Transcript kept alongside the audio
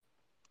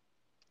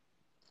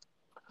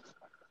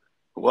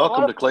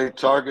Welcome to Clay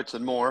Targets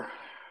and More.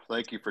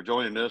 Thank you for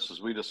joining us as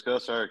we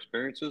discuss our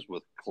experiences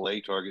with clay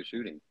target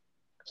shooting.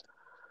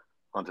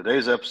 On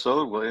today's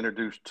episode, we'll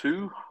introduce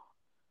the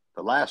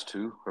last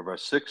two of our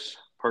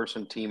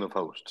 6-person team of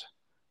hosts,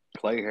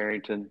 Clay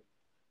Harrington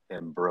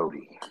and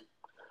Brody.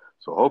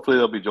 So hopefully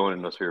they'll be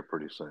joining us here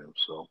pretty soon.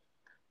 So,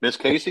 Miss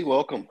Casey,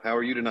 welcome. How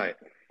are you tonight?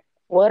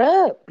 What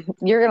up?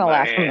 You're going to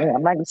laugh at me.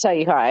 I'm not going to tell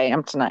you how I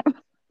am tonight.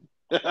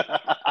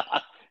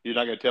 You're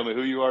not going to tell me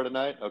who you are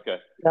tonight? Okay.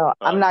 No,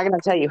 I'm not going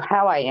to tell you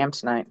how I am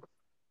tonight.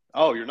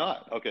 Oh, you're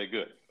not? Okay,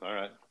 good. All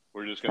right.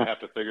 We're just going to have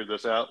to figure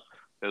this out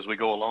as we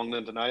go along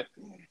then tonight.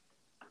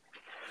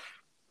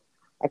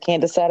 I can't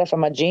decide if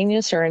I'm a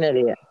genius or an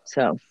idiot.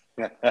 So.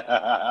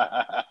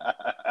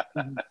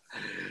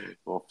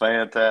 Well,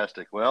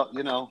 fantastic. Well,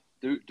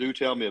 do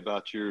tell me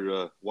about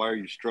your why are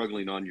you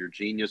struggling on your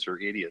genius or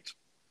idiot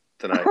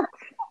tonight?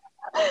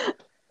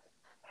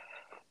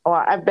 Well,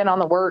 I've been on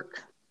my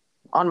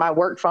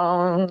work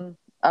phone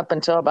up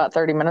until about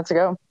 30 minutes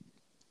ago.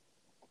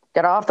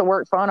 Get off the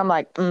work phone. I'm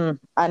like,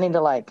 I need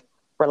to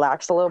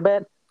relax a little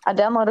bit. I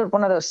downloaded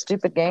one of those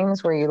stupid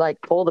games where you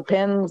pull the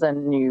pins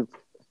and you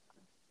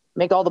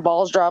make all the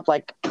balls drop,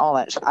 all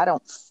that shit. I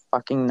don't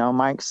fucking know,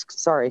 Mike.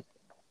 Sorry.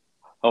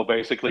 Oh,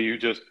 basically you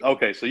just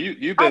so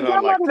you've been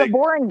on a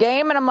boring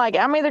game, and I'm like,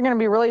 I'm either going to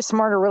be really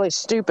smart or really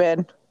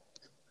stupid.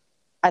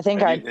 I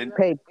think I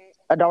paid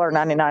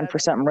 $1.99 for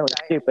something really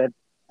stupid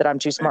that I'm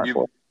too smart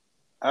for.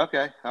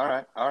 Okay, all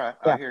right. Yeah.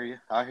 I hear you.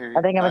 I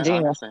think I'm a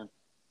genius. I understand.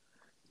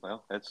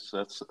 Well, that's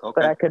okay.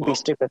 But I could be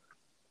stupid.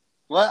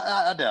 Well,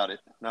 I doubt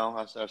it. No,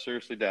 I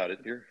seriously doubt it.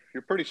 You're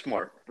pretty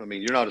smart. I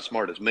mean, you're not as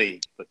smart as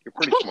me, but you're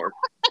pretty smart.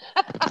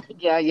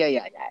 Yeah.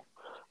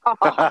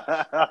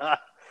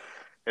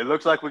 It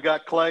looks like we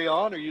got Clay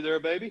on. Are you there,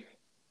 baby?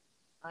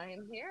 I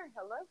am here.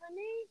 Hello,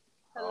 honey.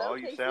 Hello,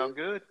 you Casey. sound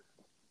good.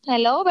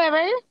 Hello,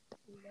 baby.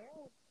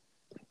 Hello.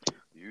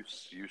 You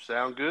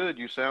sound good.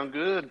 You sound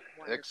good.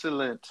 Wonderful.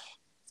 Excellent.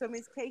 So,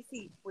 Miss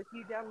Casey, with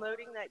you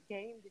downloading that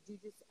game, did you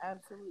just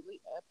absolutely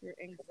up your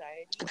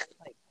anxiety?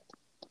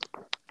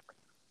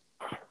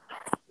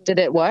 Did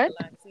it what?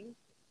 Relaxing?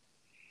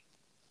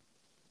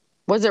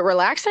 Was it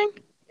relaxing?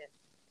 Yes.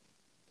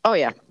 Oh,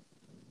 yeah.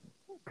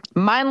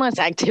 Mindless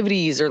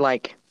activities are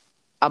like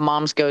a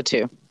mom's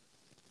go-to.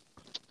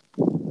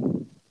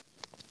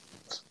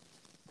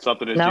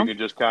 Something that you can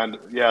just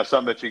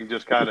something that you can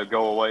just kind of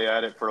go away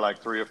at it for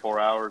 3 or 4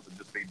 hours and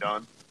just be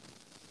done.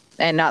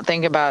 And not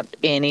think about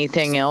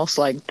anything else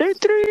Exactly.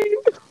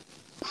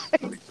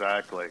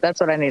 That's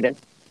what I needed.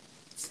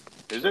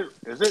 Is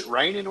it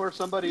raining where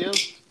somebody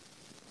is?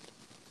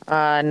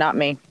 Not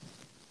me.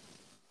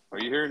 Are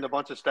you hearing a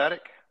bunch of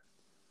static?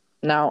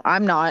 No,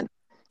 I'm not.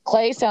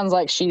 Clay sounds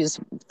like she's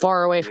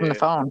far away from the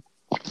phone.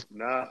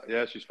 No,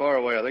 yeah, she's far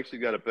away. I think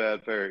she's got a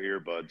bad pair of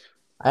earbuds.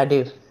 I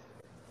do.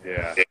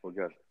 Yeah, we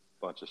got a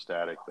bunch of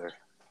static there.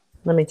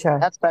 Let me try.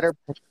 That's better.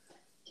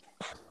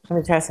 Let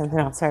me try something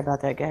else. Sorry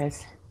about that,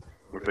 guys.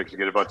 We're fixing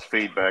to get a bunch of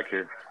feedback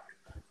here.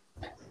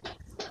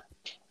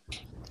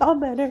 All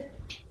better.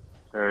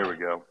 There we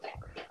go.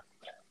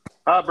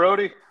 Hi,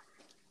 Brody.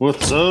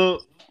 What's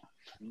up?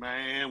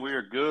 Man, we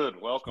are good.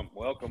 Welcome.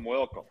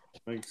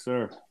 Thanks,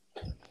 sir.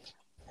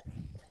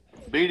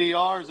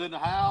 BDR's in the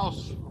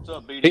house. What's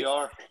up,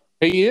 BDR?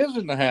 He is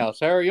in the house.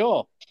 How are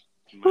y'all?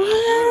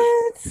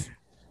 What?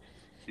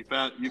 You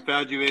found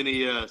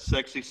any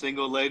sexy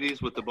single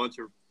ladies with the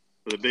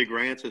big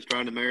ranches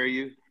trying to marry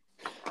you?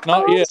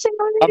 Not yet.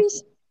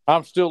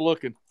 I'm still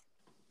looking.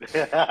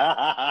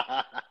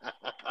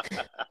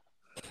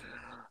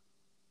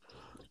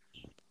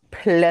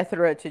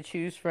 Plethora to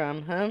choose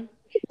from, huh?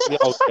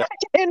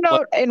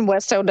 In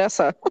West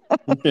Odessa.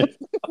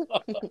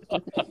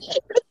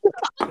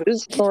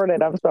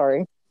 Distorted. I'm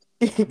sorry.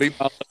 Be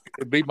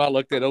my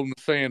luck that own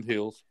the sand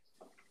hills.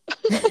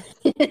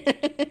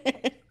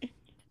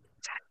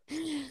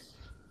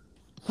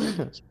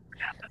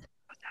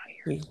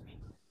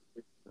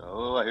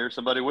 Oh, I hear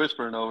somebody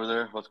whispering over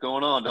there. What's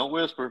going on? Don't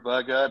whisper.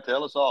 By God,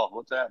 tell us all.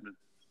 What's happening?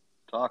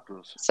 Talk to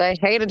us. Say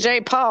hey to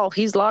Jay Paul.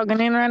 He's logging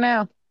in right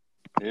now.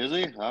 Is he?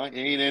 He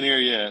ain't in here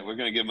yet. We're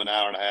going to give him an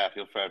hour and a half.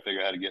 He'll try to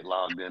figure out how to get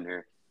logged in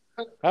here.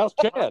 How's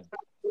Chad?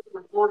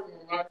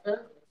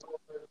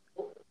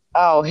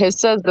 Oh, his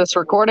says this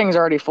recording's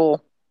already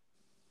full.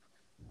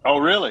 Oh,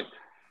 really?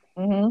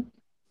 Mm-hmm.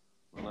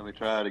 Well, let me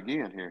try it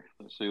again here.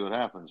 Let's see what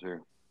happens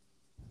here.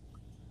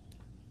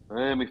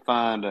 Let me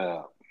find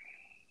out.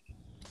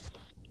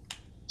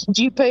 Did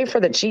you pay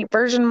for the cheap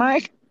version,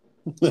 Mike?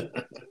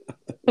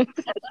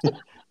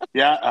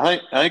 Yeah, I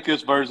think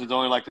this version's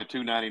only the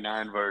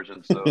 $2.99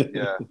 version. So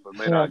yeah, we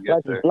may not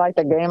get there. Like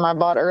the game I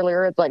bought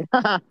earlier, it's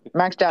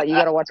maxed out. You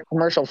got to watch a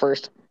commercial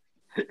first.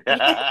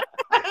 I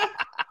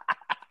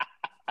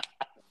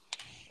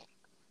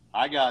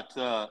got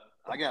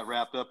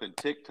wrapped up in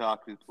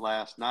TikTok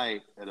last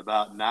night at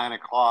about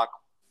 9:00,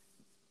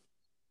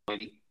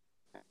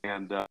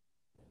 and at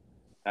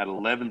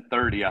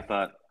 11:30, I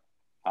thought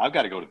I've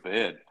got to go to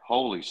bed.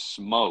 Holy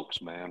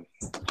smokes, man!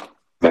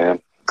 Yeah,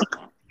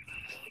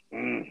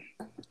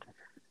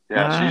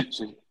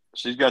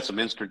 She's got some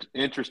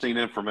interesting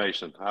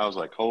information. I was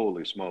like,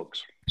 holy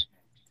smokes.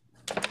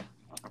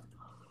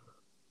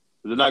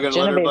 Is it not going to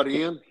let Genevieve,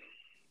 everybody in?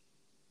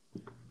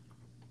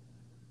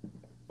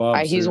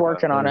 he's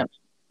working on it.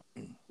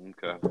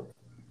 Okay.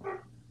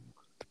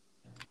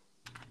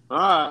 All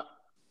right.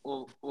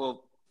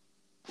 Well,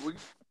 we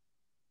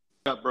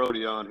got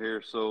Brody on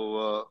here,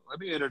 so let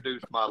me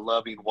introduce my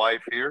loving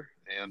wife here,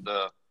 and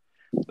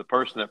the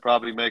person that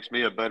probably makes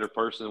me a better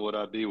person than what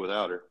I'd be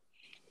without her.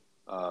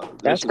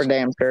 That's for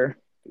damn sure.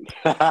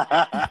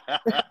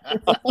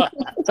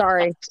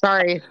 Sorry,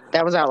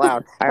 that was out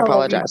loud. I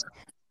apologize.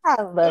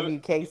 I love you,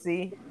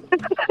 Casey.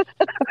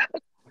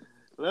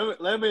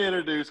 Let me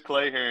introduce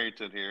Clay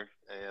Harrington here,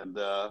 and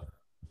why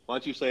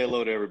don't you say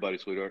hello to everybody,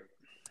 sweetheart?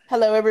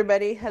 Hello,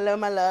 everybody. Hello,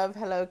 my love.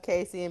 Hello,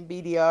 Casey and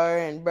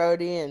BDR and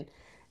Brody and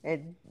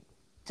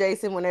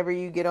Jason. Whenever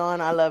you get on,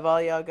 I love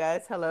all y'all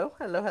guys. Hello.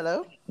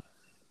 Hello.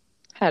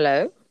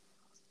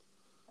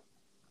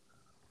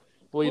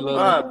 We What we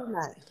love gonna do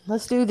tonight?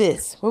 Let's do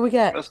this. What we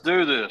got? Let's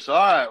do this. All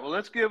right. Well,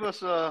 let's give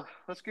us a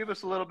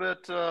little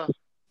bit.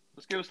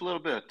 Let's give us a little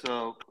bit.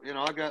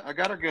 I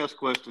got our guest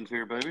questions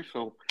here, baby.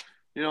 So,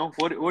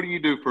 what do you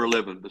do for a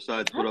living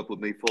besides put up with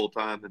me full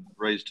time and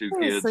raise two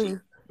kids Seriously.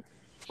 and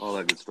all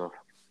that good stuff?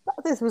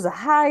 Thought this was a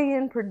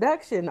high-end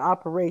production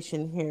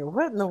operation here.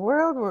 What in the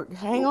world?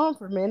 Hang on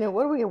for a minute.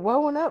 What are we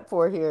woeing up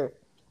for here?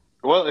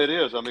 Well, it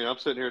is. I mean, I'm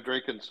sitting here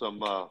drinking some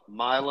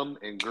Milam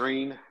and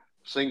Green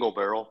single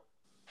barrel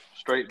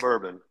straight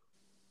bourbon,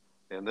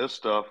 and this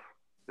stuff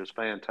is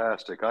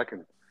fantastic. I'm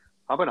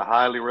going to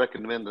highly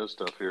recommend this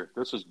stuff here.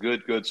 This is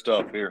good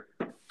stuff here.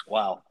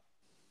 Wow.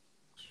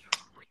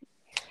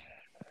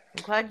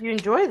 I'm glad you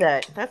enjoy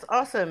that. That's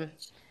awesome.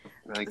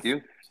 Thank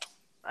you.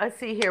 I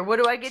see here.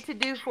 What do I get to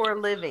do for a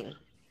living?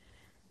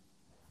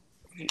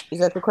 Is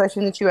that the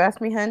question that you asked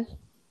me, hun?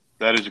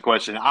 That is a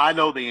question. I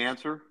know the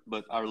answer,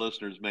 but our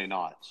listeners may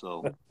not.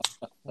 So,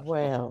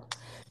 Well,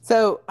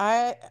 so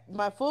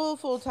my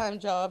full-time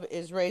job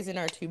is raising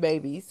our two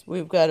babies.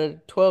 We've got a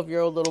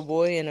 12-year-old little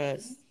boy and a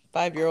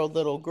 5-year-old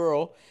little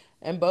girl,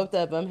 and both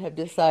of them have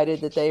decided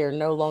that they are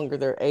no longer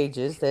their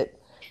ages, that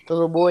the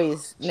little boy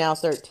is now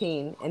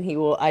 13, and he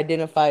will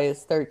identify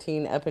as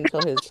 13 up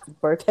until his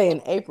birthday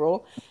in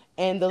April.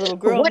 And the little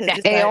girl What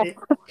has the hell?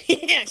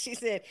 decided, yeah,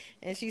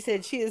 she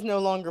said she is no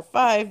longer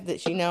 5, that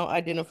she now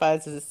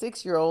identifies as a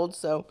 6-year-old.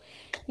 So,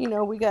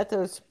 we got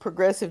those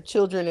progressive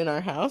children in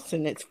our house,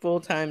 and it's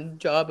full-time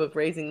job of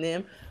raising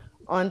them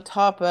on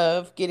top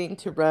of getting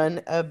to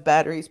run a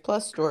Batteries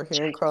Plus store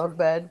here in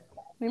Carlsbad,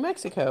 New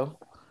Mexico.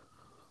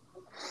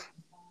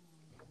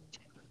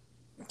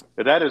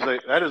 that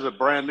is a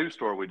brand new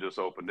store we just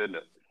opened, isn't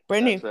it?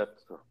 Brand new.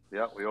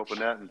 Yeah, we opened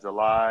that in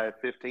July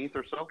 15th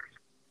or so.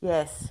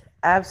 Yes,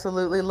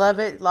 absolutely love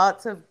it.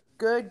 Lots of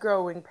good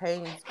growing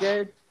pains,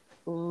 good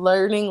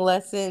learning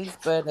lessons,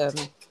 but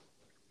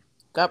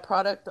got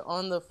product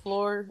on the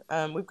floor.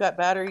 We've got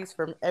batteries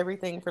from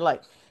everything for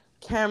like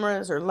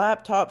cameras or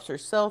laptops or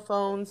cell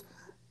phones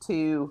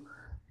to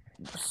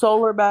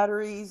solar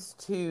batteries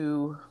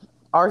to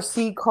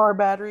RC car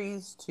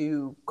batteries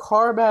to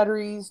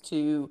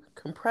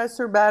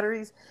compressor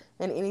batteries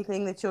and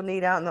anything that you'll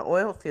need out in the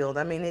oil field.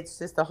 I mean, it's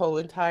just the whole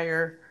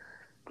entire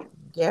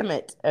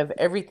gamut of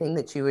everything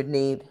that you would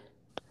need.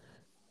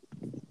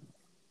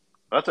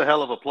 That's a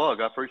hell of a plug.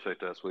 I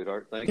appreciate that,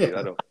 sweetheart. Thank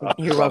you.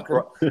 You're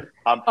welcome.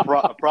 I'm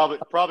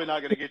probably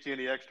not going to get you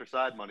any extra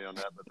side money on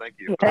that, but thank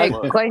you. Hey,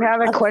 Clay, I have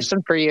a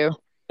question for you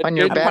on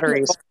your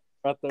batteries.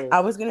 right there. I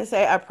was gonna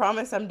say, I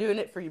promise I'm doing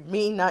it for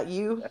me, not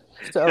you.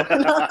 So,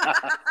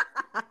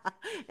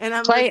 and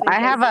I'm Clay,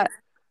 listening.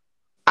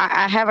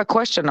 I have a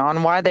question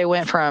on why they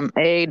went from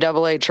A,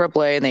 AA,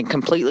 AAA, and they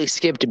completely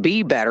skipped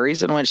B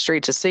batteries and went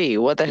straight to C.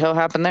 What the hell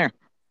happened there?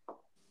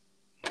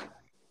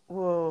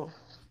 Well,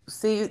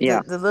 see,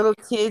 Yeah. the little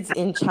kids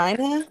in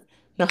China.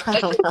 No, I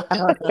don't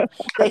know.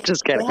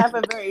 Just kidding. They have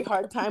a very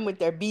hard time with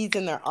their B's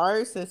and their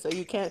R's, and so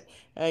you can't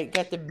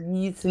get the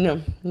B's.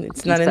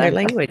 It's not in their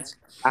language.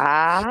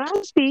 I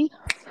see.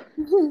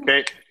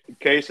 Okay,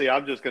 Casey,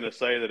 I'm just going to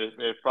say that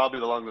it's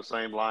probably along the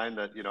same line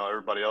that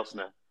everybody else in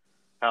the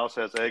house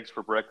has eggs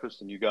for breakfast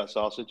and you got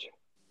sausage.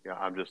 Yeah,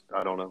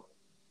 I don't know.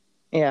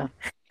 Yeah.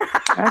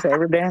 That's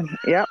every damn.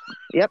 Yep.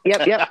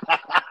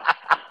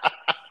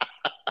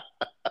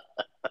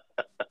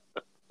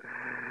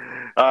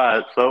 All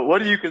right. So,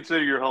 what do you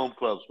consider your home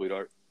club,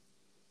 sweetheart?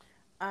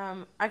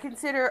 I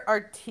consider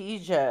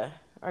Artesia.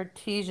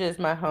 Artesia is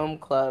my home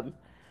club.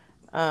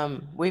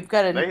 We've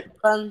got a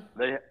fun.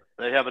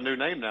 They have a new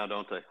name now,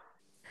 don't they?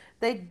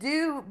 They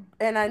do,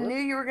 and I knew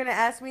you were going to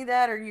ask me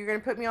that, or you're going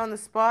to put me on the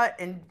spot.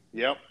 And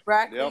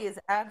Brackley is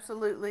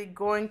absolutely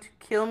going to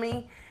kill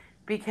me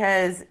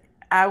because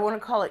I want to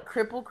call it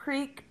Cripple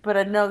Creek, but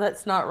I know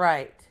that's not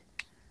right.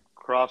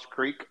 Cross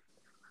Creek.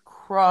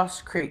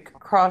 Cross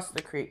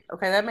the creek.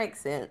 Okay, that makes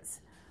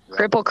sense.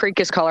 Cripple Creek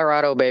is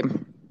Colorado, babe.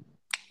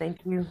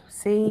 Thank you.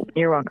 See?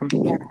 You're welcome.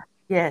 Yeah.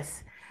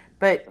 Yes.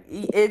 But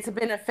it's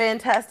been a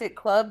fantastic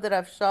club that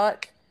I've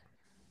shot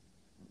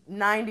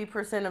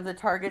 90% of the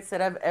targets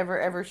that I've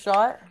ever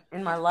shot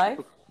in my life.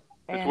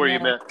 It's And where you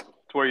met.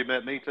 It's where you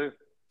met me too.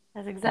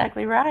 that's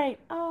exactly right.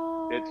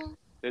 Oh,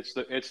 It's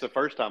the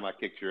first time I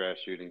kicked your ass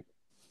shooting.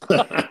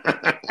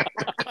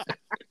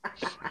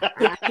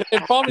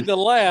 And probably the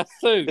last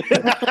too.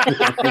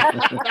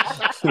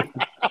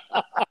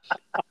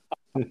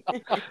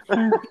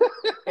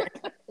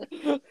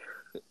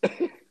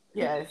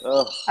 yes.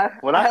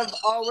 When I've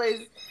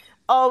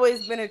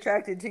always been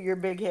attracted to your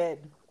big head.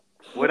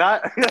 when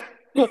I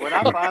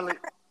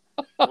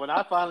when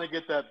I finally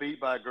get that beat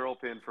by a girl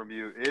pin from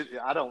you,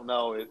 I don't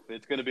know if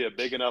it's going to be a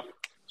big enough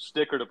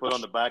sticker to put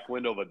on the back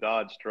window of a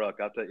Dodge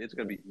truck. I'll tell you, it's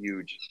going to be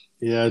huge.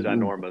 Yeah, it's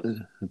enormous.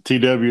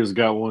 TW's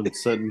got one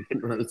sitting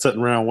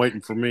around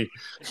waiting for me.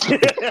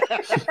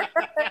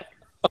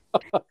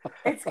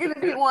 It's going to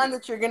be one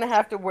that you're going to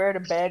have to wear to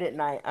bed at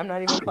night. I'm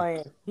not even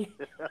playing.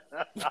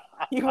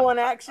 You want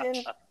action?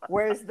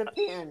 Where's the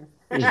pin?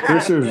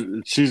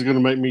 She's going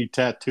to make me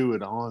tattoo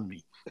it on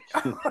me.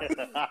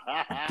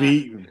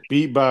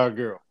 beat by a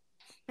girl.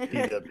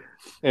 TW.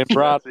 And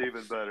Brad, That's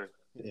even better.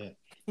 Yeah.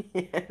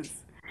 Yes.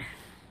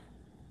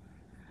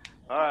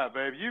 All right,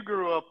 babe. You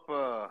grew up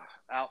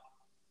out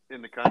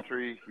in the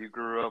country. You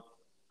grew up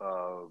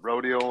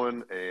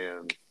rodeoing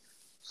and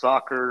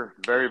soccer.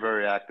 Very,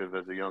 very active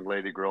as a young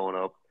lady growing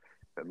up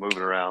and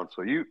moving around.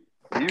 So you've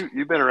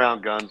been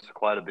around guns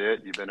quite a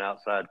bit. You've been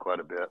outside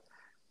quite a bit.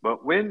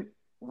 But when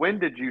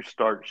did you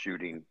start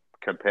shooting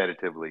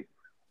competitively?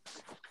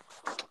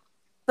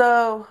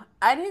 So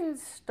I didn't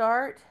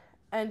start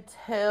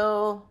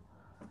until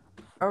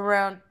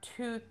around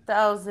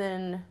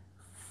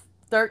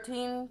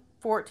 2013,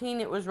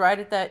 14. It was right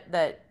at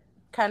that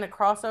kind of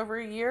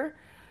crossover year.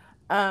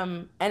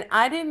 And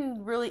I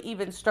didn't really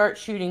even start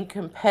shooting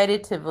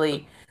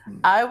competitively.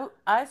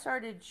 I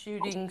started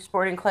shooting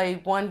sporting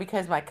clay, one,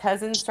 because my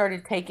cousin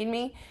started taking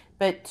me,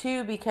 but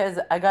two, because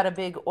I got a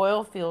big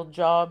oil field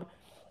job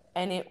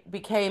and it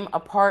became a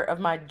part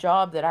of my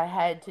job that I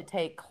had to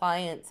take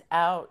clients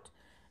out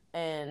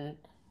and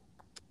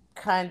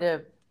kind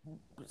of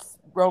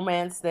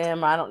romance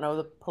them. I don't know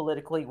the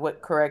politically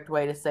what correct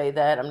way to say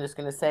that. I'm just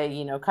going to say,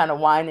 kind of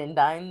wine and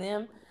dine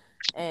them.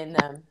 And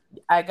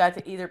I got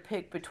to either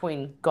pick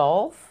between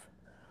golf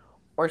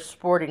or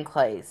sporting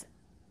clays.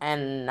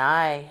 And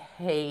I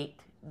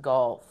hate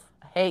golf.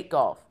 I hate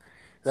golf.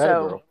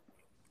 So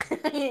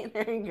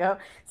there you go.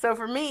 So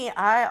for me,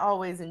 I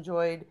always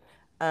enjoyed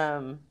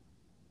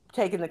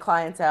taking the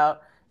clients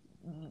out,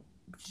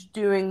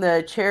 doing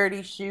the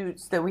charity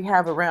shoots that we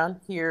have around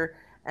here,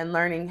 and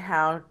learning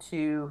how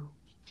to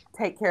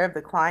take care of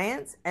the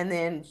clients. And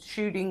then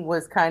shooting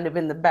was kind of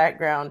in the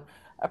background,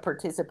 a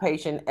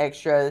participation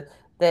extra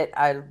that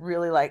I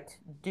really liked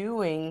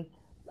doing,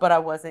 but I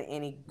wasn't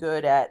any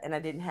good at, and I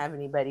didn't have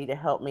anybody to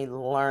help me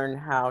learn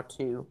how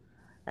to,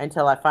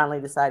 until I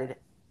finally decided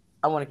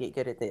I want to get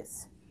good at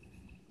this.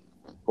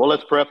 Well,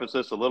 let's preface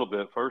this a little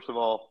bit. First of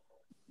all,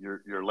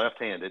 you're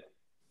left-handed.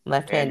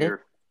 Left-handed.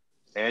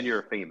 And you're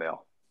a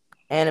female.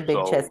 And a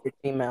big-chested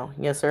female.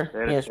 Yes, sir.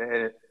 Yes.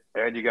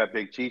 And you got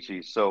big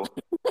chi-chis. So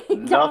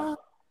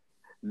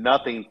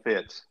nothing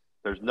fits.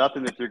 There's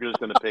nothing that you're just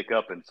going to pick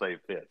up and say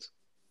fits.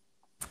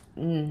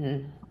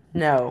 Mm-hmm.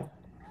 No.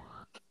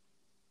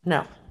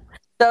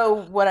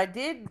 So what I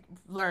did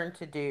learn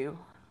to do,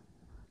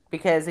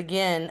 because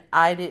again,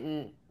 I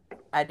didn't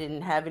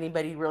have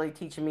anybody really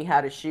teaching me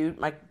how to shoot.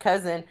 My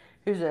cousin,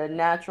 who's a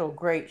natural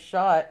great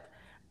shot,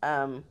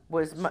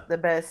 was the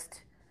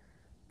best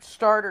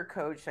starter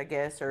coach, I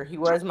guess, or he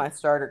was my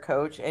starter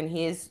coach, and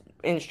his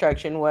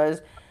instruction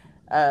was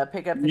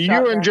pick up the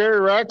shotgun. You and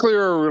Jerry Rackley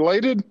are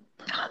related?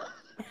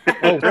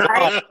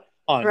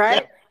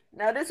 Right?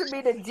 Now, this would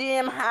be the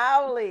Jim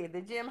Howley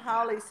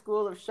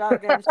School of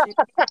Shotgun Shooting.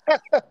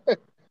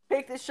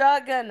 Pick the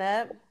shotgun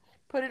up,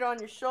 put it on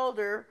your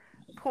shoulder,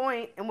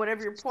 point, and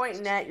whatever you're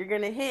pointing at, you're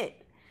going to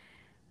hit.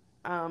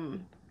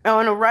 On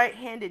a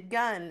right-handed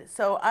gun.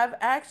 So I've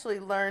actually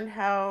learned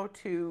how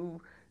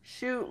to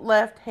shoot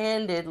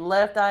left-handed,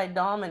 left-eye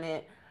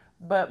dominant,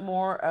 but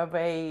more of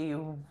a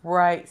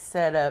right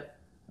setup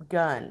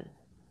gun,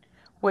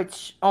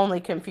 which only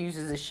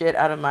confuses the shit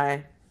out of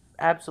my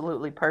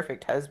absolutely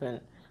perfect husband.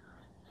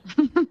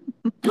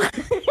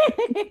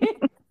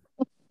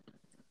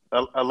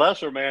 A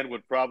lesser man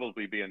would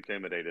probably be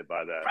intimidated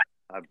by that.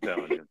 I'm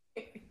telling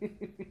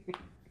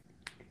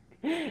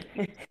you.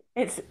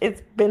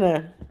 It's been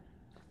a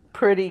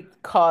pretty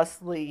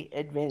costly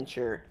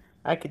adventure,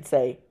 I could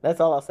say. That's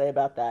all I'll say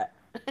about that.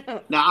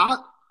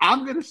 Now,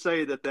 I'm going to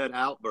say that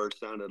outburst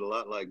sounded a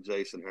lot like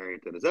Jason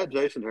Harrington. Is that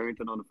Jason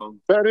Harrington on the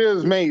phone? That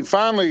is me.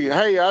 Finally,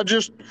 hey,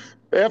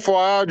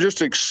 FYI,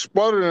 just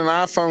exploded an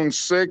iPhone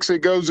 6. It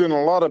goes in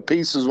a lot of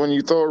pieces when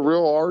you throw it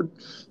real hard.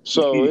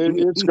 So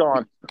it's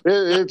gone.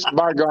 It's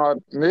by God.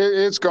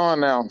 It's gone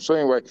now. So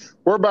anyway,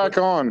 we're back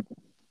on.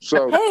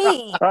 So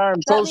hey,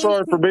 I'm so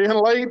sorry for being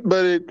late,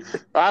 but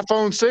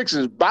iPhone 6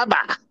 is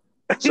bye-bye.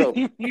 So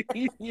did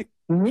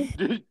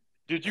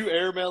you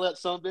airmail that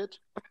sumbitch?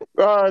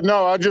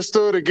 No, I just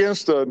threw it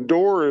against the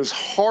door as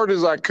hard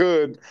as I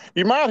could.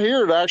 You might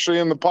hear it actually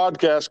in the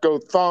podcast go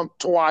thump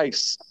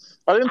twice.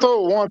 I didn't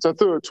throw it once. I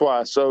threw it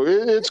twice. So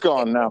it's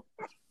gone now.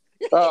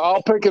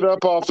 I'll pick it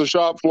up off the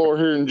shop floor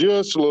here in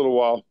just a little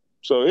while.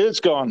 So it's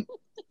gone.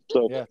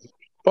 So Yeah.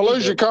 if I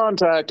lose your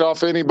contact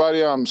off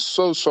anybody, I'm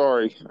so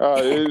sorry.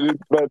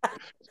 But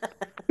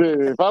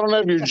if I don't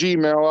have your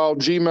Gmail, I'll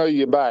Gmail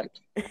you back.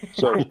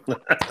 So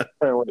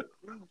anyway,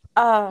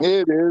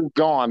 it is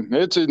gone.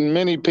 It's in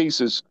many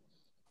pieces.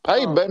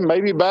 Hey,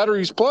 maybe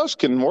Batteries Plus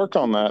can work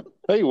on that.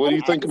 Hey, what do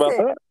you think about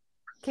that?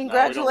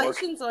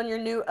 Congratulations on your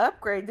new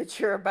upgrade that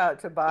you're about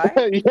to buy.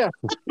 Yeah.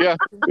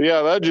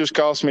 That just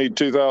cost me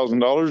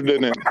 $2,000,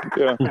 didn't it?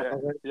 Yeah.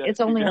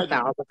 It's only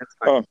 1,000. It's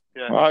fine.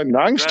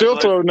 I can still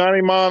throw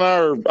 90 mile an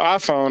hour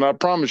iPhone. I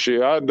promise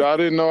you. I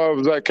didn't know I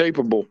was that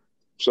capable.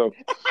 So,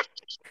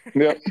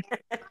 yeah,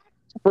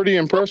 pretty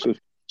impressive.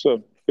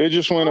 So it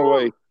just went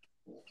away.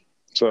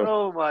 So.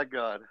 Oh my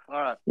God! All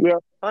right. Yeah,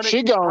 honey,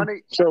 she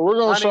gone. So we're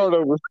gonna start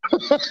over.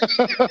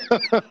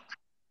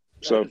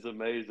 That is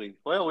amazing.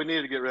 Well, we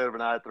need to get rid of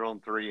an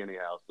iThrone 3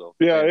 anyhow. So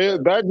yeah,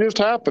 that just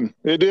happened.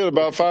 It did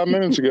about 5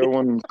 minutes ago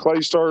when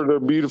Clay started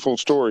a beautiful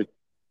story.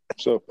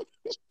 So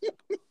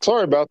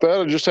sorry about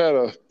that. I just had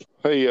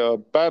a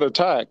bad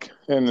attack,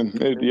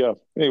 and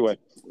Anyway,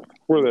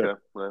 we're there. Okay.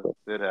 Well,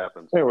 it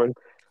happens. Anyway.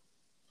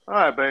 All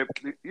right, babe.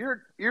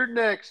 You're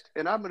next,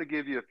 and I'm going to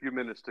give you a few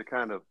minutes to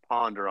kind of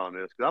ponder on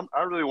this because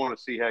I really want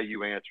to see how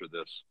you answer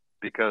this.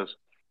 Because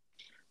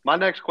my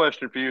next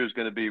question for you is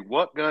going to be,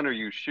 what gun are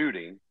you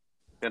shooting,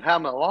 and how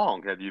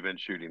long have you been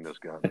shooting this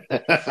gun?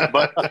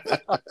 but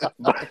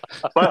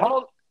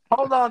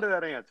hold on to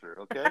that answer,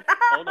 okay?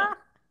 Hold on.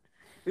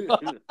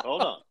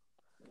 Hold on.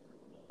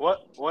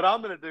 What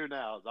I'm going to do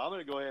now is I'm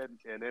going to go ahead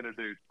and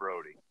introduce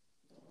Brody.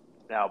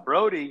 Now,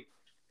 Brody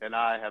and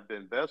I have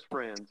been best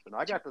friends, and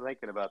I got to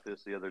thinking about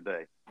this the other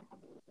day,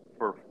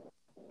 for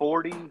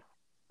 40,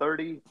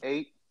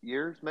 38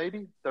 years,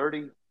 maybe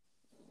 30,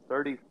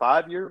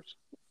 35 years.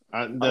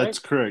 That's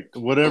correct.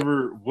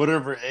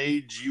 Whatever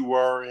age you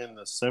are in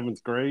the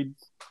 7th grade.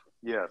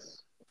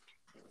 Yes.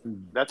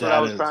 That's what I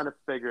was trying to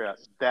figure out.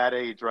 That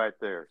age right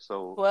there.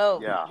 So,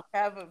 yeah.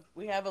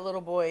 We have a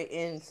little boy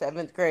in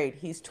 7th grade.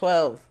 He's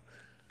 12.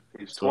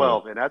 He's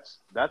 12, and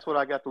that's what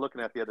I got to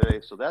looking at the other day.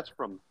 So that's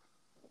from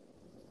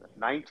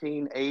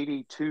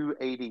 1982,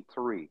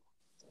 83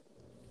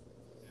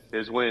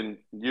 is when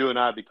you and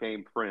I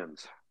became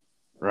friends.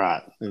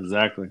 Right,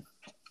 exactly.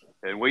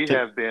 And we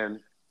have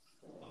been.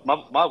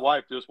 My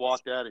wife just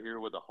walked out of here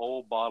with a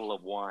whole bottle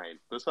of wine.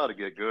 This ought to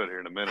get good here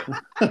in a minute.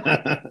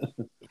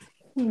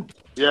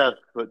 Yeah,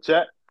 but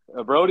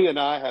Brody and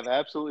I have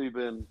absolutely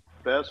been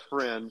best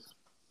friends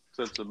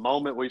since the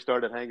moment we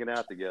started hanging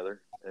out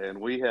together, and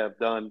we have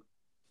done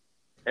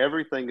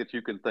everything that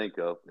you can think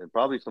of, and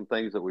probably some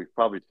things that we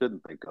probably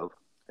shouldn't think of.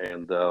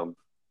 And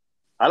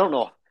I don't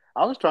know.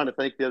 I was trying to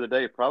think the other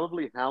day,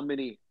 probably how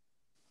many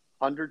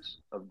hundreds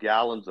of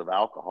gallons of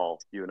alcohol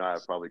you and I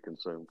have probably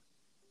consumed.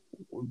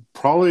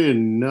 Probably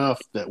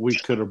enough that we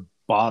could have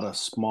bought a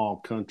small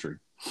country.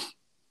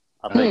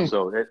 I think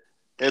so.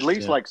 At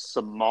least like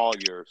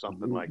Somalia or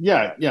something like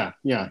that. Yeah.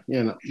 You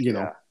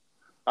know.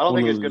 I don't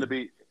think it's going to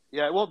be.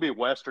 Yeah, it won't be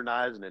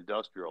westernized and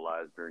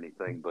industrialized or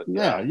anything. But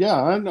yeah.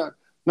 I'm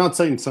not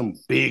saying some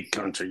big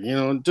country.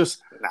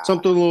 Just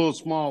something a little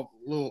small,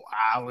 little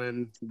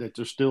island that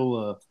they're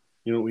still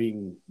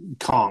eating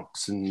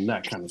conchs and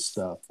that kind of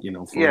stuff, I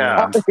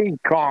eat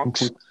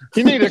conchs.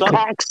 You need a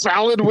conch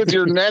salad with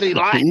your netty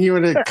light. You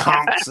need a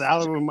conch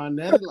salad with my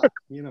netty light,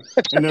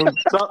 and they're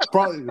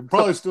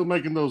probably still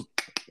making those,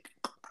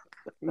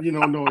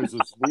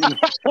 noises.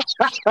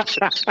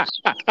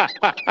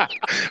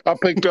 I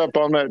picked up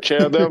on that,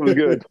 Chad. That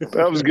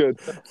was good.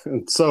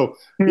 And so,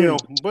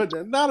 but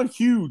not a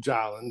huge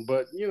island,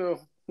 but,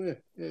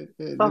 it's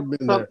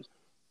been there.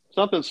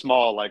 Something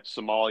small like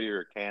Somalia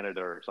or Canada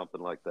or something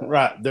like that.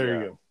 Right.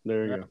 There you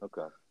go.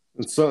 Okay.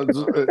 And so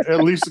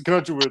at least the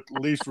country with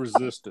least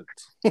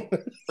resistance.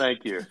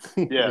 Thank you.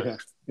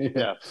 Yes.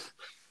 Yeah.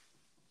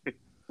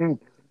 All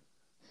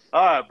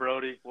right,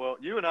 Brody. Well,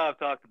 you and I have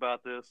talked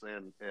about this,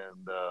 and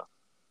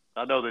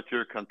I know that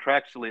you're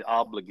contractually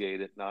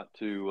obligated not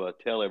to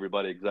tell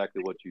everybody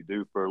exactly what you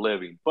do for a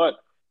living, but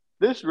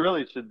this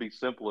really should be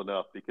simple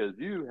enough because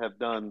you have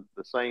done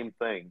the same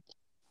thing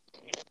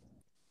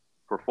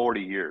for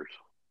 40 years.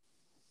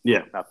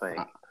 Yeah. I think.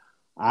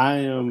 I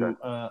am. Okay.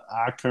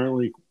 I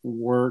currently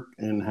work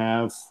and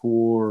have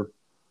for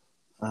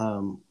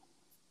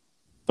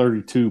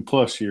 32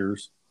 plus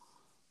years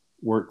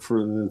worked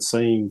for the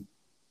same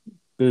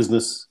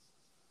business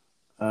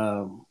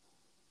in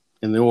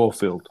the oil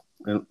field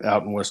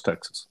out in West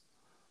Texas.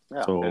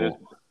 Yeah, so it's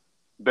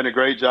been a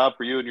great job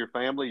for you and your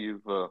family.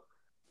 You've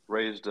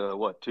raised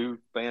 2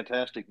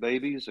 fantastic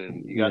babies,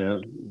 and you got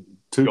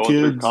 2 going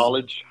kids through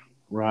college.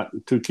 Right,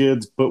 2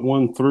 kids, put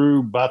one through,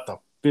 about to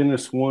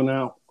finish one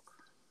out.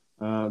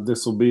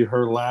 This will be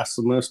her last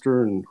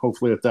semester, and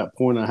hopefully at that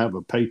point I have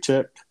a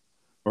paycheck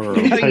or a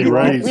pay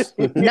raise.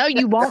 No,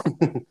 you won't.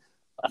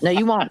 No,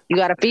 you won't. You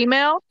got a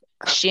female.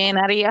 She ain't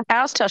out of your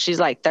house till she's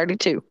like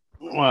 32.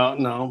 Well,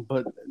 no,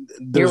 but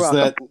there's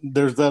that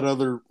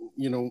other,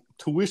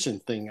 tuition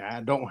thing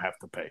I don't have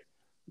to pay.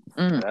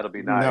 That'll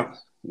be nice.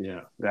 No.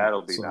 Yeah.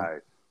 That'll be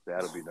nice.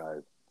 That'll be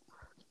nice.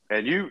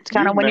 And It's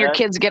kind of when your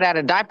kids get out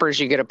of diapers,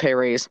 you get a pay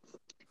raise.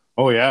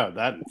 Oh yeah,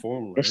 that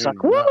informed. It's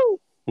like, woo!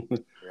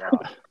 Yeah.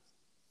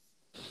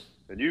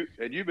 And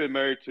you've been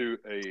married to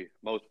a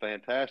most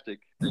fantastic,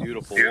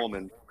 beautiful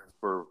woman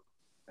for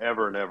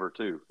ever and ever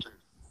too.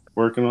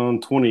 Working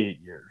on 28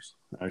 years,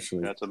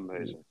 actually. That's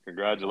amazing.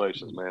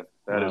 Congratulations, man.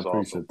 That is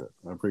awesome.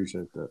 I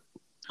appreciate that.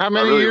 How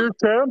many years,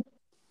 Ted?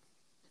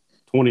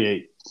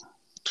 28.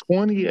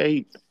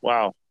 28.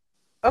 Wow.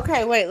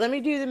 Okay, wait, let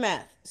me do the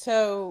math.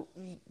 So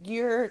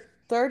you're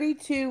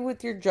 32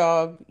 with your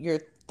job,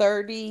 you're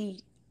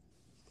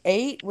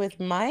 38 with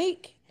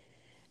Mike,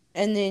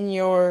 and then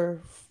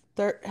you're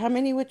how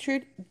many with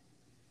Trudy?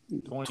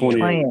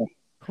 28.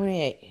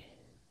 28.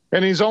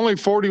 And he's only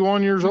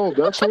 41 years old.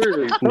 That's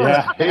weird.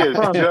 Yeah. He is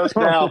just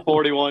now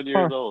 41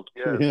 years old.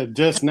 Yes. Yeah,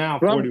 just now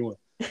 41.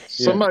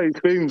 Somebody's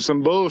feeding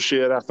some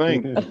bullshit, I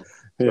think.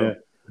 Yeah.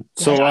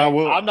 So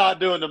I'm not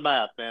doing the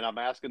math, man. I'm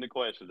asking the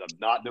questions. I'm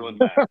not doing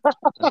math.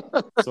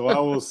 So I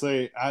will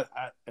say, I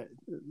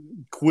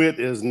quit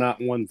is not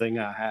one thing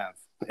I have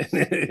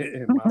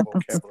in my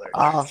vocabulary.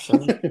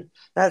 Awesome.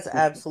 That's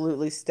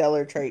absolutely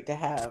stellar trait to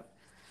have.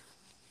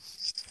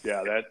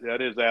 Yeah,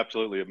 that is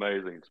absolutely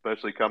amazing,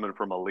 especially coming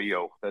from a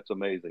Leo. That's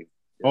amazing.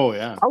 Oh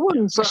yeah. I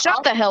wouldn't say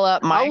Shut the hell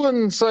up, Mike. I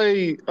wouldn't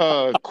say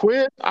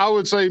quit. I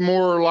would say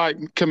more like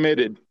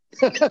committed.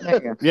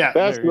 Yeah,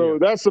 that's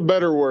the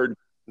better word.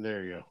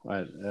 There you go.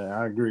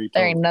 I agree.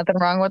 There ain't nothing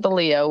wrong with the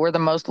Leo. We're the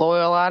most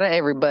loyal out of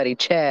everybody,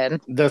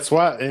 Chad. That's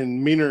why,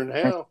 and meaner than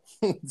hell.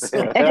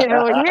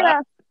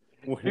 Yeah.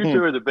 You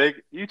two are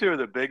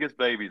the biggest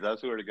babies. I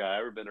swear to God,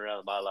 I've ever been around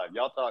in my life.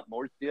 Y'all talk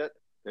more shit,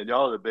 and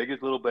y'all are the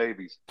biggest little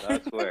babies. I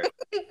swear.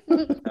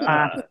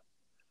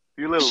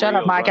 You little Shut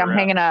up, Mike. I'm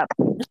hanging up.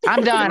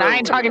 I'm done. I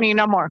ain't talking to you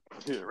no more.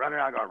 Run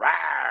around going,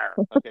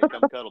 rawr. Okay,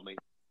 come cuddle me.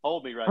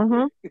 Hold me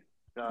right quick.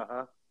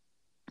 Uh-huh.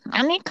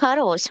 I need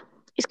cuddles.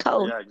 He's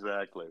cold. Yeah,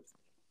 exactly.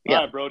 Yeah.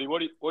 All right, Brody, what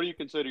do you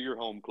consider your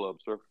home club,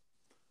 sir?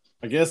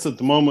 I guess at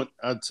the moment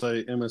I'd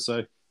say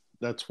MSA.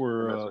 That's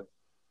where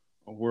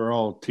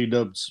all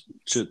T-Dub's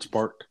shit's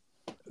parked.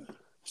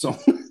 So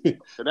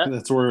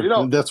that's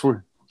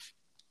where.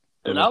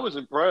 And I was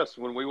impressed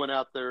when we went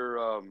out there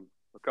a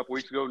couple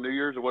weeks ago, New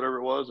Year's or whatever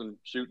it was, and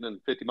shooting in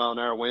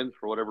 50-mile-an-hour winds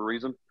for whatever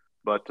reason.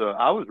 But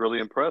I was really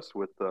impressed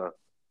with the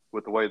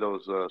way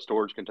those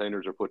storage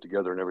containers are put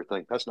together and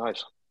everything. That's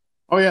nice.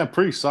 Oh yeah,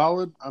 pretty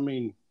solid. I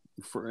mean,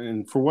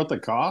 for what they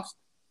cost,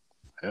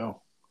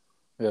 hell.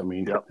 Yeah, I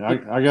mean, I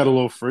got a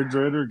little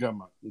refrigerator, got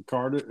my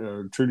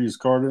card, Trudy's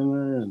card in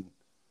there, and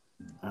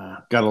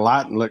got a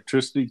light and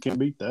electricity. Can't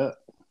beat that.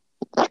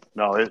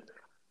 No, it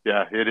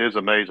is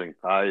amazing.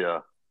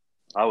 I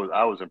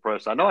was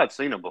impressed. I know I'd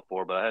seen them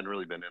before, but I hadn't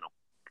really been in them,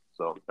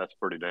 so that's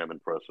pretty damn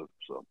impressive.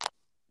 So,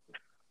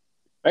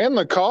 and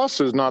the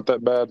cost is not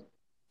that bad.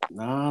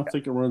 Nah, I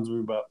think it runs me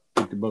about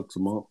 $50 a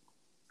month.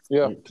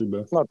 Yeah, ain't too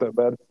bad. Not that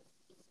bad.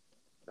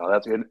 No,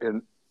 that's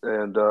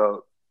and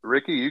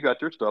Ricky, you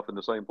got your stuff in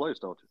the same place,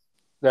 don't you?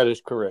 That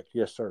is correct.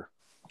 Yes, sir.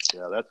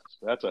 Yeah,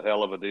 that's a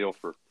hell of a deal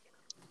for,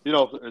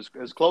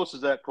 as close as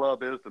that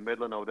club is to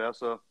Midland,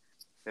 Odessa,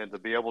 and to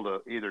be able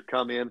to either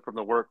come in from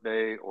the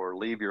workday or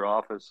leave your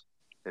office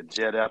and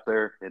jet out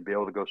there and be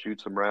able to go shoot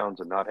some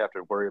rounds and not have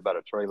to worry about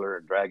a trailer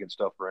and dragging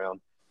stuff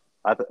around.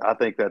 I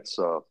think that's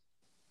a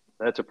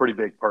pretty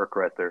big perk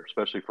right there,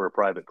 especially for a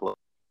private club.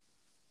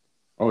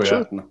 Oh yeah,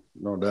 sure.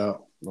 No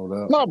doubt.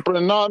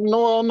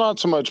 Not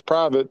so much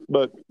private,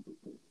 but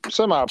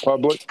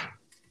semi-public.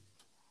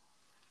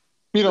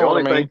 You know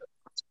what I mean?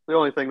 The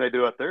only thing they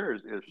do out there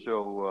is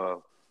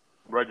show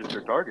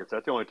registered targets.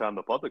 That's the only time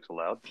the public's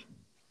allowed.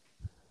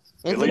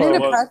 Is it in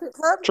a private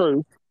club?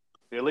 True.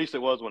 At least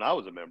it was when I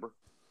was a member.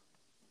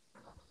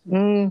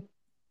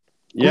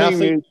 Yeah,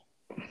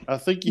 I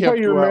think you have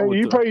to go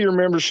out pay your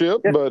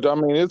membership, but I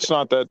mean it's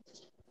not that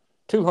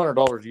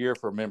 $200 a year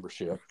for a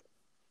membership.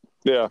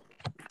 Yeah.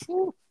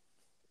 Woo,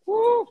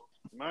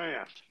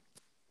 man.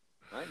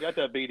 I ain't got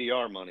that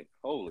BDR money.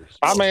 Holy shit.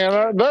 I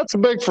mean, that's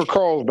big for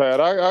Carlsbad.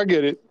 I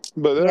get it.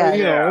 But,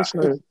 it's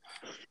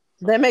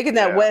they're making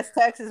that West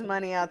Texas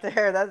money out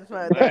there. That's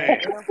what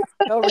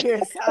over here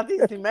in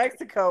Southeast New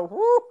Mexico.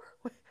 Woo.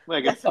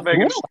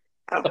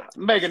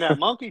 Making that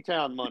Monkey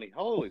Town money.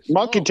 Holy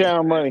Monkey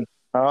Town money.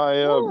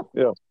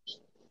 Yeah.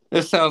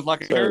 This sounds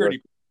like a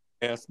charity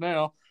podcast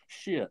now.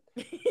 Shit.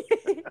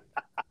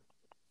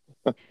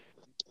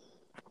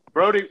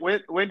 Brody,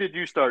 when did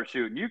you start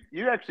shooting?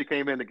 You actually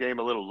came in the game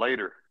a little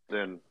later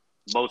than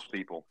most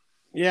people.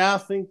 Yeah, I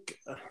think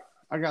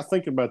I got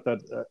thinking about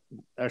that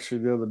actually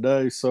the other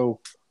day. So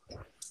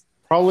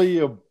probably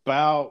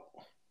about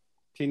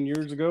 10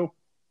 years ago,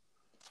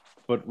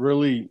 but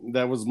really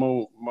that was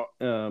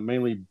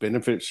mainly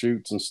benefit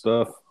shoots and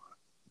stuff.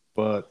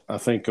 But I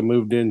think I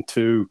moved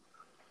into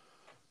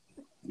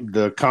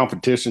the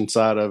competition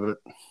side of it,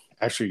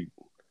 actually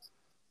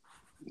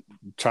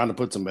trying to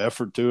put some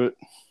effort to it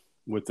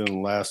within the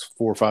last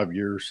 4 or 5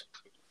 years.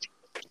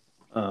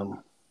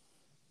 Of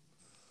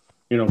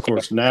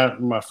course,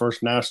 my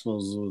first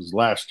nationals was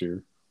last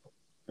year.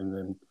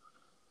 and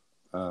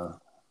then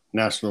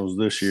nationals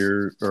this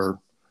year, or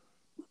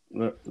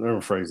let me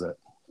rephrase that.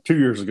 2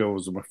 years ago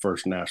was my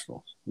first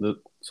nationals.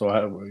 So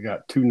I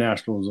got 2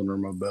 nationals under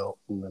my belt,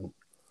 and then.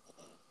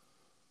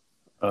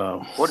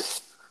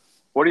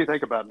 What do you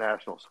think about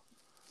nationals?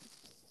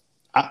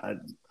 I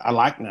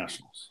like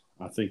nationals.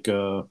 I think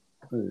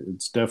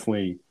it's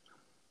definitely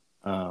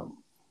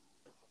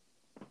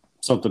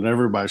something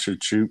everybody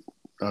should shoot.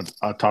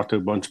 I talked to a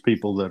bunch of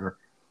people that are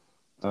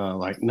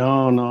like,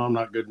 no, I'm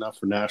not good enough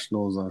for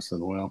nationals. And I said,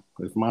 well,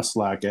 if my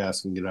slack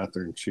ass can get out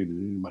there and shoot it,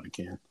 anybody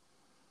can.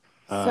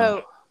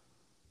 So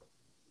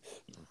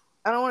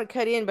I don't want to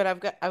cut in, but I've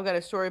got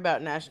a story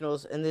about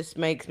nationals, and this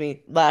makes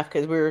me laugh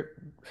because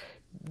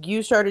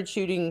you started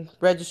shooting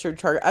registered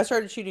target. I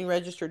started shooting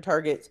registered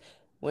targets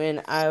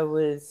when I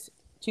was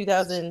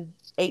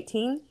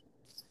 2018,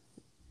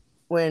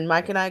 when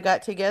Mike and I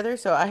got together.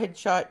 So I had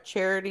shot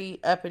charity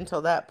up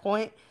until that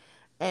point,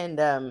 and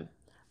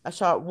I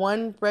shot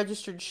 1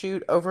 registered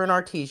shoot over in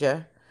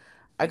Artesia.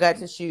 I got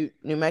to shoot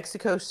New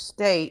Mexico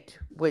State,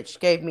 which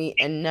gave me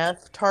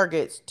enough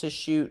targets to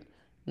shoot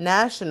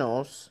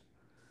nationals,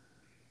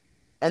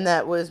 and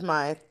that was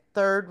my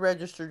 3rd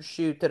registered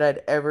shoot that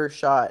I'd ever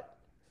shot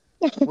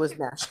was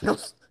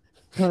nationals.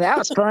 That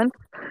was fun.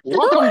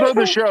 Welcome to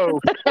the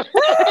show.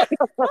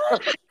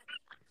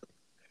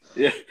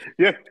 Yeah.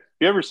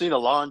 You ever seen a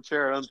lawn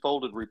chair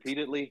unfolded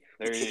repeatedly?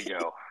 There you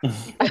go.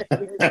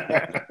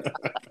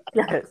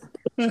 Yes.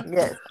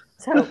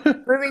 So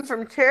moving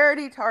from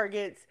charity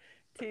targets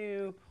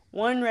to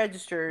 1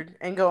 registered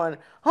and going,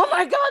 oh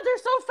my God, they're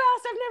so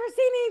fast. I've never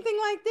seen anything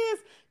like this.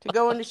 To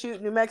going to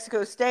shoot New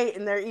Mexico State,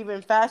 and they're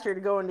even faster,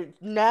 to go into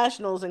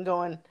nationals and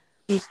going,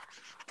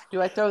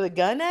 do I throw the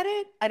gun at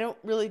it? I don't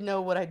really know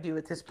what I do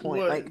at this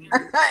point. What? Like,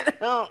 I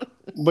don't.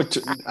 But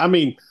I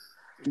mean,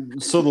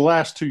 so the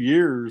last 2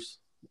 years,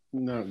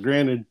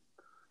 granted,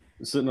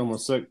 sitting on my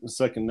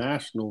second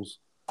nationals,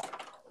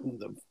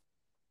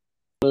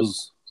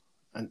 was,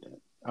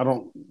 I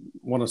don't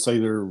want to say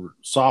they're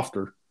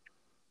softer,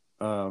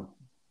 but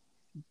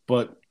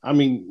I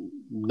mean,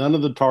 none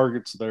of the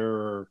targets there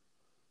are,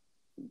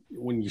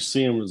 when you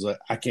see them, is like,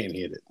 I can't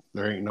hit it.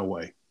 There ain't no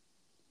way.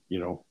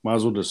 Might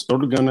as well just throw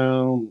the gun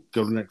down,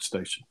 go to the next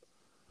station.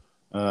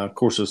 Of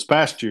course, this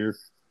past year,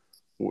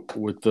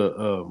 with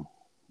the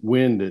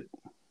wind at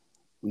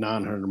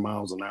 900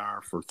 miles an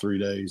hour for 3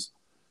 days,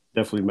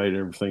 definitely made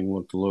everything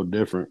look a little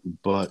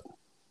different. But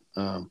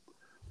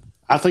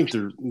I think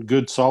they're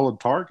good, solid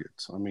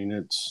targets. I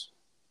mean,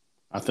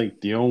 I think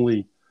the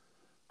only,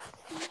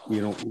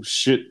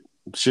 shit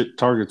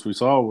targets we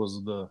saw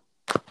was the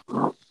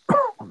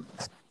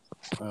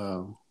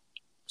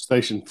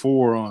Station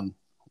 4 on,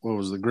 what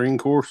was the green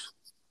course?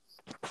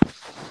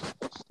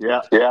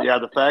 Yeah.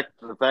 The fact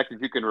that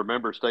you can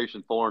remember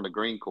Station 4 on the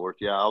green course.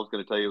 Yeah, I was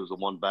going to tell you it was the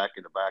one back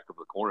in the back of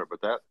the corner, but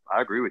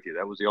I agree with you.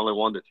 That was the only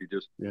one that you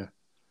just. Yeah.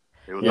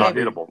 It was not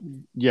hittable.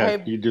 Yeah,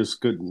 Hey, you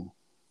just couldn't.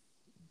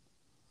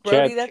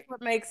 Brody, Chad. that's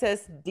what makes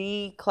us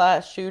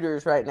D-class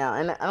shooters right now.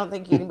 And I don't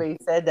think anybody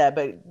said that,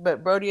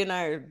 but Brody and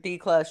I are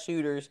D-class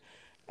shooters,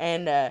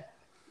 and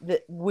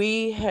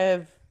we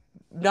have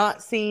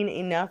not seen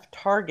enough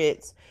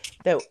targets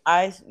that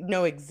I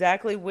know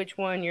exactly which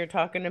one you're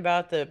talking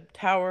about, the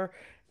tower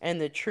and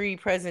the tree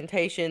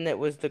presentation that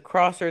was the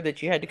crosser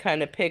that you had to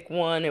kind of pick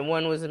one, and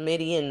one was a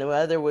midi and the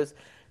other was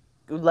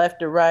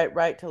left to right,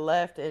 right to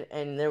left,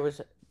 and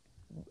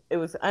it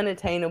was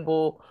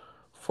unattainable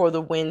for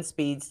the wind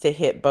speeds to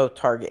hit both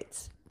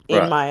targets, in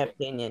Right. my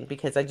opinion,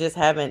 because I just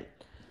haven't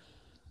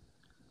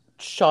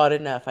shot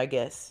enough, I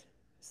guess.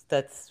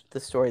 That's the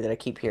story that I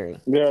keep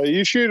hearing. Yeah,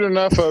 you shoot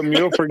enough of them,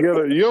 you'll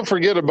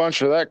forget a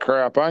bunch of that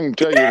crap. I can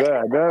tell you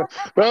that.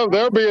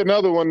 There'll be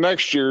another one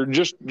next year.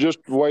 Just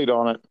wait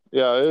on it.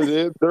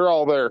 Yeah, they're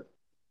all there.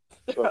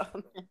 So.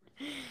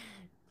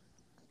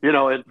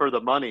 And for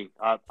the money,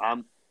 I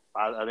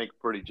think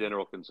pretty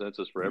general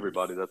consensus for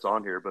everybody that's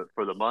on here. But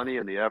for the money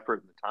and the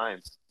effort and the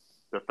time,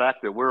 the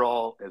fact that we're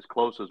all as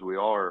close as we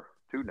are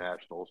to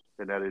nationals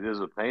and that it is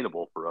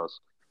attainable for us,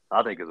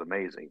 I think is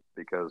amazing,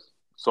 because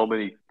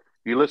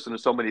you listen to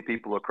so many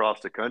people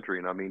across the country,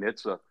 and I mean,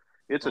 it's a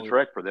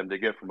trek for them to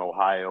get from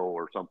Ohio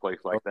or someplace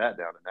like that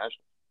down to nationals.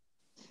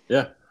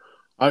 Yeah.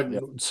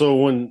 So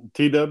when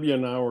TW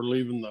and I were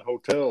leaving the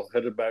hotel,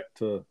 headed back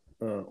to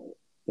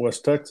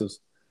West Texas,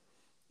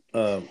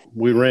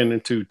 we ran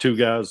into 2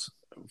 guys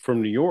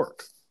from New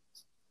York,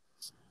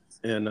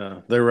 and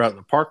they were out in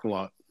the parking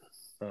lot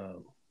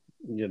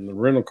getting the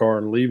rental car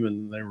and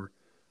leaving. They were,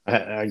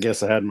 I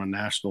guess I had my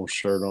national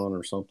shirt on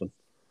or something,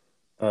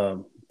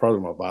 probably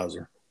my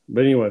visor.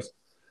 But anyways,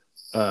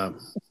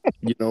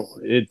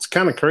 it's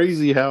kind of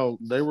crazy how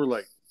they were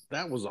like,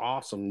 that was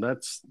awesome.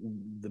 That's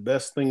the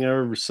best thing I've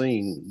ever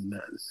seen.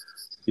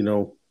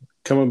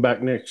 Coming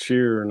back next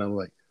year. And I'm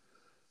like,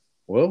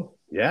 well,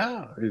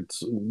 yeah,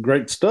 it's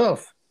great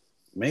stuff.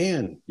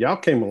 Man, y'all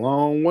came a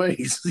long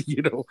ways,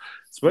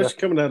 especially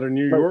coming out of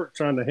New York,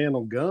 trying to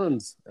handle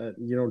guns,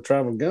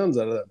 travel guns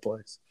out of that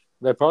place.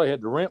 They probably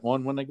had to rent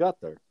one when they got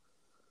there.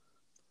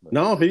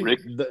 No,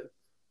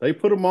 They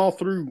put them all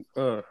through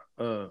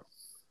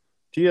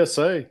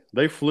TSA.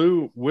 They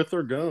flew with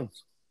their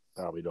guns.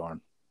 I'll be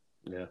darned.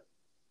 Yeah.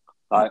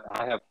 I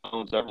have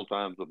flown several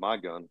times with my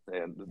gun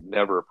and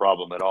never a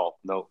problem at all.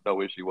 No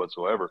issue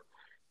whatsoever.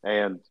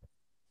 And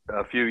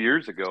a few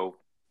years ago,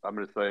 I'm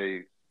going to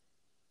say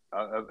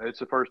it's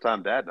the first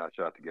time Dad and I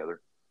shot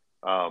together.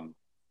 Um,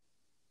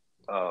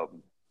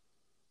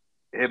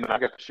 him and I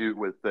got to shoot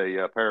with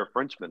a pair of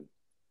Frenchmen,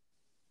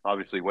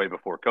 obviously way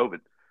before COVID,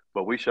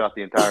 but we shot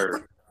the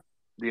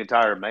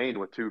entire main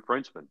with two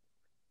Frenchmen.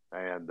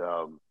 And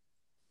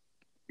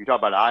you talk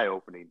about eye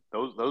opening.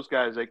 Those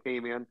guys, they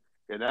came in,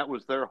 and that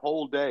was their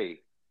whole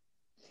day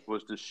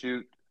was to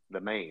shoot the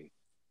main.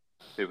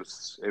 It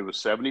was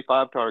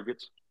 75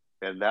 targets,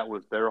 and that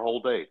was their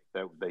whole day.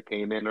 That they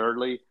came in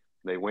early,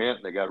 they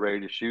went, they got ready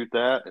to shoot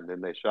that, and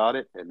then they shot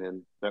it, and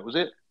then that was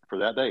it for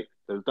that day.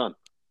 It was done.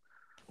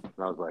 And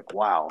I was like,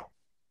 wow.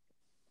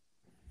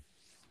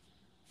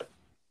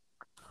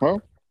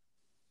 Well,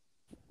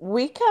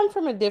 We come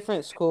from a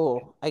different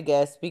school, I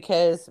guess,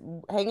 because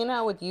hanging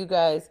out with you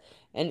guys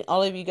and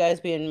all of you guys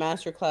being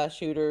master class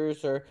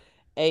shooters or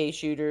A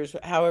shooters,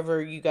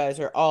 however you guys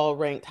are all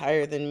ranked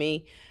higher than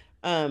me,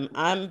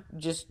 I'm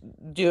just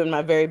doing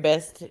my very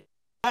best.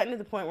 Gotten to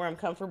the point where I'm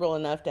comfortable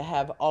enough to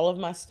have all of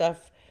my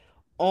stuff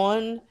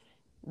on,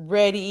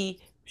 ready,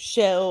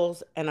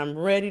 shells, and I'm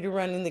ready to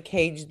run in the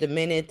cage the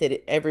minute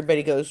that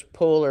everybody goes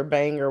pull or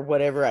bang or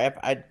whatever.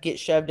 I get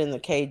shoved in the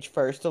cage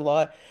first a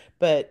lot,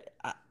 but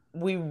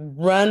we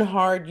run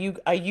hard.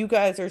 You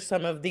guys are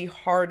some of the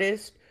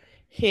hardest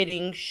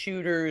hitting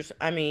shooters.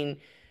 I mean,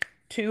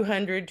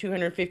 200,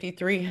 250,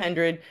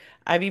 300.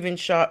 I've even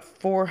shot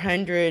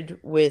 400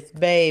 with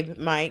Babe,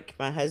 Mike,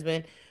 my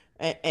husband,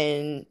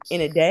 and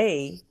in a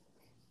day.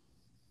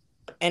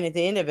 And at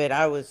the end of it,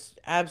 I was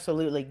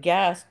absolutely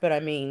gassed. But I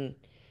mean,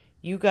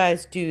 you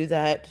guys do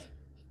that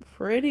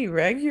pretty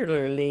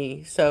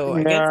regularly. So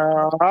I guess.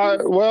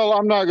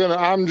 yeah.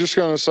 I'm just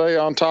gonna say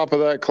on top of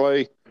that,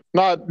 Clay,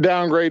 not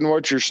downgrading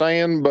what you're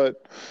saying,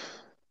 but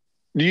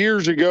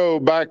years ago,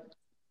 back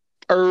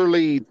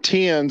early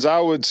tens, I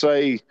would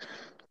say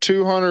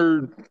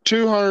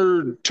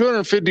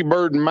 250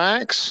 bird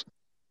max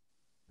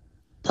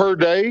per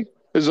day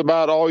is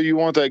about all you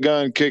want that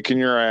gun kicking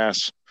your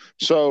ass.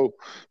 So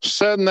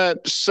setting,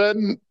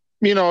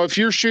 if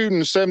you're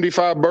shooting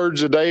 75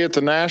 birds a day at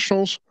the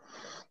Nationals,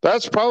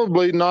 that's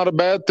probably not a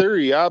bad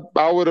theory. I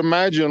would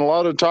imagine a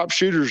lot of top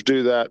shooters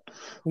do that.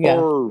 Yeah.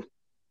 Or,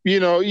 you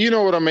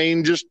know what I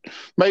mean? Just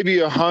maybe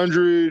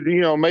 100,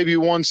 maybe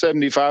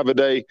 175 a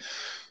day.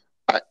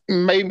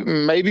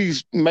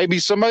 Maybe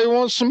somebody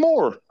wants some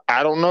more.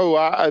 I don't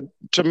know.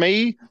 To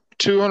me,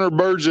 200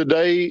 birds a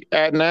day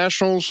at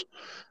Nationals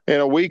in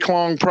a week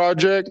long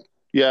project.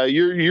 Yeah,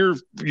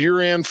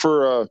 you're in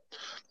for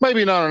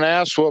maybe not an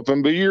ass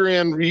whooping, but you're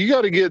in. You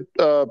got to get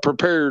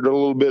prepared a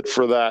little bit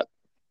for that.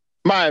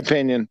 My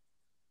opinion.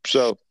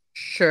 So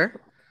Sure.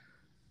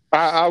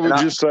 I would And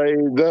I, just say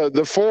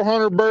the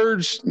 400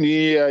 birds.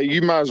 Yeah,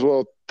 you might as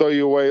well throw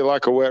you away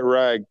like a wet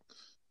rag.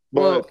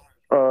 But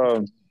Well,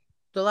 uh,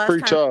 the last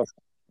pretty time, tough.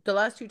 the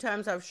last two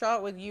times I've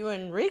shot with you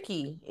and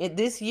Ricky,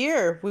 this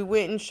year we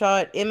went and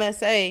shot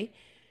MSA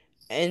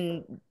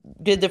and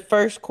did the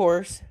first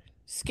course,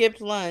 skipped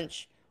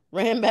lunch,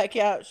 ran back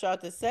out, shot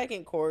the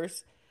second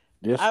course.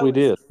 Yes, I we was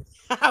did.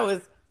 I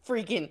was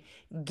freaking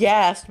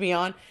gassed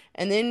beyond.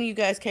 And then you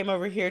guys came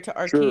over here to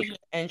Sure. Artesia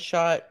and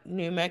shot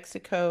New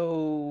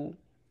Mexico.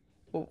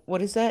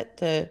 What is that?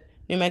 The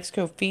New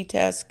Mexico Fee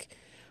Task.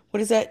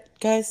 What is that,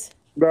 guys?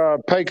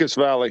 Pecos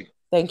Valley.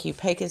 Thank you,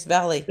 Pecos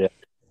Valley. Yeah.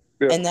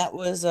 Yeah. And that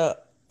was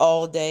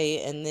all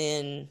day, and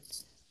then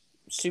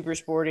super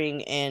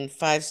sporting and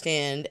five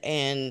stand,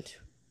 and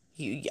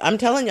I'm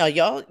telling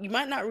y'all, you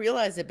might not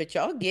realize it, but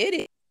y'all get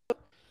it.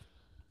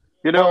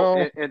 you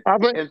know, Well, I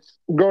think. and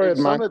Go and ahead,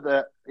 some Mike. of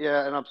that,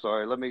 yeah. And I'm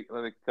sorry, let me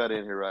cut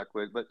in here right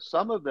quick. But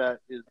some of that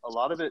is a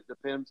lot of it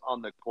depends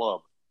on the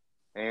club,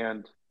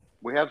 and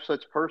we have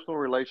such personal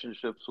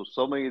relationships with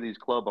so many of these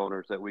club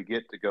owners that we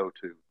get to go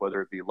to,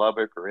 whether it be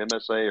Lubbock or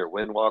MSA or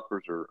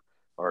Windwalkers or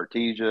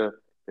Artesia,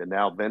 and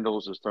now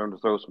Bendels is starting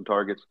to throw some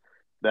targets.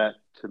 That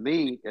to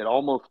me, it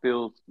almost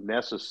feels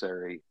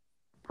necessary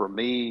for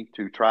me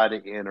to try to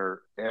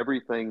enter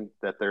everything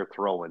that they're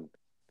throwing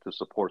to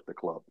support the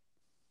club.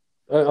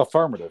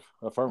 Affirmative.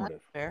 That's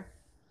fair.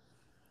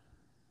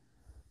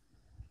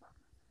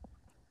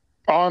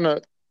 On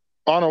a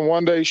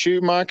 1 day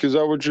shoot, Mike. Is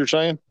that what you're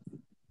saying?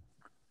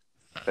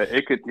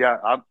 It could, yeah.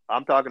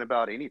 I'm talking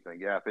about anything.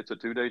 Yeah, if it's a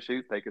 2 day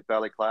shoot, Pecos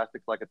Valley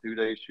Classics like a 2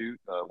 day shoot.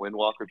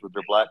 Windwalkers with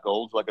their black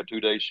golds like a 2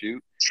 day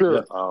shoot.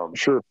 Sure. Yeah.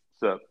 Sure.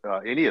 So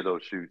any of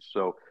those shoots.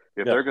 So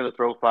if Yeah. they're going to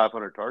throw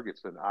 500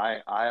 targets, then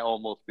I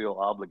almost feel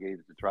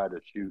obligated to try to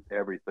shoot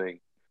everything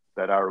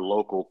that our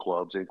local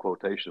clubs, in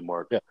quotation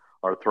marks, Yeah.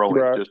 are throwing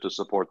Right. just to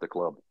support the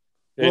club.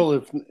 Well,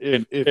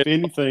 if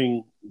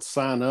anything,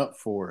 sign up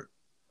for it.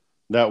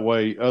 That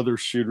way, other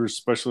shooters,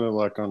 especially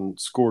like on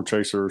Score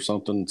Chaser or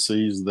something,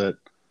 sees that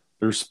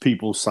there's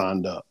people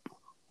signed up.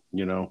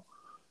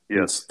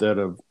 Yes.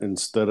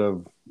 Instead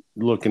of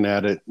looking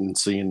at it and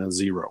seeing a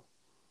 0.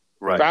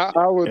 Right.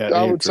 I would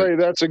entry. say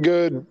that's a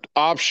good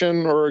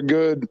option or a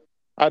good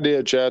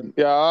idea, Chad.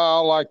 Yeah, I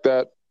like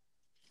that.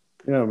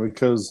 Yeah,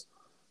 because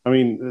I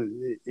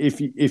mean,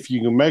 if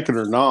you can make it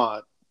or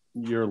not,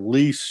 you're at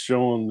least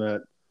showing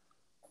that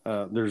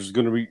there's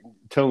going to be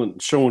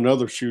showing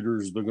other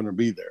shooters they're going to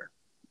be there.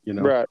 You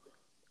know, Right.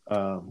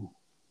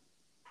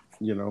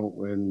 You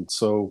know, and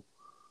so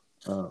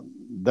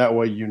that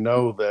way you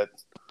know that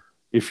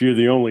if you're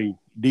the only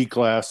D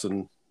class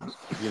and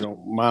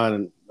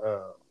mine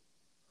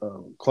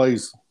and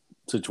Clay's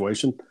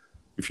situation,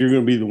 if you're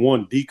going to be the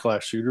one D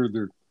class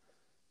shooter,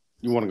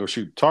 you want to go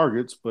shoot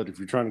targets, but if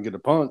you're trying to get a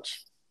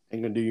punch,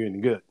 ain't going to do you any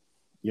good.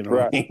 You know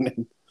what I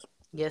mean?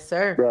 Yes,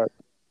 sir. Right.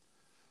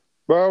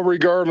 Well,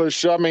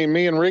 regardless, I mean,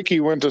 me and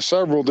Ricky went to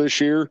several this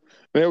year,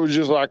 and it was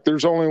just like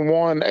there's only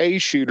one A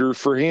shooter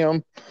for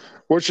him,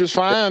 which is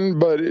fine,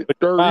 but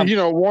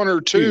one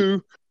or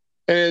two,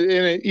 and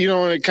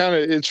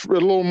it's a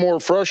little more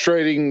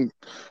frustrating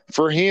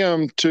for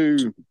him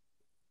to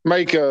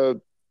make a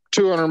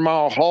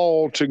 200-mile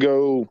haul to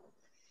go,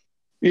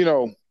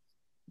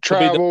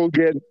 travel,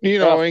 get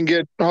and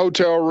get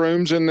hotel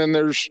rooms, and then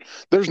there's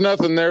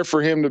nothing there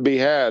for him to be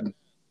had.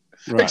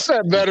 Right.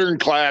 Except veteran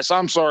class.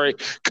 I'm sorry.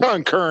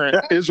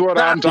 Concurrent is what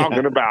I'm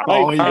talking about.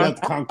 Oh, you got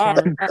the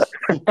concurrent.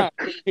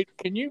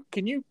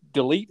 Can you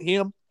delete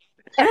him?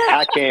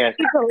 I can't.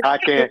 I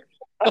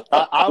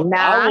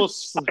will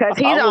because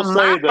he's on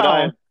my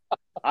phone.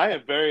 I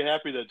am very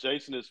happy that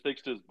Jason has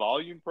fixed his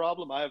volume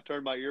problem. I have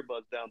turned my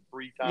earbuds down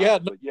 3 times. Yeah,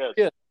 but yes,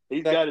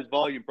 he's got his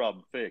volume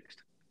problem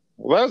fixed.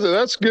 Well,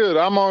 that's good.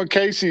 I'm on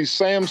Casey's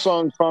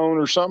Samsung phone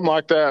or something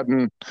like that,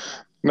 and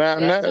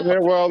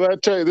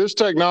this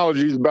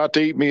technology is about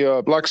to eat me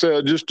up. Like I said,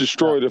 I just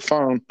destroyed a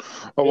phone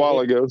a while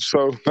ago,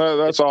 so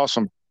that's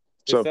awesome.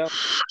 So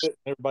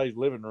everybody's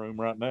living room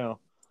right now.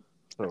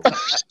 So.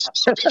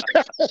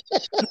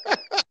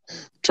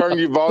 Turn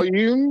your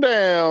volume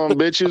down,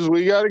 bitches.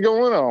 We got it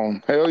going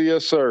on. Hell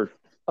yes, sir.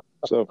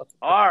 So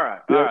all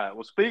right.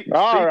 Well, speaking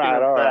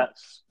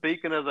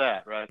of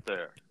that, right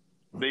there.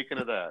 Speaking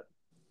of that,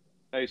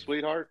 hey,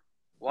 sweetheart,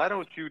 why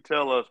don't you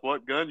tell us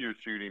what gun you're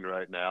shooting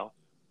right now?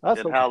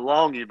 And how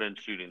long you've been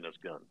shooting this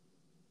gun?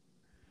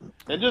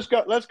 And let's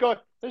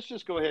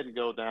just go ahead and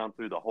go down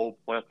through the whole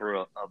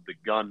plethora of the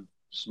gun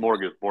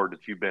smorgasbord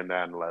that you've been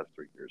down in the last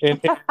 3 years. And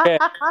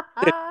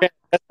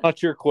that's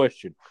not your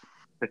question.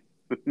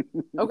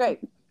 Okay.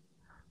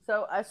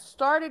 So I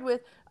started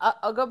with,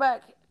 I'll go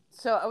back.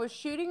 So I was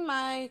shooting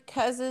my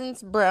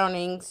cousin's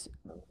Brownings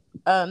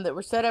that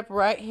were set up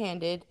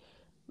right-handed,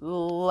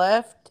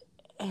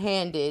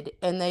 left-handed,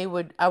 and I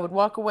would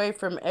walk away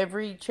from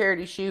every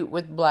charity shoot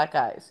with black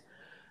eyes.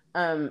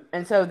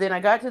 And so then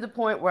I got to the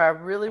point where I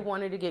really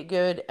wanted to get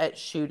good at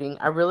shooting.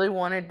 I really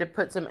wanted to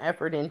put some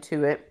effort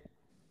into it.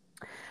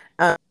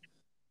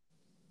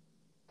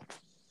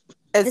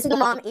 As a single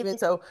mom, even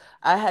so,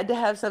 I had to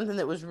have something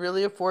that was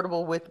really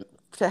affordable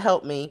to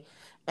help me.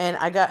 And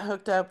I got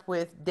hooked up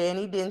with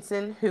Danny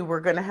Denson, who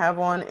we're going to have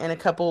on in a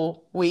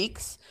couple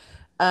weeks.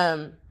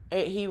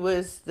 He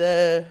was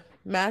the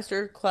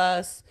master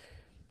class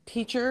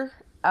teacher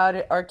out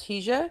at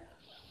Artesia.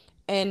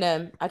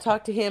 And I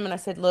talked to him and I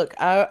said, look,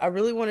 I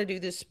really want to do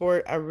this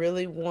sport. I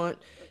really want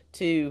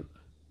to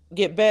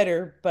get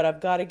better, but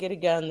I've got to get a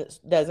gun that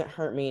doesn't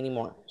hurt me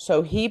anymore.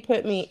 So he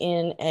put me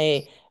in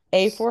a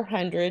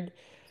A400.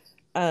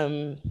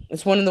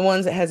 It's one of the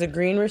ones that has a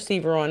green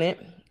receiver on it.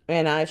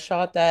 And I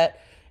shot that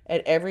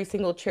at every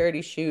single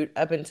charity shoot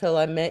up until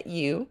I met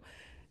you.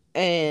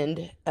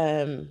 And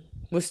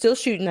was still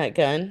shooting that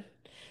gun,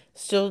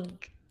 still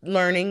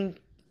learning,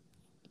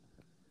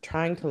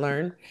 trying to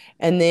learn.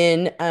 And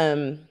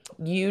then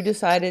you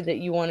decided that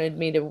you wanted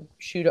me to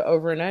shoot it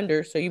over and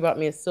under, so you bought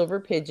me a silver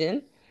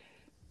pigeon.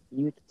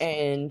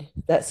 And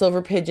that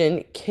silver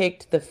pigeon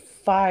kicked the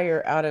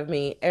fire out of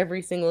me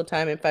every single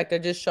time. In fact, I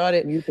just shot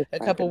it a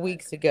couple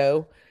weeks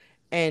ago,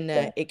 and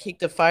it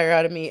kicked the fire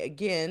out of me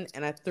again,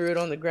 and I threw it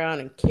on the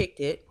ground and kicked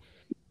it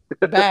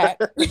back.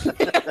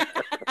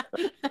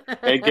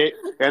 and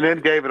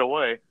then gave it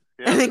away.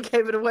 Yeah. And then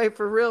gave it away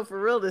for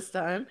real this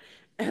time.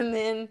 And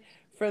then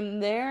from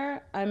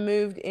there, I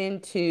moved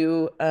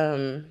into,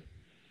 I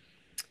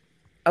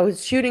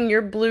was shooting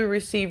your blue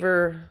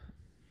receiver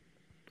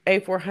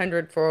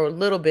A400 for a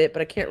little bit,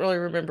 but I can't really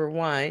remember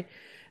why.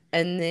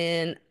 And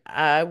then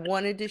I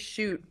wanted to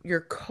shoot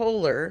your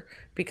Kohler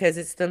because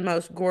it's the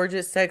most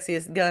gorgeous,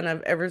 sexiest gun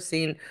I've ever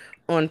seen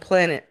on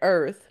planet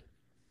Earth.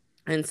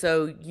 And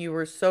so you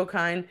were so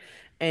kind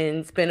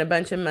and spent a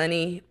bunch of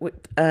money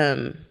with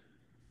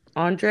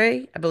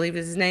Andre, I believe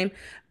is his name,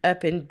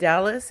 up in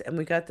Dallas. And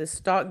we got this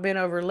stock bent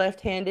over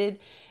left-handed,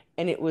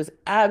 and it was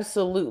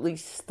absolutely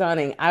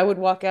stunning. I would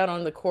walk out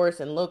on the course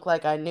and look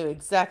like I knew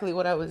exactly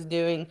what I was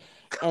doing.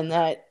 And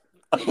that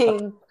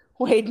thing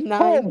weighed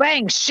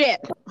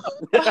 9,000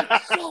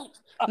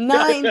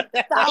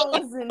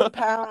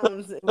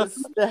 pounds. It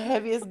was the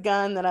heaviest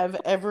gun that I've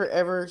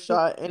ever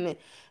shot. And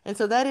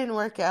so that didn't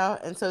work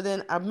out. And so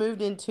then I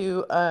moved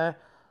into a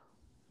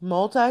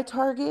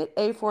multi-target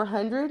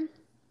A400.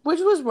 which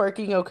was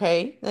working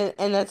okay,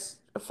 and that's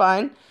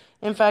fine.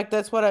 In fact,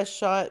 that's what I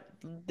shot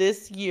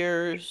this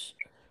year's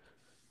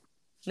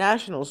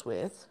nationals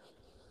with.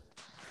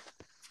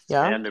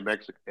 Yeah, And New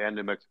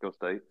Mexico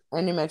State.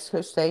 and New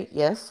Mexico State,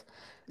 yes.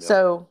 Yep.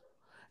 So,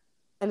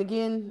 and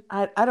again,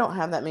 I don't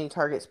have that many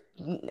targets.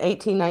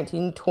 18,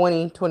 19,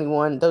 20,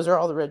 21. Those are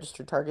all the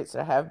registered targets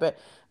that I have. But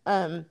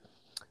um,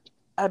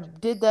 I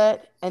did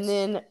that, and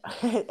then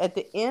at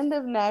the end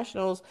of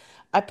nationals,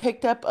 I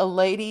picked up a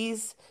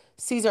ladies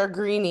Caesar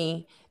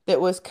Greenie that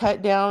was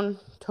cut down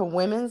to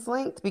women's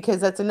length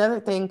because that's another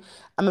thing.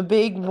 I'm a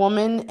big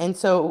woman, and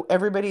so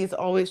everybody's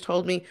always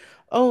told me,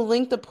 "Oh,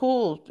 length of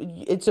pool,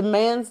 it's a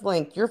man's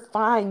length. You're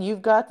fine.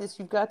 You've got this.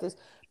 You've got this."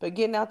 But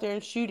getting out there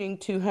and shooting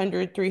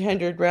 200,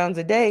 300 rounds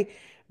a day,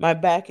 my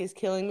back is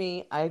killing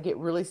me. I get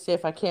really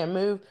stiff. I can't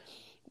move.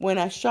 When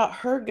I shot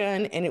her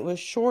gun and it was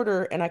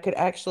shorter and I could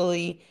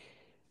actually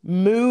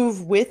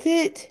move with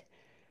it,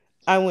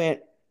 I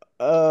went,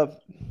 uh,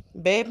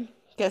 babe,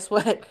 guess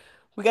what?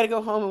 We got to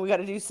go home and we got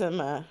to do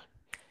some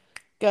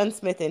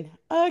gunsmithing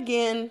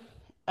again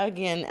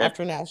And,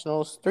 after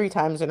nationals 3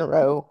 times in a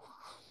row.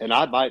 and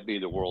I might be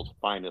the world's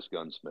finest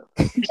gunsmith.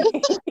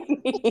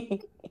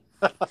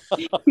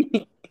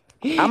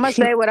 I'm gonna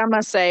say what I'm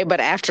gonna say, but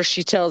after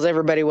she tells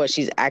everybody what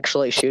she's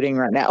actually shooting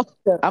right now,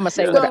 I'm gonna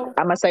say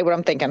what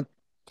I'm thinking.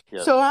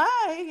 Yes. So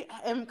I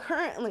am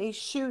currently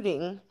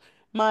shooting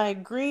my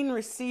green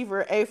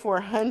receiver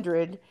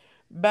A400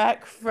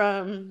 back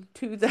from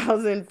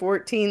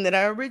 2014 that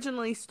I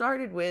originally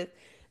started with,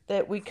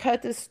 that we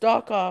cut the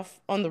stock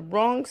off on the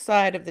wrong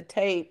side of the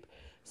tape.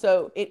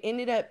 So it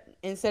ended up,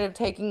 instead of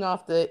taking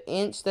off the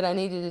inch that I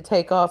needed to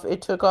take off,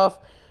 it took off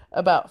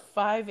about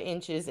 5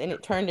 inches and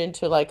it turned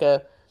into like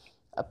a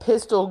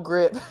pistol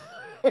grip.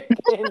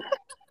 And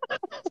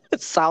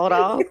It's solid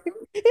off.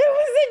 it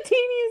was the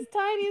teeniest,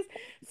 tiniest.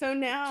 So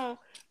now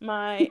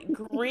my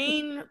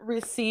green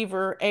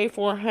receiver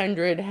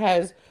A400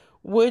 has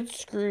wood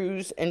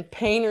screws and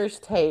painter's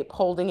tape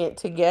holding it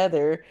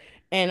together.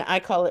 And I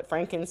call it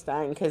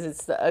Frankenstein because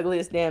it's the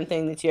ugliest damn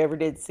thing that you ever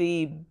did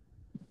see,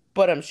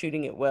 but I'm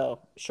shooting it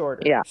well,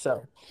 shorter. Yeah.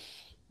 So,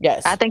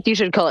 yes. I think you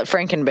should call it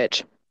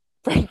Frankenbitch.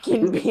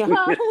 Franken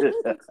beyond.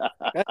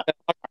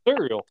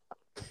 Cereal.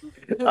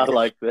 I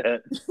like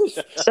that.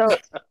 So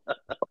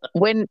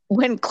when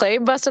Clay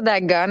busted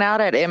that gun out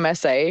at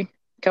MSA a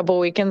couple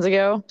weekends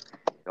ago,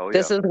 Oh,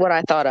 this yeah. is what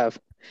I thought of.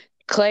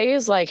 Clay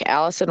is like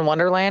Alice in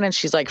Wonderland, and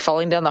she's like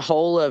falling down the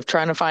hole of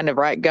trying to find the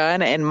right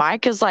gun. And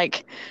Mike is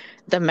like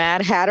the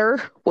Mad Hatter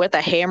with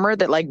a hammer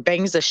that like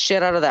bangs the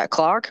shit out of that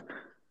clock.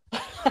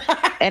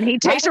 And he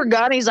takes her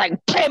gun. He's like,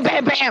 bam,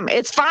 bam, bam.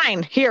 It's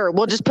fine. Here,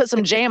 we'll just put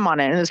some jam on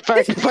it, and it's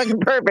fucking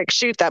perfect.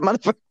 Shoot that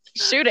motherfucker.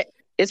 Shoot it.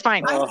 It's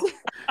fine.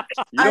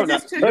 You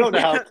don't know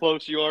how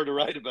close you are to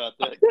write about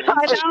that.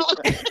 I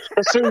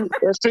know.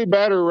 That's too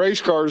bad her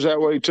race cars that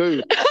way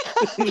too.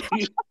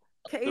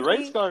 The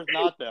race car is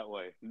not that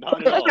way.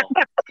 Not at all.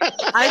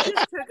 I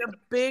just took a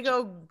big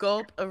old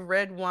gulp of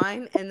red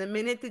wine, and the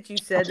minute that you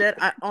said that,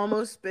 I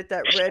almost spit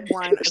that red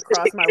wine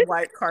across my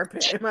white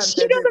carpet in my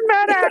She bedroom. doesn't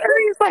matter at her.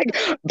 He's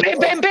like, bam,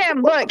 bam,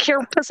 bam. Look, here,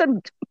 put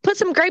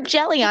some grape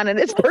jelly on it.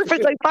 It's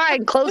perfectly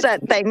fine. Close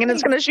that thing, and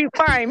it's gonna shoot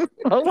fine.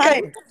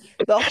 Okay. Right.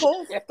 The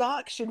whole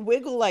stock should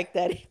wiggle like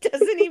that. It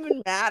doesn't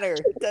even matter.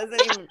 It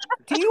doesn't even.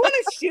 Do you want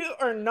to shoot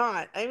or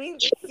not? I mean,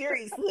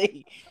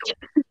 seriously.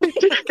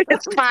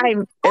 It's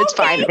fine. It's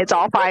fine. It's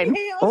all fine.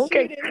 I'll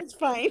Okay. shoot it. It's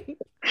fine.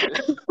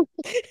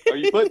 Are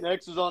you putting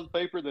X's on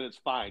paper? Then it's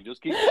fine.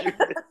 Just keep shooting.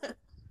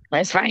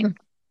 It's fine.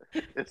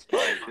 It's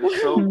fine.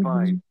 It's so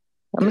fine.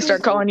 I'm gonna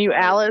start calling you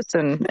Alice,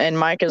 and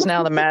Mike is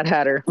now the Mad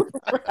Hatter.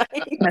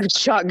 Right.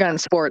 Shotgun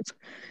sports.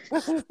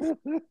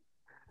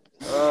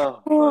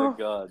 Oh my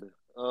God.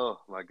 Oh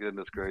my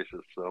goodness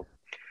gracious. So,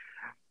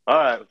 all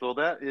right. So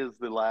that is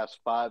the last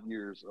 5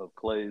 years of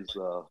Clay's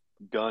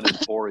gun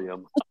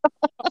emporium.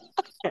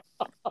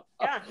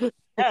 Yeah.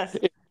 Yes.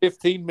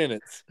 15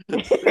 minutes.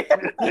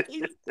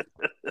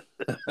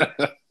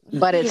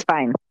 But it's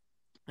fine.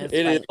 It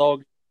is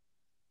all.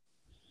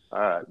 All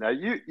right. Now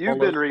you've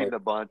been reading a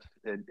bunch,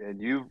 and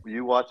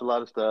you watch a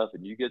lot of stuff,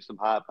 and you get some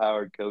high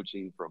powered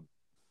coaching from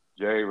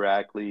Jerry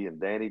Rackley and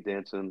Danny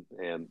Denson,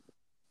 and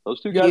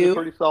those two guys are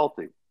pretty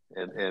salty.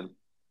 And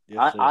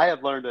Yes, I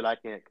have learned that I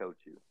can't coach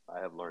you. I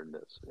have learned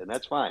this, and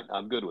that's fine.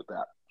 I'm good with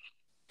that.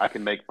 I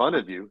can make fun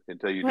of you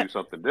until you do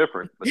something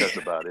different, but that's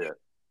about it.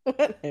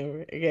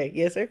 Whatever. Okay.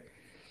 Yes, sir.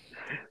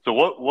 So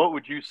what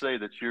would you say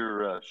that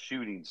your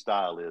shooting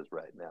style is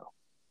right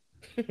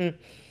now?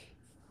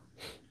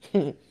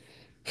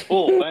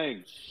 Full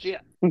bang,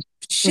 shit.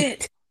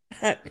 Shit.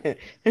 I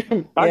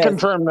Yes.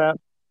 confirm that.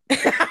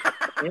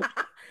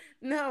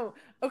 No.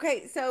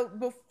 Okay, so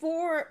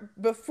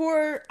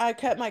before I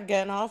cut my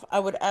gun off, I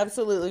would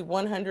absolutely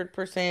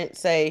 100%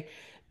 say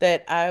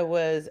that I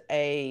was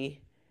a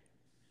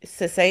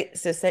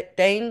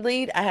sustained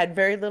lead. I had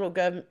very little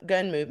gun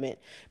movement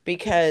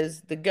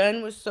because the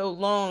gun was so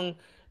long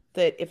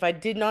that if I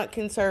did not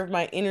conserve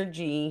my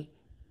energy,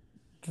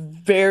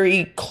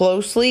 very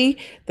closely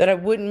that I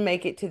wouldn't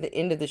make it to the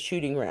end of the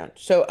shooting round.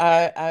 So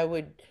I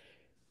would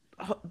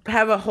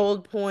have a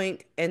hold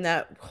point, and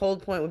that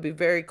hold point would be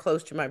very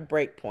close to my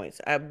break points.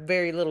 I have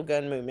very little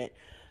gun movement.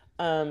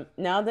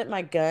 Now that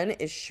my gun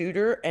is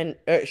shorter, and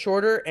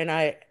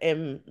I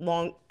am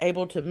long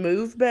able to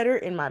move better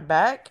in my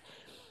back,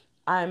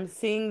 I'm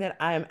seeing that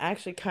I am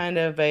actually kind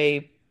of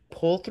a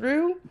pull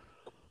through,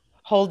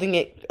 holding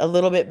it a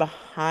little bit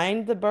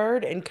behind the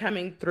bird and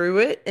coming through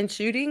it and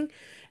shooting.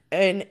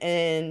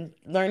 And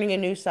learning a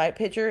new sight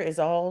picture is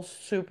all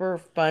super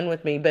fun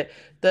with me. But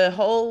the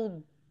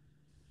whole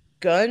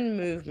gun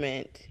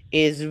movement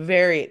is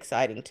very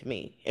exciting to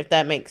me, if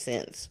that makes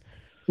sense.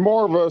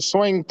 More of a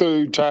swing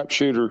through type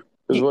shooter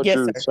is what Yes,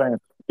 you're sir. saying.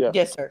 Yeah.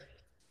 Yes, sir.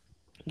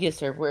 Yes,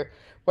 sir. Where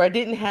I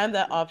didn't have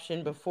that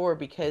option before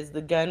because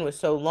the gun was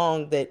so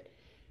long that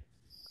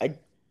I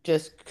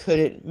just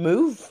couldn't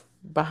move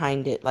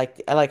behind it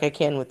like I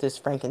can with this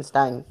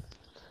Frankenstein.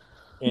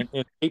 And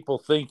people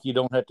think you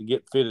don't have to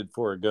get fitted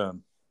for a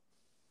gun.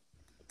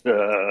 They've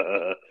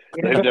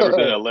never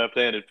been a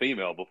left-handed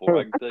female before.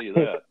 I can tell you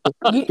that.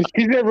 You,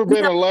 You've never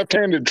been a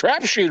left-handed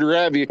trap shooter,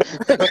 have you?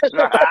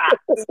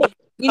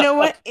 you know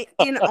what?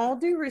 In all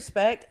due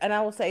respect, and I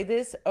will say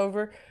this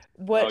over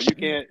what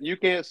Oh, you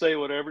can't say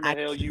whatever in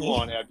the hell you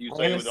want after you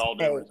say it with all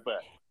due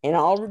respect. in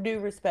all due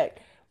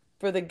respect,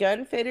 for the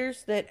gun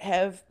fitters that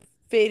have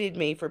fitted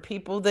me, for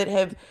people that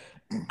have,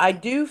 I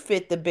do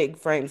fit the big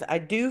frames. I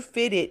do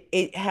fit it.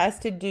 It has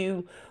to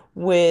do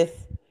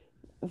with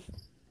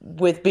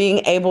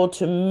being able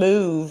to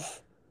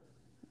move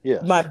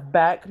Yes. my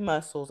back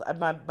muscles.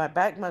 My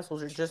back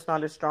muscles are just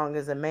not as strong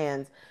as a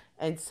man's.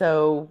 And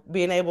so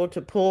being able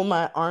to pull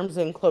my arms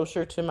in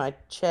closer to my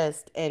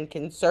chest and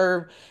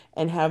conserve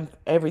and have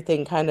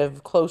everything kind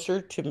of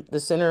closer to the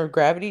center of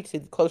gravity, to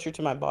closer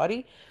to my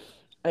body,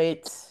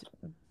 it's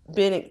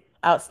been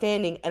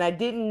outstanding. And I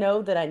didn't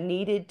know that I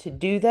needed to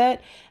do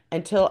that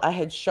until I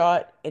had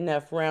shot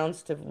enough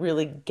rounds to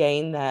really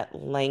gain that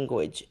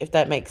language, if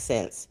that makes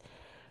sense.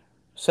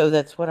 So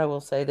that's what I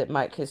will say that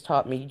Mike has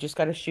taught me. You just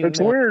got to shoot It's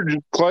more. weird,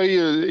 Clay.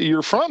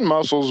 Your front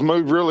muscles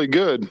move really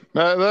good.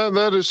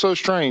 That is so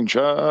strange.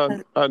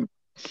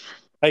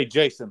 Hey,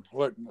 Jason,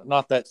 what?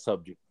 Not that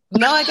subject.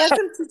 No, I got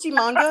some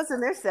Chichimongos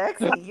and they're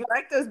sexy. You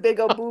like those big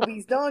old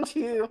boobies, don't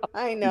you?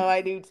 I know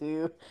I do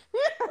too.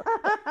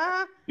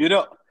 You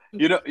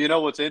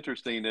know what's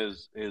interesting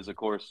is of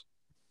course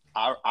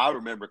I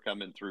remember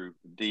coming through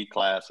D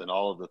class and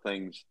all of the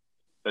things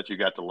that you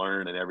got to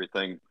learn and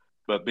everything,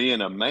 but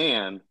being a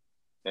man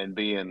and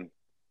being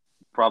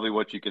probably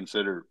what you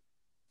consider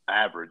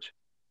average,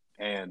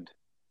 and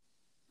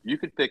you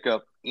could pick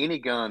up any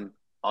gun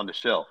on the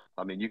shelf.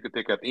 I mean, you could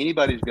pick up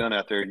anybody's gun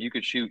out there and you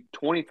could shoot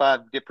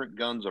 25 different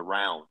guns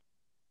around.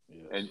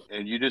 Yes.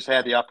 And you just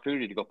had the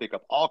opportunity to go pick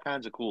up all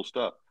kinds of cool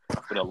stuff.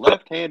 But a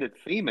left-handed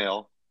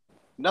female,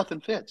 nothing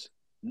fits.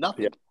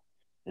 Nothing.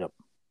 Yep.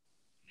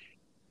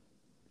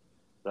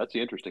 That's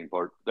the interesting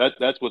part.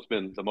 That's what's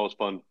been the most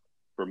fun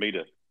for me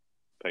to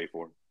pay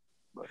for.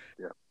 But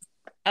yeah.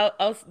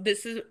 I'll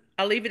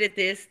leave it at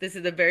this. This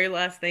is the very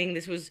last thing.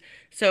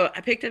 So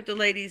I picked up the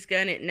lady's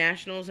gun at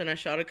Nationals and I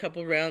shot a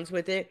couple rounds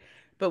with it.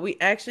 But we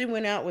actually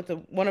went out with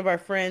one of our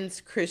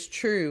friends, Chris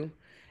True,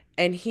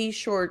 and he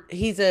shoots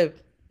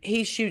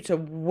a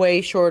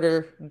way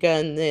shorter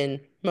gun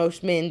than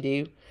most men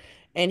do.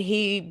 And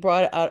he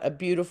brought out a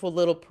beautiful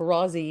little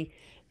Perazzi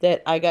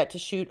that I got to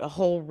shoot a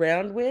whole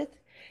round with.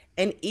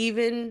 And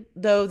even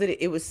though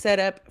that it was set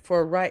up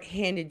for a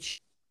right-handed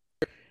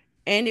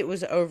and it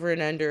was over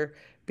and under,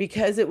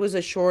 because it was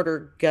a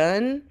shorter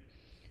gun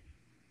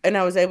and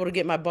I was able to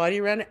get my body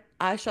around it,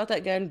 I shot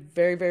that gun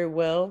very, very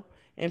well.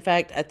 In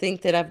fact, I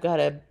think that I've got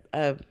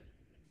a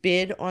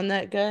bid on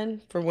that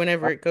gun for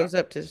whenever it goes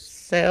up to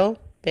sell,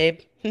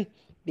 babe.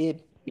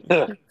 Bid.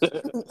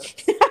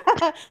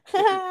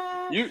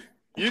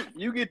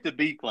 You get to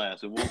B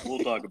class and we'll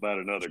talk about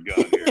another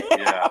gun here.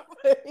 Yeah.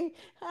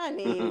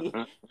 Honey.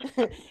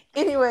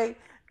 Anyway,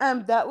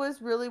 that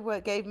was really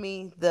what gave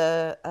me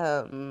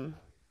the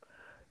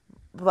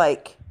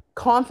like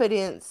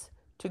confidence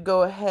to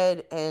go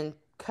ahead and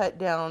cut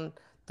down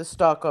the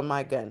stock on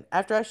my gun.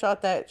 After I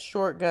shot that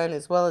short gun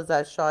as well as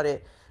I shot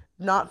it,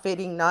 not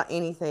fitting, not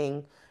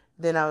anything,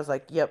 then I was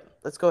like, yep,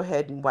 let's go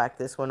ahead and whack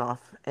this one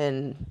off.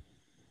 And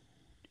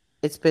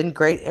it's been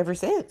great ever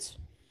since.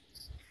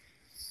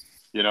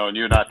 And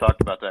you and I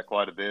talked about that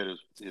quite a bit as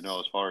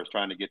far as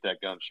trying to get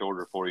that gun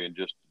shorter for you and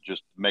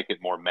just make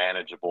it more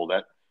manageable.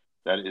 That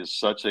is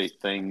such a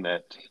thing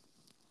that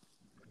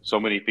so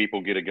many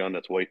people get a gun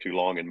that's way too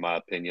long, in my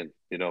opinion.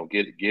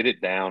 Get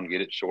it down,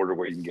 get it shorter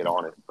where you can get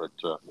on it. But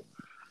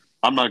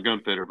I'm not a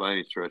gun fitter by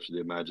any stretch of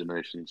the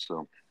imagination.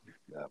 So,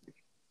 yeah.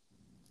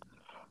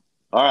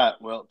 All right.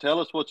 Well, tell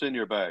us what's in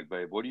your bag,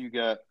 babe. What do you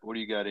got? What do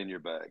you got in your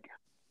bag?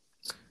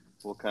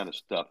 What kind of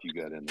stuff you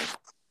got in there?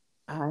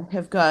 I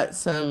have got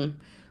some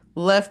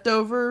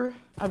leftover.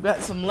 I've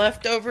got some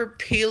leftover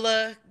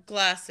Pila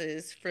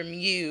glasses from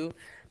you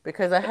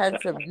because I had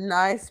some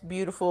nice,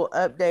 beautiful,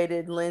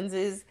 updated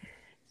lenses.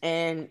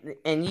 and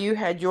you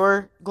had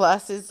your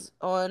glasses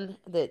on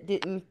that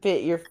didn't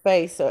fit your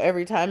face. So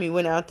every time you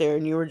went out there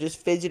and you were just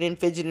fidgeting,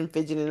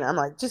 I'm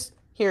like, just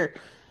here,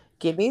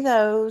 give me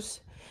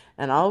those,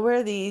 and I'll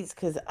wear these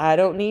because I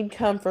don't need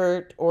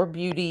comfort or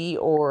beauty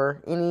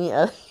or any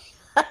other.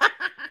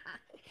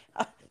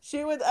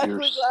 Shoot with You're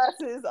ugly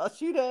glasses. I'll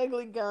shoot an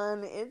ugly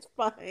gun. It's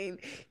fine.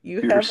 You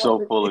you're have all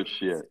so full the. of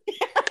shit.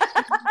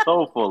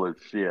 So full of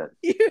shit.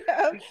 You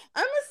have.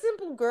 I'm a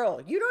simple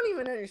girl. You don't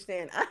even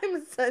understand.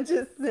 I'm such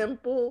a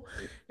simple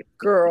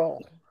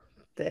girl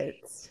that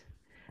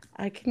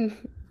I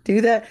can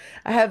do that.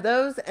 I have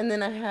those, and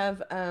then I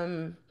have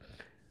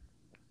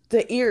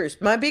the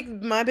ears. My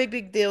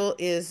big deal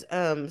is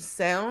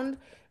sound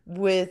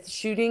with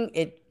shooting.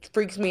 It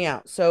freaks me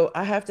out. So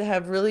I have to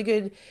have really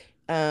good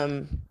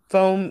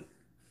foam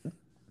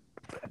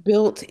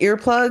built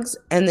earplugs,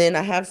 and then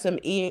I have some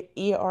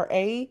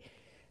ERA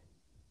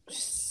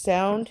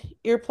sound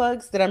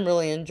earplugs that I'm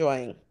really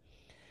enjoying.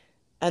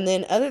 And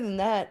then other than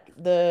that,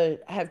 I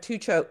have two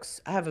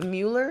chokes. I have a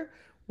Mueller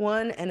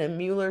one and a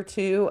Mueller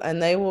two,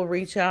 and they will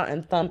reach out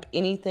and thump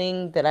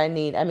anything that I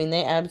need. I mean,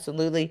 they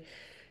absolutely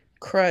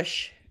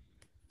crush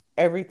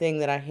everything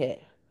that I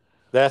hit.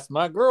 That's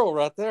my girl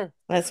right there.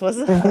 That's what's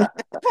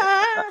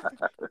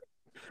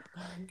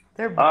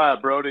they're All right,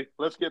 Brody.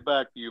 Let's get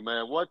back to you,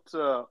 man. What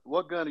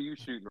gun are you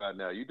shooting right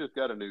now? You just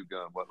got a new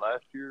gun. What,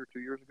 last year or 2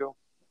 years ago?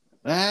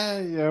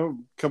 A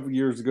couple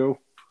years ago,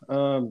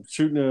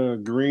 shooting a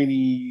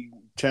Greeny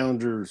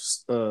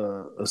Challenger's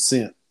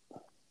Ascent,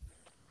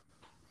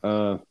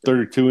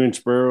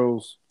 32-inch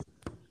barrels.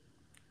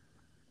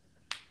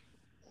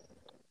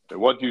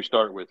 What did you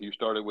start with? You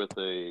started with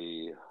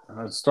a.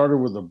 I started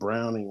with a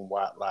Browning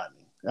White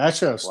Lightning.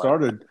 Actually,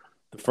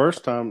 the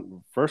first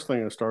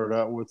thing I started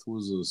out with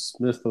was a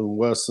Smith &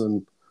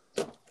 Wesson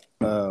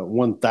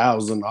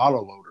 1000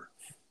 autoloader.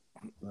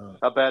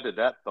 How bad did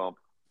that thump?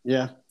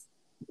 Yeah.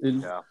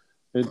 Yeah.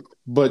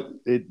 But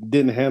it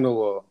didn't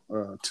handle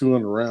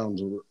 200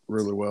 rounds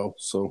really well,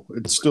 so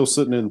it's still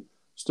sitting in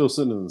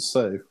the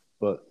safe.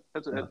 But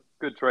That's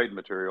good trade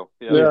material.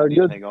 Yeah, you need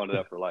to hang on to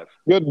that for life.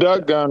 Good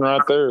duck gun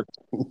right there.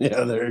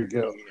 yeah, there you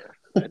go. Yeah,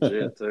 that's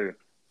it too.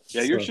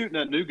 Yeah, you're shooting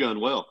that new gun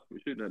well. You're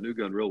shooting that new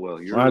gun real well.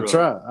 I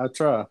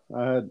try.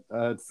 I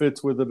had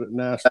fits with it at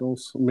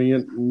nationals. Me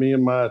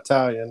and my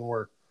Italian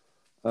were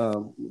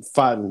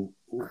fighting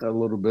a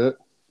little bit,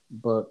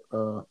 but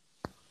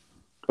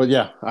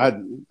yeah, I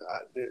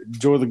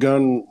enjoy the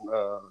gun.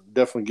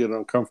 Definitely get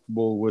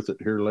uncomfortable with it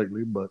here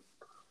lately, but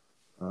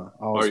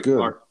all's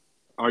good.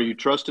 Are you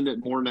trusting it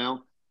more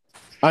now?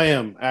 I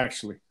am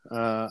actually.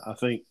 I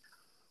think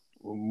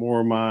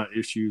more of my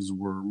issues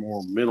were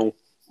more mental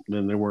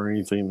than they were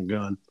anything in the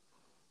gun.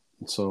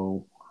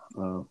 So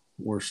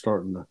we're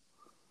starting to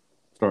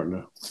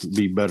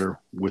be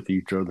better with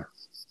each other.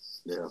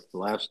 Yeah, the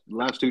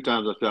last two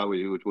times I shot with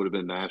you, which would have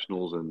been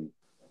nationals and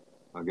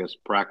I guess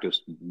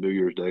practice New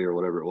Year's Day or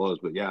whatever it was.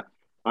 But yeah,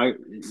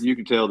 you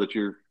can tell that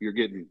you're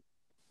getting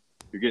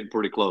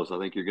pretty close. I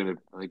think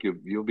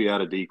you'll be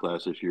out of D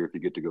class this year if you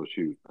get to go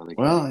shoot. I think.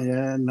 Well,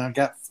 yeah, and I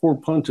got 4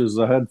 punches.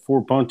 I had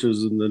 4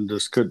 punches, and then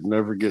just couldn't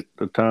never get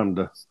the time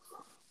to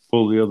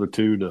pull the other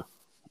 2 to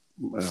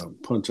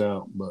punch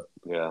out. But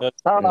yeah,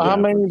 how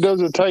many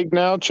does it take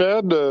now,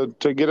 Chad,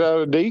 to get out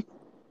of D?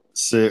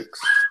 6.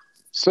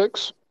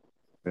 6.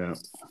 Yeah.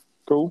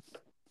 Cool.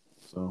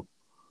 So.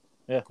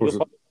 Yeah, of course,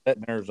 that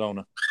in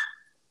Arizona.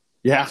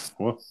 Yeah,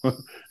 well,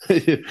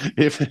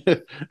 if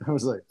I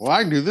was like, well,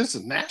 I can do this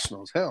at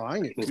nationals. Hell, I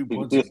can get 2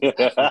 punches.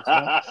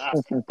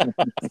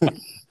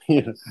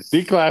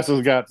 D class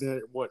has got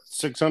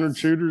 600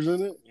 shooters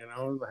in it.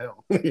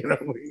 Hell, we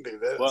can do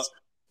this.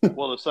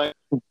 Well, the same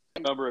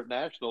number at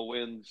national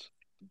wins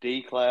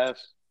D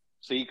class,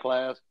 C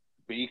class,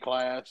 B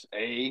class,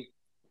 A.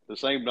 The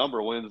same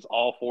number wins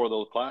all 4 of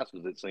those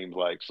classes. It seems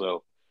like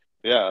so.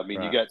 Yeah, I mean,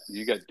 right.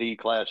 you got D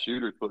class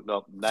shooters putting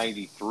up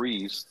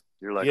 93s.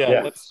 You're like,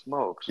 holy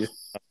smokes.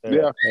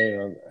 Yeah.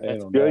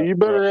 You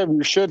better have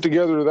your shit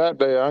together that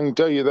day. I can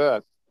tell you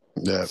that.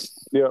 Yeah.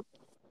 Yep.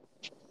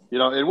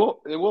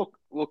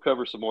 We'll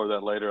cover some more of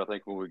that later, I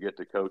think, when we get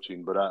to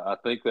coaching. But I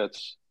think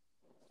that's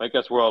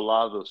where a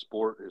lot of the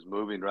sport is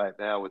moving right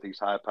now with these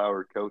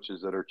high-powered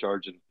coaches that are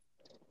charging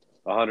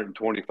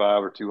 $125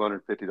 or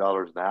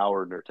 $250 an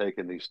hour, and they're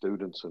taking these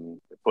students and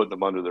putting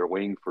them under their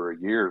wing for a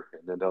year,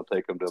 and then they'll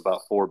take them to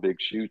about 4 big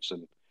shoots,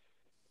 and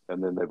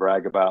then they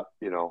brag about,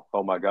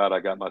 oh my God, I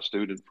got my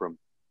student from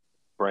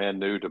brand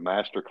new to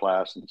master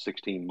class in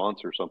 16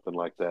 months or something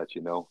like that,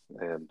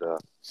 and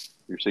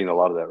you're seeing a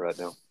lot of that right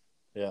now.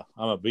 Yeah,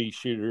 I'm a B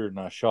shooter, and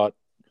I shot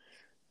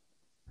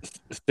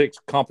 6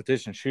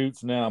 competition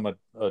shoots. Now I'm a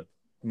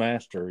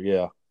master.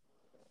 Yeah,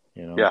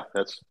 Yeah,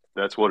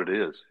 that's what it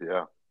is.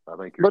 Yeah. I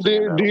think but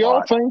do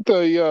y'all think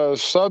the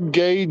sub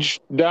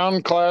gauge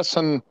down class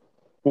and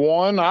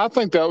 1? I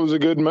think that was a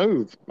good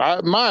move.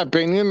 My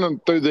opinion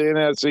through the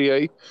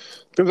NSCA,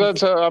 because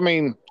that's how. I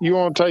mean, you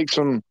want to take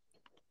some.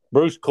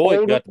 Bruce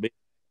Coy got to be.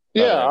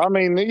 Yeah, I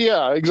mean,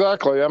 yeah,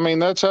 exactly. I mean,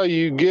 that's how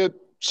you get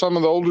some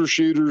of the older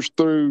shooters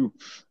through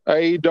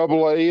A,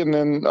 double A, and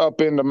then up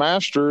into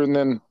master, and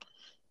then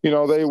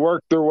they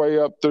worked their way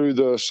up through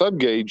the sub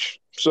gauge.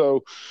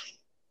 So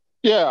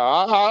yeah,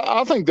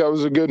 I think that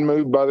was a good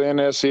move by the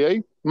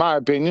NSCA, my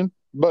opinion,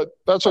 but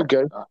that's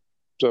okay.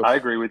 So I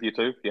agree with you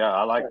too. Yeah,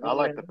 I like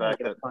the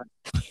fact that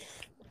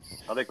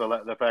I think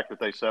the fact that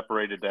they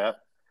separated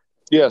that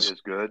yes,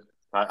 is good.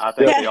 I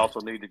think they also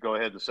need to go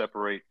ahead and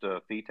separate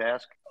fee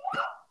task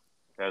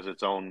as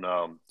its own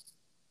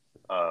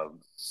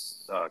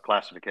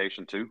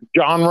classification too.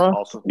 genre.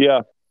 Also,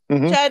 Yeah.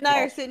 Mm-hmm. Chad and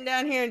I are sitting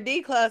down here in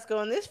D class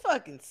going, this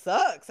fucking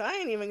sucks. I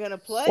ain't even going to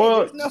play.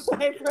 Well- There's no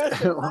way for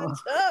us to punch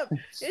up.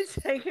 It's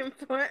taking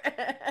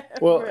forever.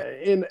 Well,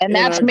 And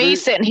that's I me agree-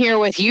 sitting here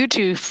with you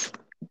two,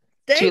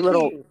 Thank two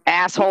little you.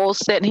 assholes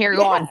sitting here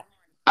going,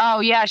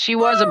 oh, yeah, she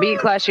was a B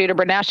class shooter,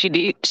 but now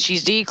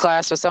she's D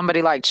class with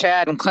somebody like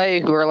Chad and Clay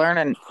who are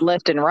learning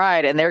left and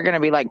right, and they're going to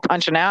be like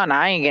punching out, and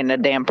I ain't getting a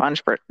damn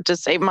punch for to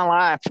save my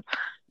life.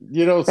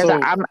 So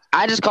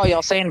I just call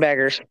y'all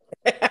sandbaggers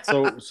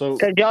so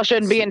because y'all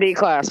shouldn't be in D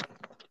class.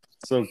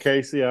 So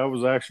Casey, I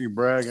was actually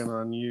bragging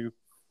on you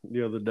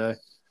the other day.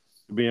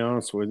 To be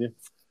honest with you,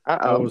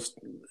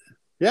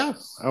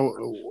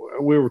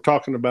 we were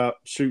talking about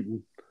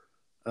shooting,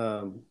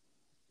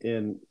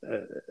 and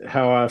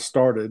how I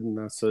started, and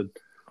I said,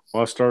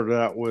 well, I started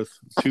out with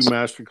 2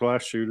 master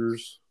class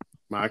shooters,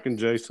 Mike and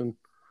Jason.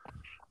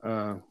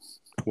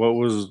 What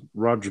was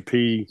Roger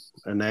P,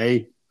 an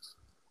A?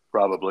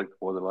 probably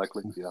more than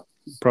likely, yeah.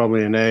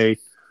 Probably an A.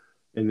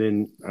 And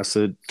then I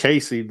said,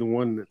 Casey, the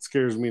one that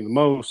scares me the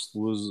most,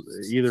 was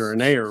either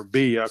an A or a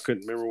B. I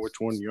couldn't remember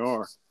which one you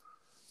are.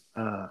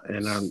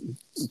 And I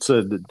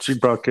said that she'd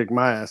probably kick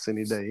my ass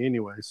any day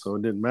anyway, so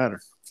it didn't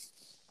matter.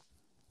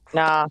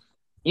 Nah,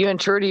 you and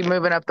Trudy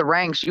moving up the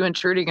ranks. You and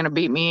Trudy going to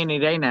beat me any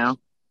day now.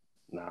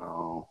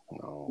 No.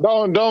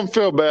 Don't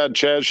feel bad,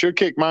 Chad. She'll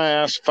kick my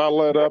ass if I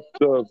let up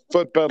the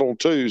foot pedal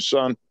too,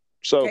 son.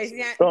 So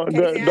Casey,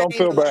 don't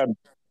feel bad.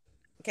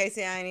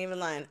 Casey, I ain't even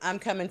lying. I'm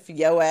coming for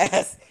your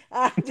ass.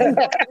 Let's go,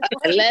 girl.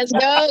 Let's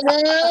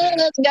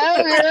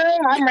go, girl.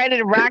 I'm ready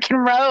to rock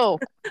and roll.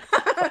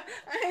 I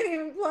ain't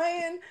even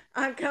playing.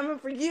 I'm coming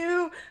for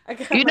you.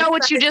 You know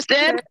what you just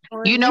did?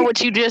 You know what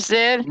you just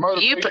did?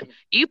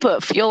 You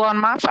put fuel on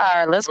my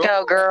fire. Let's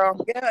go,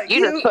 girl. Yeah,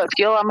 You just put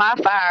fuel on my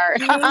fire.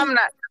 I'm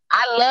not.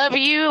 I love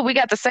you. We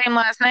got the same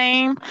last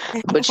name,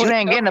 but you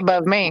ain't getting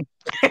above me.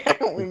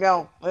 we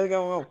go.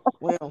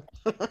 Well.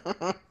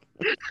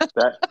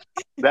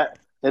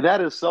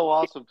 That is so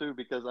awesome too,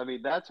 because I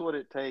mean that's what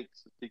it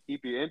takes to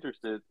keep you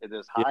interested in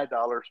this high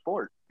dollar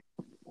sport.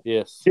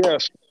 Yes.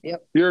 Yes.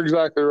 Yep. You're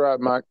exactly right,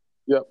 Mike.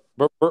 Yep.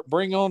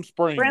 Bring on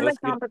spring. Friendly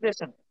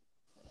competition.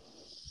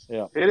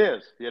 Yeah. It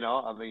is.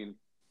 I mean,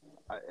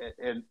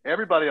 and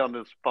everybody on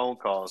this phone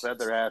call has had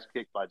their ass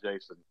kicked by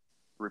Jason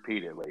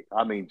repeatedly.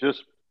 I mean,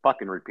 just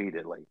fucking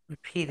repeatedly.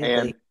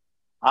 And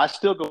I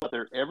still go out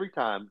there every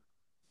time,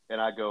 and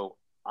I go,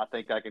 I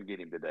think I can get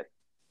him today.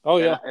 Oh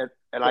yeah.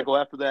 And I go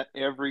after that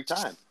every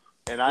time.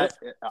 And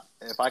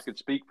if I could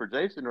speak for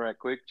Jason right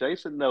quick,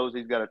 Jason knows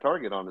he's got a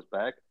target on his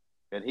back,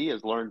 and he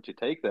has learned to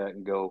take that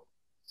and go,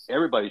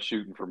 everybody's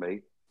shooting for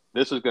me.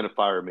 This is going to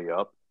fire me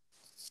up.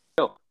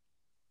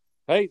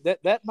 Hey,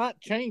 that might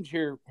change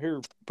here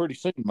pretty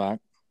soon, Mike.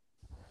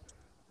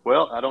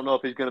 Well, I don't know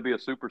if he's going to be a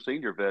super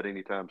senior vet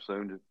anytime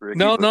soon. Ricky,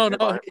 No.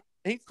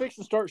 He's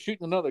fixing to start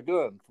shooting another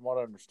gun, from what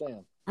I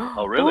understand.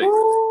 Oh, really?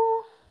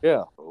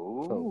 Yeah.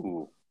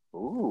 Ooh.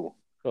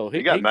 So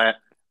he got mad.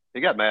 He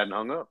got mad and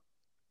hung up.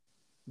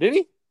 Did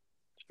he?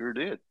 Sure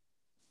did.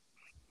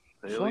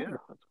 Hell Son yeah. of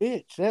a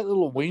bitch, that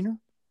little wiener.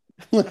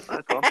 That's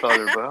what I'm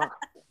talking about.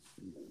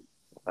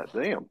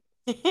 Damn.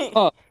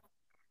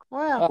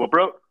 Wow.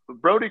 Well,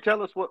 Brody,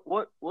 tell us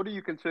what do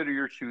you consider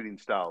your shooting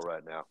style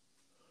right now?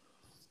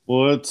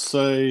 Well, it's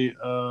a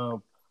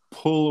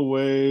pull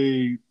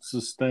away,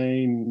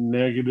 sustain,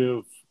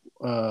 negative,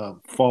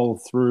 follow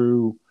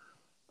through,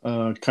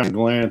 kind of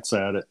glance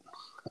at it.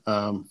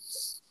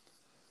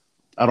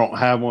 I don't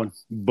have one,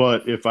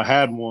 but if I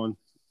had one,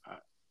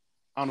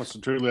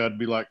 honestly, truly, I'd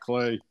be like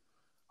Clay.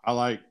 I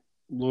like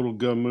little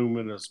gun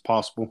movement as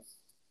possible.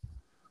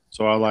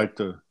 So I like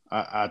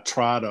I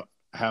try to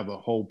have a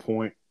whole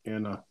point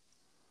and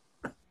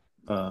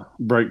a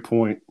break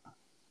point.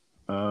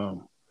 But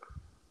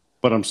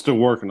I'm still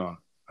working on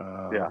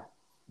it.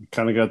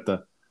 Kind of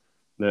got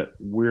that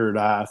weird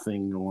eye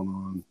thing going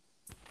on.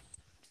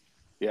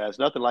 Yeah, it's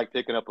nothing like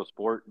picking up a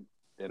sport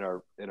in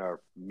our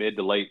mid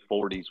to late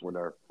 40s when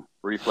our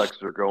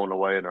reflexes are going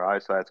away and our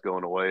eyesight's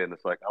going away, and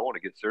it's like I want to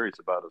get serious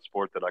about a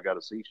sport that I got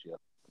to see shit.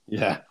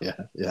 Yeah.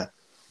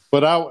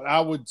 But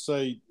I would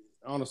say,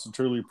 honestly,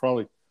 truly,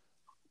 probably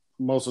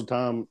most of the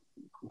time,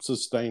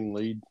 sustain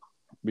lead.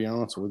 To be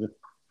honest with you,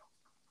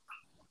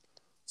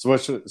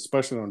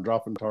 especially on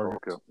dropping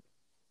targets. Okay.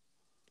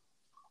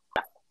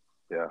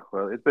 Yeah,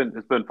 well, it's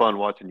been fun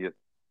watching you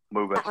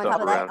move that stuff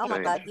around. Oh my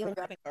God, you were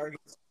dropping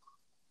targets.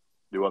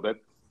 Do what, babe?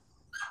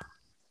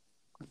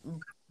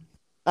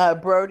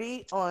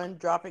 Brody on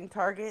dropping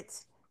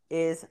targets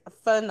is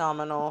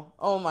phenomenal.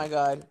 Oh my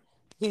God.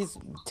 He's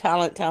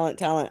talent.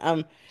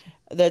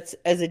 That's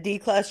as a D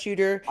class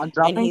shooter, On and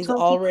dropping he's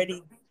target?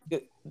 already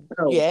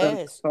Oh,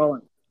 yes,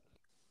 falling.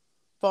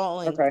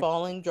 Okay.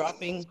 falling,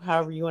 dropping,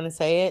 however you want to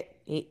say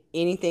it.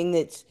 Anything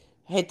that's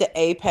hit the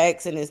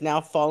apex and is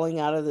now falling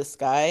out of the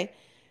sky.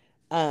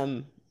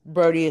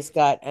 Brody has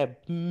got an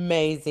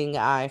amazing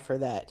eye for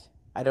that.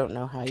 I don't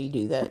know how you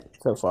do that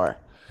so far.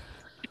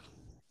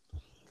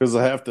 Because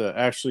I have to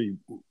actually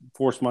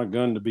force my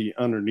gun to be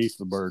underneath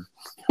the bird.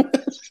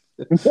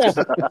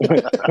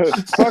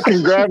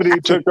 Fucking gravity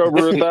took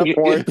over at that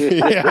point.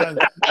 Yeah,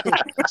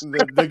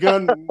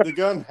 the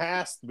gun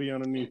has to be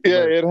underneath.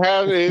 Yeah,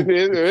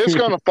 it's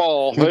gonna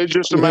fall. It's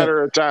just a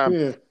matter of time.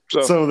 Yeah.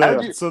 So,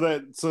 So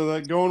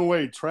that going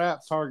away trap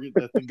target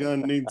that the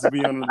gun needs to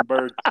be under the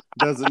bird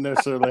doesn't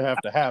necessarily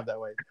have to have that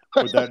way.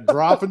 But that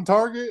dropping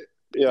target,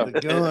 yeah. the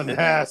gun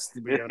has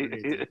to be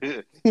underneath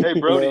it. Hey,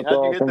 Brody, That's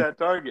how'd you awesome. hit that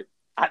target?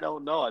 I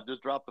don't know. I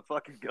just dropped the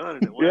fucking gun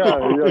and it went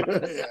off.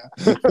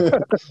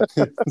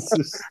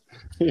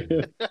 Yeah.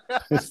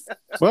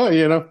 Well,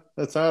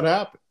 that's how it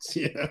happens.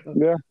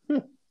 Yeah.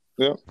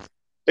 Yeah.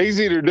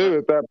 Easy to do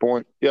at that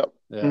point. Yep.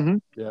 Yeah.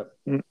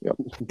 Mm-hmm.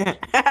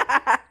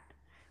 Yep.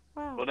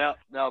 Well,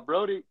 now,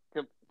 Brody,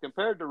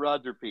 compared to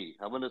Roger P.,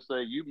 I'm going to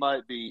say you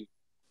might be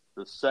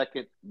the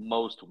second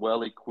most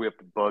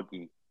well-equipped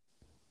buggy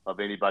of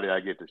anybody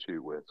I get to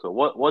shoot with. So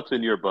what's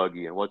in your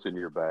buggy and what's in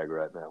your bag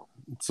right now?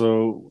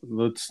 So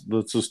let's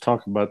just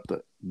talk about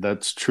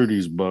that's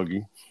Trudy's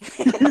buggy.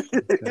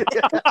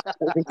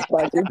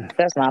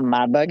 That's not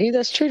my buggy.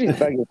 That's Trudy's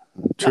buggy.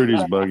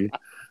 Trudy's buggy.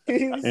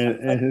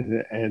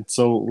 And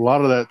so a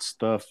lot of that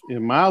stuff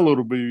in my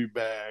little baby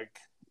bag,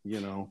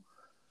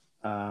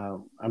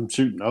 I'm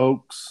shooting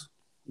Oaks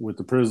with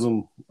the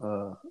Prism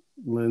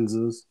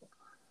lenses,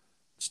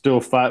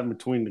 still fighting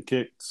between the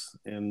kicks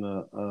and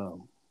the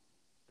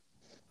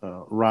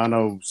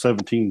Rhino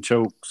 17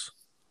 chokes.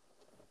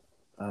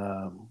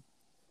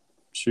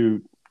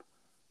 Shoot,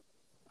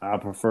 I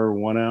prefer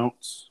 1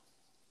 ounce,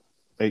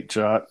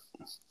 8-shot.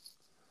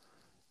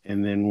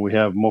 And then we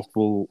have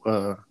multiple,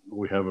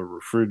 we have a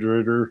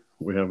refrigerator,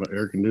 we have an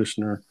air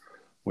conditioner,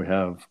 we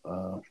have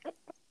a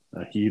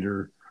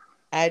heater.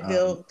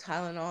 Advil,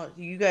 Tylenol,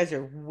 you guys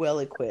are well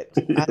equipped.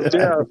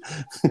 Yeah.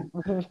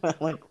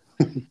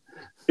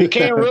 You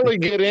can't really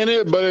get in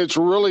it, but it's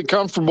really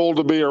comfortable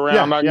to be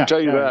around. I can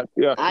tell you that.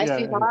 Yeah. I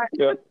see that.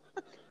 Yeah.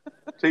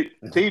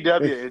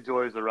 TW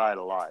enjoys the ride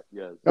a lot.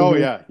 Yes. Oh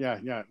yeah.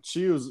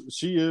 She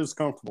is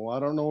comfortable. I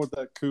don't know what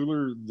that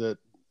cooler that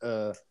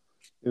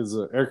is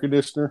an air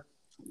conditioner.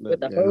 With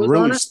the hose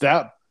really on it?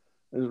 stout.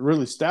 It's a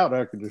really stout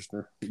air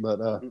conditioner,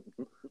 but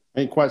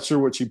ain't quite sure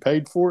what she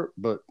paid for it,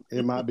 but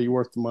it might be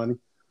worth the money.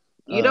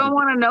 You don't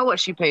want to know what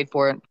she paid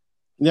for it.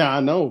 Yeah, I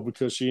know,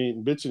 because she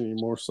ain't bitching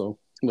anymore, so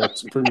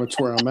that's pretty much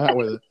where I'm at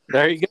with it.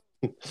 There you go.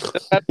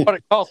 That's what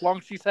it costs, as long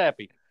as she's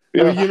happy.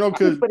 Yeah.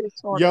 Because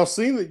y'all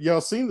seen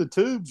the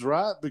tubes,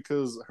 right?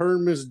 Because her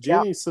and Miss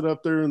Jenny sit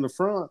up there in the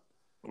front,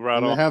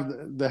 Right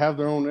and they have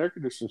their own air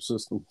conditioning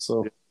system.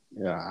 So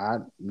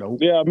nope.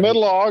 Yeah,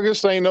 middle of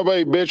August, ain't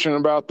nobody bitching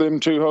about them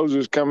 2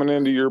 hoses coming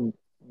into your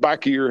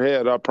back of your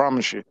head. I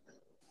promise you.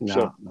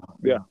 No.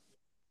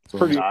 So,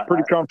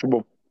 pretty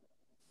comfortable.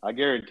 I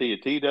guarantee you,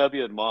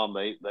 TW and Mom,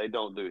 they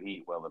don't do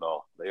heat well at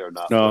all. They are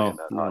not No, playing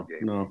that hot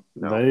game. no.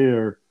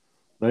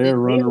 They are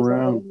running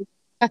around.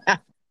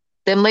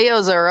 Them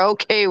Leos are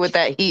okay with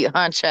that heat,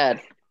 huh,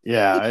 Chad?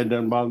 Yeah, it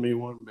doesn't bother me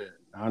one bit.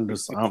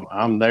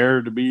 I'm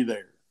there to be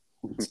there.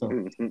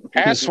 So.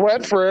 Hat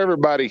sweat for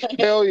everybody.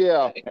 Hell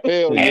yeah.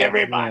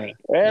 Everybody.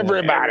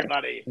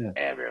 Everybody.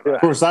 Of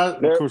course,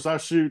 I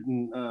shoot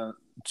in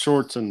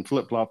shorts and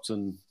flip flops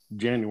in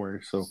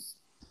January. So.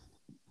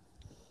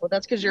 Well,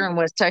 that's because you're in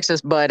West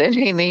Texas, bud. It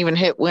ain't even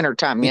hit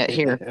wintertime yet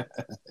here.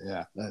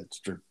 Yeah,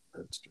 that's true.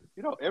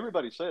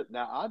 Everybody said.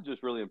 Now, I'm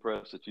just really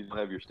impressed that you don't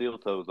have your steel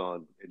toes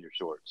on in your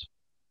shorts,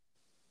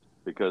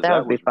 because that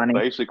would be funny.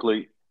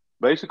 Basically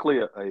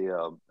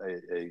a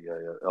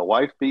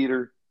wife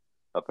beater,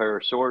 a pair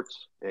of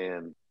shorts,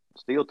 and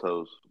steel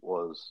toes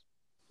was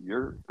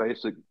your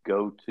basic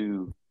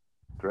go-to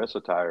dress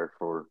attire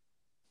for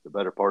the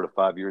better part of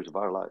 5 years of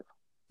our life.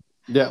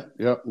 Yeah,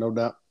 no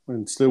doubt,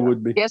 and still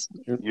would be. Guess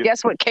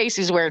what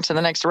Casey's wearing to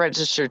the next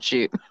registered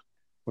shoot?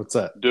 What's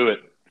that? Do it.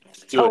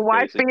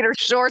 Wife beater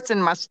shorts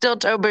and my steel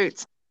toe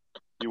boots.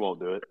 You won't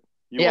do it.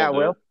 I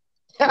will.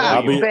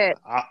 I'll be bet.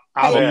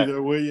 I'll be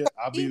there with you.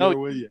 I'll be there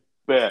with you.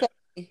 Bet.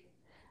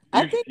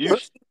 I think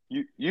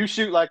You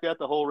shoot like that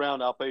the whole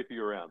round. I'll pay for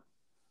your round.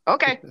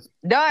 Okay,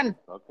 done.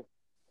 Okay.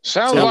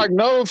 Sounds like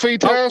no fee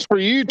task for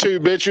you 2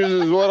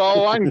 bitches is what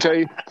all I can tell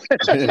you.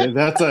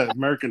 That's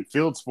American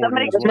field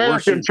sporting.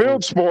 American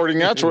field sporting.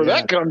 That's where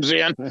that comes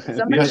in.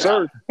 Yes,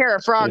 sir. Pair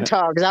of frog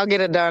togs. I'll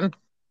get it done.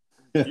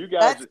 You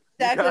guys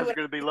are what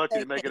going to be lucky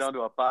to make it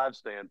onto a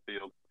 5-stand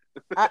field.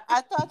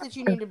 I thought that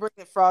you need to bring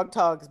the frog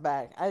togs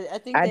back. I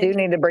think I do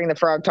need to bring the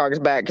frog togs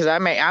back because I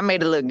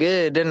made it look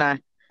good, didn't I?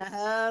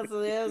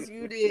 So yes,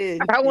 you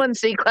did. I wouldn't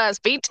see class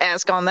B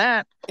task on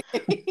that.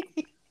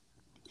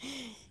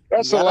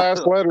 That's the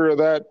last letter of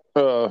that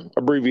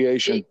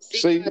abbreviation.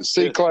 C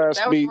class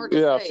That was B. hard to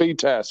Yeah, say. fee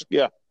task.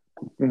 Yeah.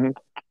 hmm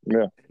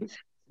Yeah.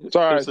 It's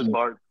all right.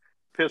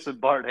 Pissing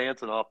Bart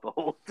Hanson off the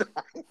whole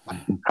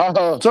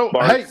time. So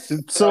Bart. hey,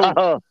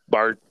 so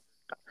Bart.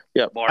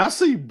 Yeah. I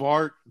see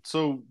Bart.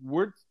 So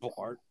where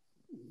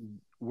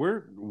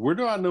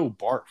do I know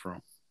Bart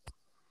from?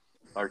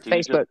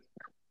 Facebook.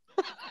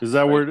 Is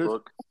that where it is?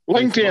 Facebook.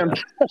 LinkedIn.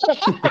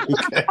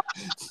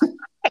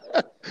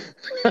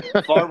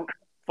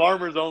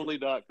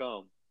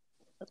 Farmersonly.com.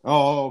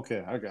 Oh,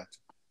 okay. I got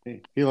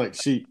you. He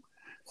likes sheep.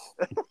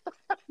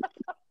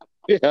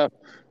 Yeah.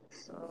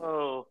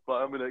 Oh,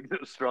 I'm going to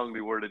get a strongly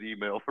worded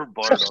email from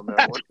Bart on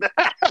that one.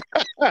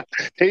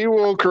 He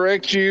will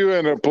correct you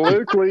in a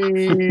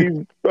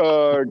politically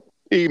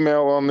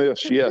email on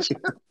this. Yes.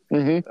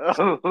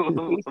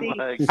 Oh,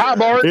 my God. Hi,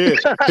 Bart.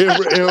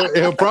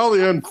 He'll probably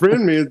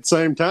unfriend me at the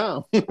same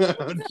time.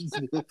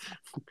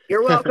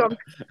 You're welcome.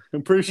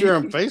 I'm pretty sure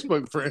I'm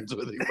Facebook friends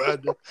with him.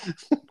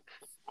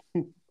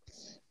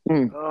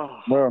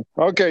 Oh. Well,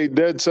 okay,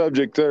 dead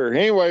subject there.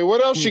 Anyway,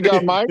 what else you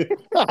got, Mike?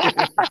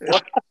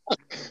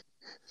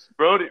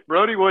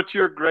 Brody, what's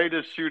your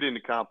greatest shooting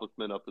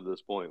accomplishment up to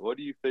this point? What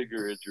do you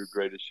figure is your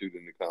greatest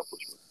shooting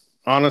accomplishment?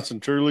 Honest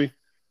and truly,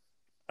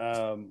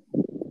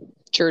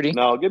 Trudy.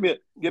 No, give me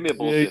a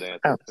bullshit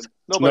answer.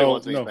 Nobody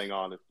wants anything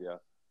honest. Yeah.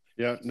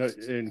 Yeah. No,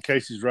 in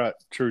Casey's right,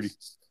 Trudy.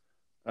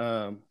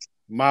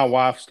 My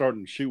wife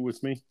starting to shoot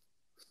with me,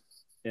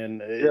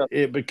 and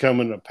it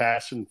becoming a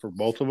passion for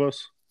both of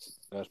us.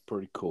 That's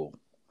pretty cool.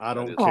 I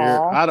don't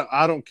care.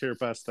 I don't care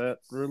past that.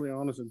 Really,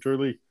 honest and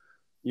truly.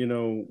 You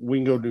know, we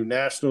can go do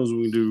nationals.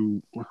 We can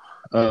do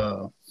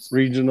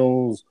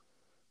regionals.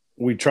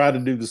 We tried to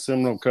do the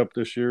Seminole Cup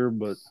this year,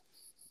 but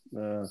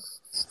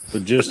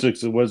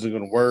logistics, it wasn't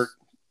going to work.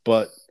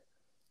 But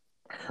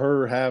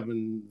her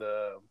having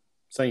the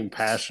same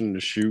passion to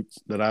shoot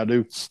that I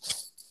do,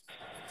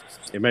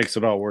 it makes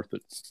it all worth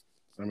it.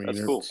 I mean,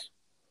 that's cool.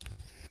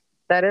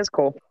 That is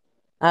cool.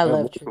 I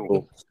love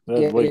cool.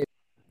 Trudy.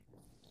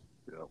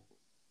 Yeah.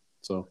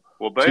 So,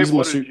 well, babe,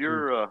 what is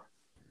your?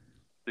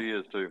 She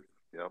is too.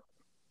 Yep.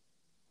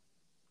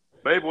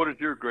 Babe, what is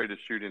your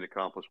greatest shooting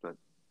accomplishment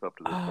up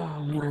to this point? Oh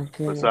my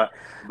goodness!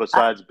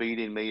 Besides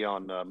beating me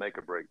on Make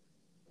a Break.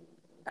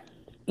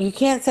 You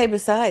can't say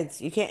besides.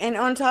 You can't. And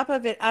on top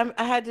of it, I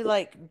had to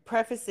like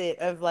preface it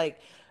of like,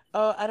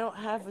 oh, I don't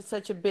have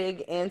such a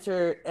big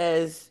answer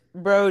as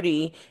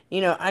Brody. You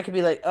know, I could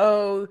be like,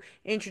 oh,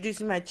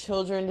 introducing my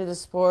children to the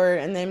sport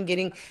and them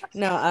getting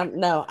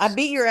no. I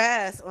beat your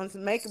ass on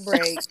some Make a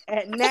Break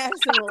at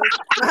nationals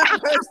my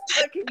first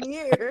fucking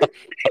year.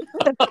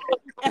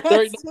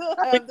 I still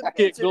have the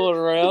picture going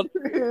around to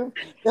prove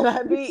that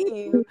I beat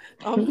you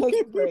on Make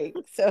a Break.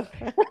 So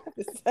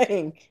just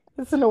saying,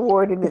 it's an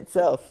award in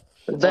itself.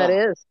 That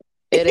is.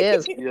 It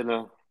is. You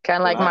know.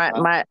 Kind of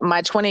like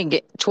my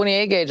 28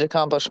 gauge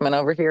accomplishment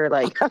over here.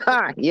 Like,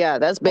 yeah,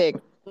 that's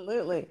big.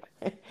 Absolutely.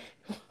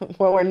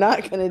 What we're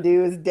not going to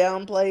do is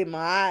downplay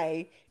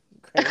my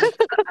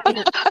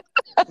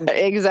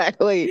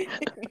Exactly.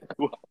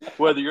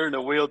 Whether you're in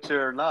a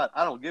wheelchair or not,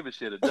 I don't give a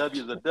shit. A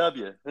W is a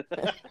W.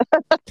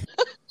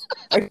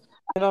 And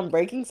I'm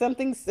breaking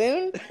something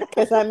soon?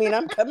 Because, I mean,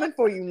 I'm coming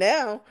for you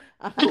now.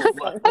 Oh,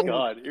 my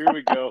God. Here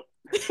we go.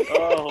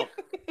 Oh.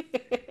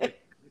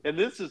 And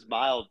this is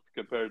mild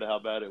compared to how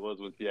bad it was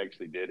when she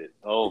actually did it.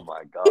 Oh,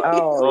 my God.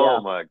 Oh, yeah.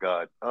 My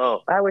God.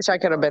 Oh. I wish I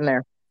could have been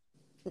there.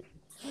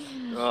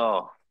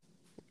 Oh.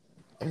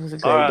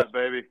 All right,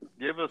 baby.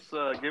 Give us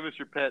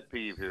your pet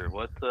peeve here.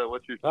 What's your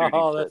shooting that's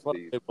pet what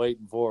peeve? I've been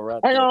waiting for right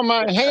Hang there.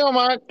 on,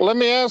 Mike. Let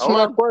me ask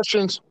my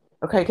questions.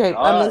 Okay.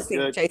 All I'm right, listening,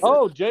 good. Jason.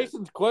 Oh,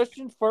 Jason's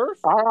questions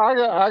first?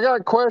 I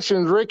got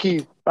questions,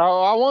 Ricky.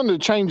 I wanted to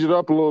change it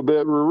up a little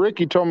bit.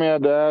 Ricky told me I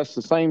had to ask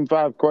the same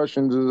 5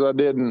 questions as I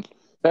did in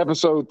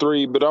episode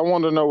 3, but I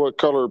wanted to know what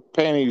color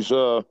panties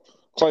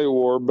Clay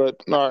wore, but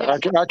I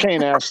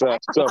can't ask that.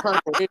 So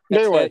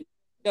anyway, you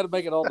got to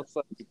make it all the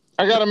same.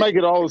 I got to make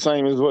it all the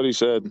same, is what he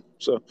said.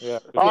 So Yeah.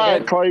 all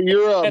right, Clay,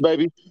 you're up,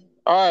 baby.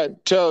 All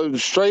right, tell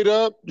straight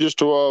up,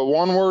 just a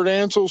one-word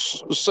answer,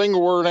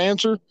 single-word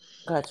answer.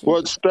 Got you.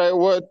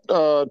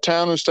 What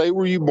town and state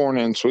were you born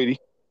in, sweetie?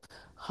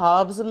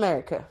 Hobbs,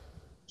 America.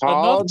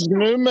 Hobbs,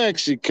 New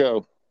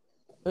Mexico.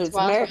 It's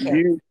America.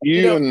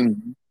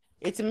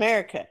 It's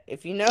America.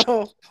 If you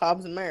know,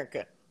 Hobbs,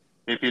 America.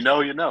 If you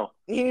know, you know.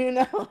 You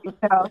know.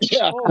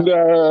 Yeah,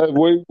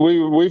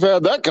 we've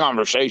had that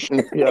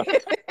conversation. Yeah,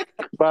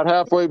 about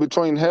halfway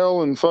between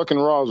hell and fucking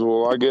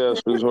Roswell, I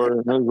guess, is where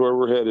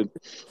we're headed.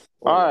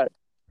 All right.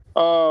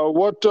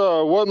 What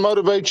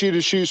motivates you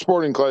to shoot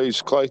sporting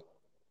clays, Clay?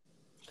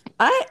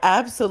 I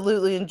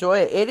absolutely enjoy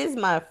it. It is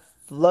my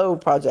flow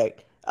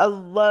project. I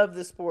love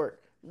the sport.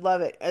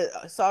 Love it.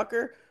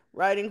 Soccer,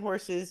 riding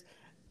horses,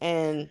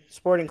 and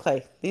sporting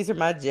clay. These are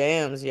my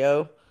jams,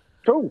 yo.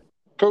 Cool.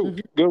 Mm-hmm.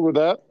 Good with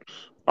that.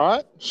 All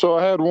right. So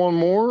I had one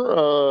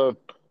more.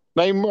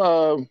 Name.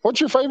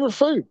 What's your favorite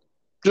food?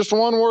 Just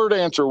one word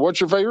answer. What's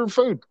your favorite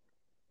food?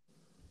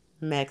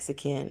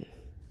 Mexican.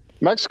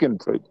 Mexican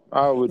food.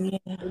 I would. Is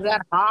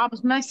that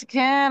Hobbs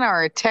Mexican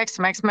or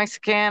Tex-Mex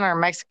Mexican or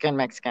Mexican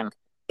Mexican?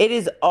 It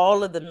is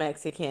all of the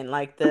Mexican,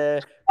 like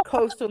the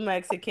coastal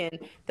Mexican.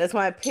 That's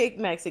why I picked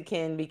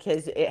Mexican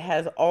because it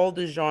has all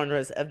the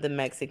genres of the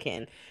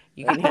Mexican.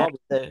 You can have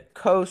the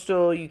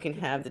coastal, you can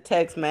have the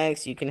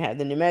Tex-Mex, you can have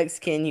the New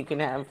Mexican, you can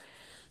have,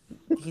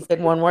 he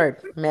said one word,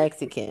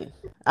 Mexican.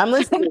 I'm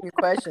listening to your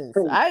questions.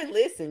 I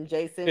listen,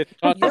 Jason. It's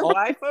not the Your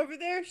wife over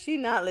there, she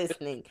not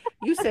listening.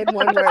 You said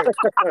one word.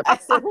 I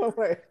said one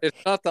word.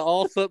 it's not the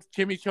all subs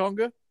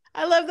chimichanga.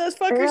 I love those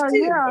fuckers Hell too.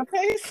 yeah.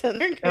 Okay, so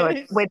they're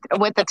good.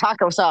 With the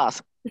taco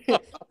sauce.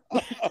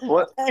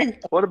 What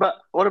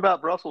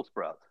about Brussels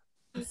sprouts?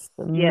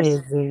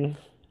 Amazing.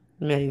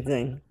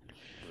 Amazing.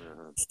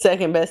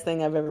 Second best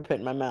thing I've ever put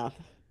in my mouth.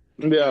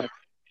 Yeah.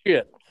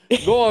 Shit.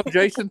 Go on,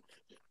 Jason.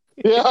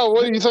 Yeah.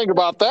 What do you think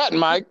about that,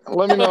 Mike?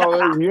 Let me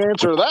know if you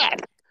answer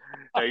that.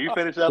 Hey, you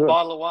finish that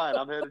bottle of wine.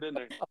 I'm headed in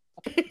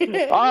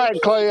there. All right,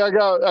 Clay. I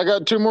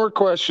got two more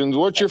questions.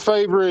 What's your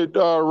favorite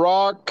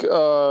rock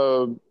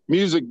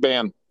music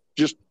band?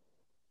 Just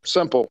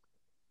simple.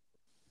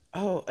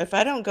 Oh, if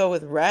I don't go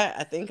with Rat,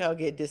 I think I'll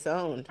get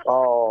disowned.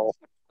 Oh,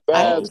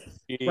 that's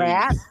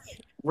Rat?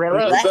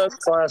 Really? that's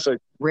classic.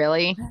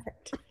 Really?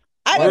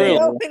 I don't Really?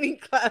 know any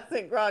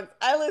classic rocks.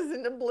 I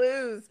listen to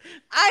blues.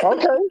 I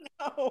Okay. don't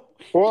know.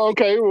 Well,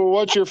 okay. Well,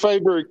 what's your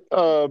favorite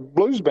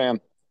blues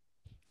band?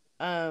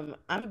 I'm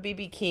a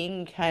BB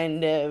King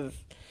kind of.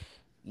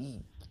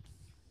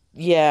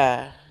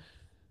 Yeah.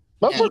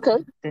 That's okay.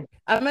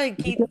 I'm a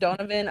Keith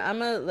Donovan.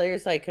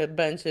 There's like a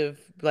bunch of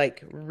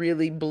like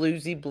really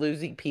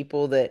bluesy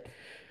people that,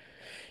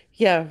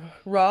 yeah,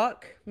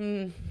 rock.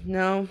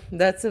 No,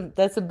 that's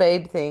a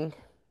babe thing.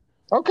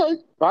 Okay,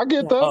 I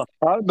get that.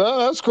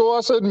 That's cool.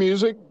 I said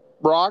music,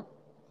 rock,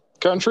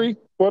 country,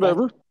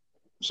 whatever.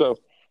 So,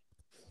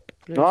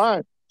 all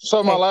right.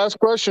 So my last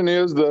question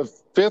is, the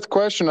fifth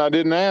question I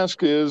didn't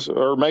ask is,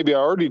 or maybe I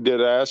already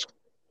did ask,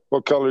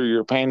 what color are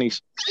your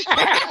panties?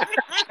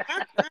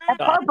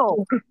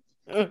 Purple.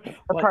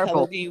 What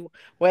color do you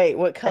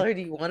what color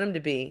do you want them to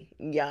be?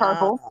 Yeah.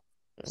 Purple.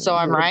 So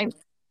I'm right.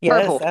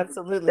 Yes, Purple.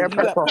 absolutely. They're You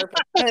got purple.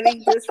 purple,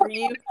 honey, just for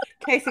you,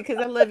 Casey. Because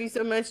I love you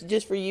so much.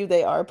 Just for you,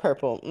 they are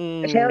purple.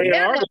 Hell They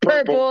yeah, are they're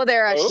purple. purple.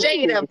 They're a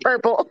shade of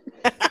purple.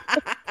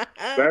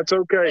 That's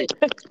okay.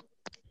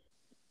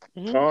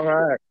 All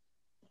right.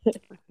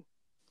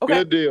 Okay.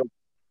 Good deal.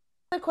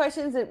 The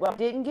questions that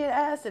didn't get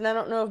asked, and I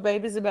don't know if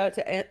Babe is about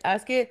to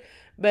ask it,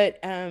 but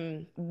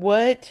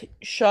what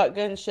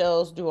shotgun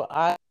shells do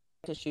I like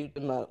to shoot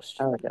the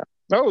most?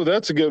 Oh,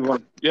 that's a good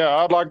one. Yeah,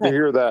 I'd like to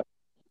hear that.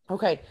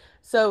 Okay,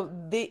 so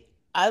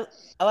I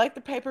like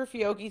the paper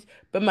Fiocchis,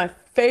 but my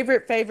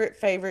favorite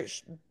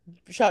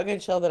shotgun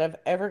shell that I've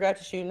ever got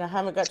to shoot, and I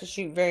haven't got to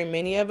shoot very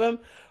many of them,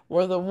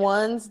 were the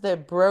ones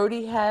that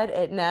Brody had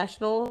at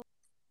National.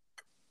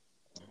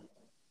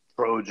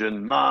 Trojan A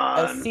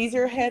mine.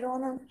 Caesar head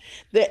on them.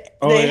 They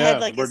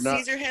had like a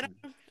Caesar head on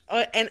them,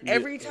 and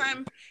every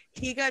time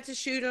he got to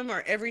shoot them,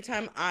 or every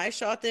time I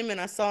shot them and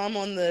I saw them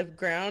on the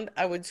ground,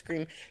 I would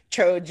scream,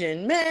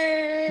 "Trojan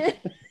man!"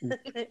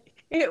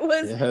 It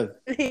was.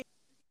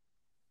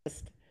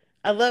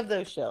 I love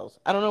those shells.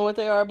 I don't know what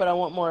they are, but I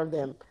want more of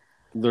them.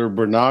 They're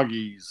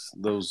Bernagis,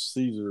 those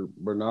Caesar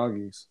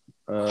Bernagis.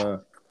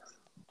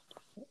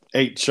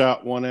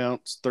 8-shot, 1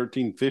 ounce,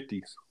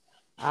 1350s.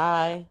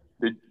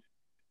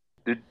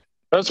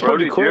 That's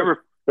Brody, pretty cool.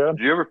 did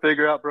you ever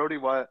figure out, Brody,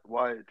 why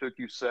it took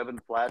you 7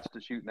 flats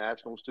to shoot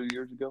nationals 2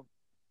 years ago?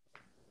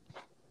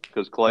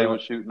 Because Clay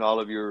was shooting all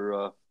of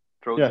your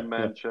Trojan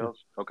man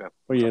shells. Okay.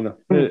 Well, you know,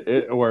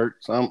 it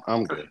works.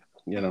 I'm good.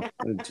 You know,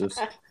 it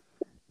just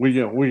we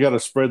got to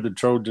spread the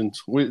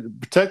Trojans.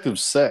 Protective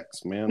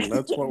sex, man.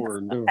 That's what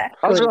we're doing.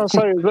 I was going to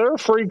say, is there a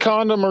free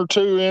condom or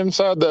two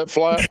inside that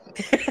flat?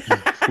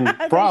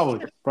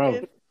 Probably.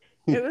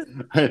 It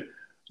was.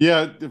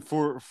 Yeah,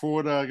 for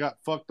what I got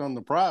fucked on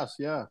the price,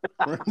 yeah.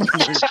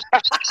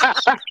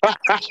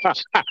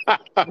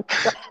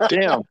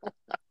 Damn.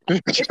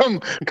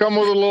 Come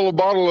with a little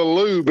bottle of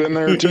lube in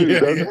there too.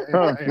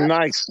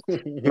 Nice.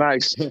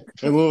 A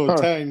little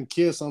Italian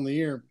kiss on the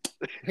ear.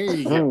 Here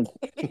you go.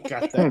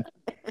 Got that.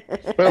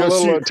 A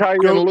little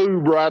Italian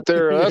lube right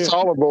there. That's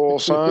olive oil,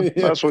 son.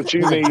 That's what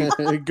you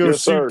need. Go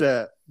shoot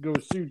that. Go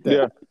shoot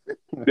that.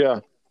 Yeah.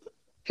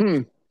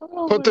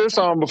 Put this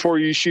on before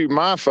you shoot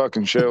my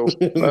fucking shells.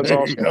 That's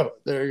awesome.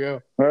 There you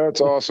go.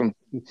 That's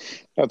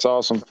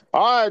awesome.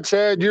 All right,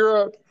 Chad,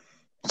 you're up.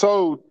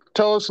 So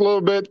tell us a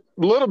little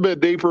bit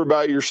deeper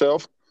about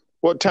yourself.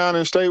 What town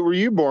and state were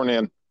you born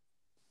in?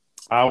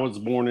 I was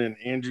born in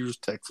Andrews,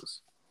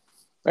 Texas.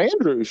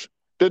 Andrews.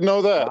 Didn't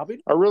know that.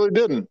 I really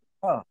didn't.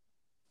 Huh.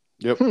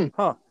 Yep.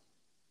 Huh.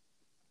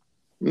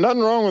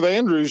 Nothing wrong with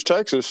Andrews,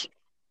 Texas.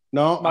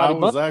 No, Mighty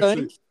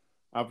Mustangs.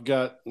 I've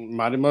got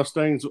Mighty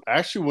Mustangs.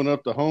 Actually went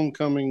up to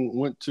homecoming,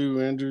 went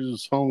to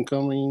Andrews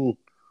homecoming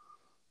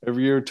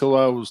every year until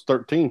I was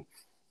 13.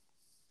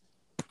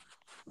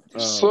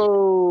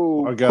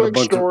 So, I got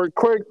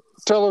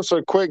tell us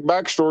a quick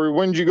backstory.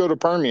 When did you go to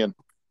Permian?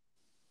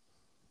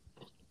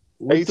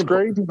 8th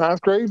grade?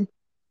 9th grade?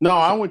 No,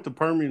 I went to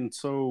Permian.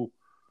 So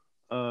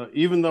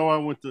even though I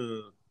went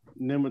to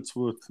Nimitz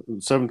with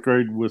 7th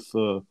grade with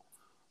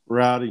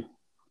Rowdy,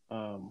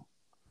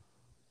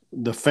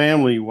 the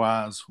family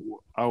wise,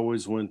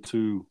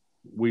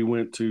 we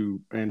went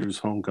to Andrew's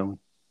homecoming.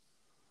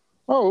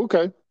 Oh,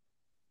 okay.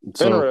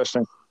 So,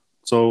 Interesting.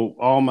 So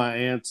all my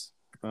aunts,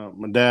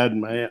 my dad,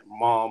 my aunt,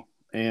 mom,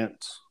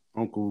 aunts,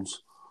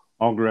 uncles,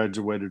 all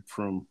graduated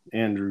from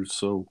Andrews.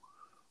 So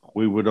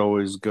we would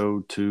always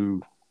go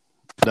to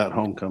that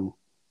homecoming.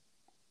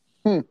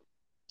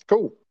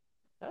 Cool.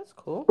 That's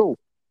cool. Cool.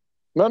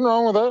 Nothing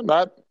wrong with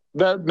that.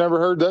 That never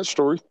heard that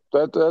story.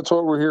 That's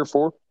what we're here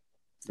for.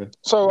 Okay.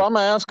 So I'm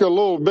gonna ask a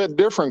little bit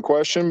different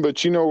question,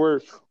 but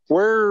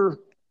where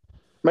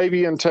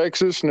maybe in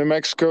Texas, New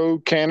Mexico,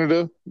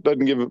 Canada,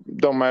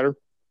 don't matter.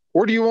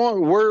 Where do you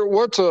want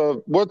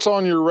what's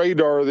on your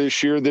radar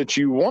this year that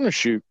you want to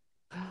shoot?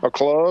 A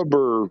club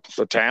or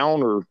a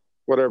town or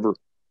whatever?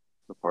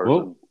 The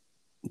person.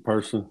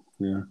 Person,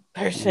 yeah.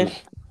 Person.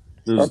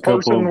 There's A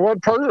person, couple.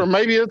 what person?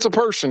 Maybe it's a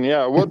person.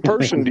 Yeah. What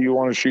person do you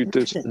want to shoot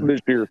this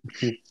year?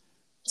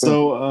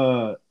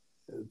 So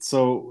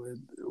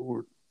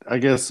I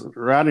guess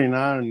Rowdy and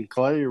I and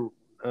Clay,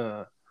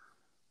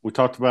 we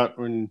talked about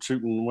when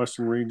shooting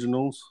Western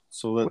Regionals.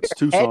 So that's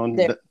Tucson.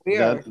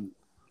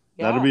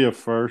 That'll be a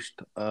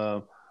first.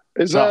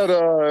 Is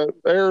that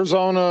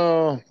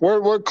Arizona?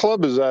 What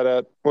club is that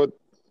at? What?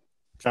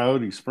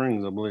 Coyote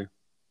Springs, I believe.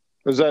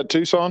 Is that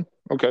Tucson?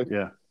 Okay.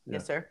 Yeah.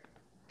 Yes, sir.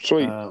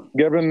 Sweet.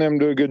 Giving them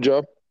do a good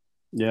job.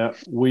 Yeah,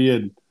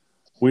 we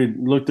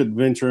looked at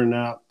venturing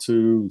out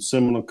to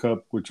Seminole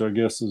Cup, which I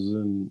guess is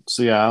in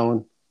Sea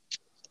Island.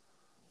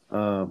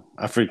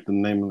 I forget the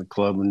name of the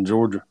club in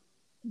Georgia,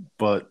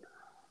 but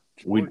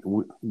we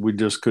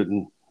just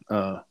couldn't.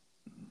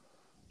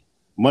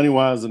 Money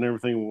wise and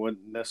everything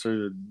wasn't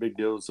necessarily a big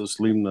deal. It's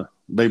just leaving the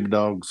baby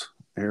dogs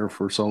here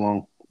for so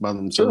long by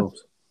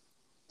themselves.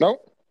 Sure.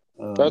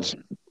 Nope. That's.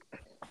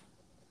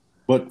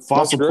 But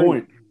Fossil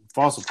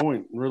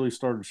Point really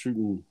started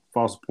shooting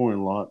Fossil Point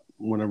a lot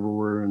whenever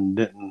we're in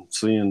Denton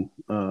seeing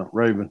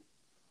Raven.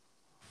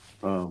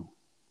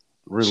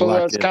 Really so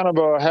that's kind of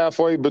a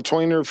halfway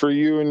betweener for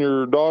you and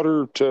your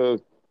daughter to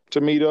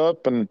meet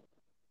up and.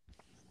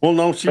 Well,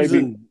 no, she's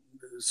in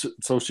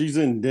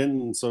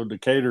Denton, so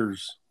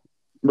Decatur's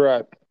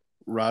right.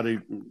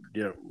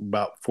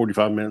 About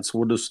 45 minutes.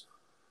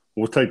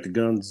 We'll take the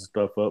guns and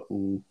stuff up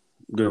and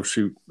go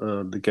shoot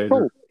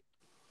Decatur.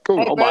 Cool.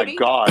 Hey, oh my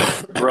God,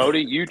 Brody,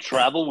 you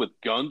travel with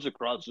guns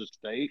across the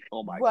state?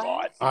 Oh my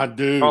God, I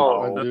do.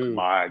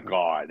 My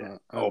God,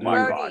 my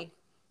God.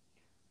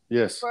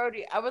 Yes,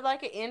 Brody, I would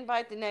like an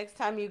invite the next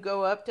time you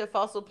go up to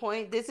Fossil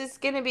Point. This is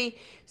going to be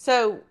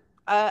so.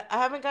 I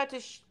haven't got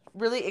to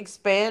really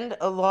expand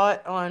a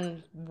lot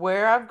on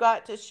where I've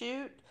got to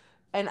shoot,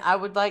 and I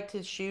would like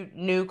to shoot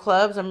new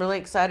clubs. I'm really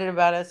excited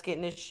about us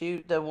getting to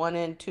shoot the one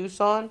in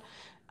Tucson.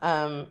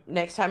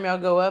 Next time y'all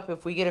go up,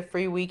 if we get a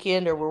free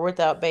weekend or we're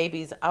without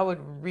babies, I would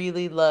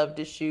really love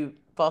to shoot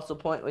Fossil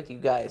Point with you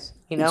guys.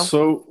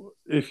 So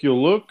if you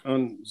look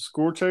on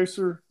Score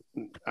Chaser,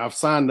 I've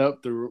signed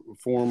up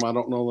for them. I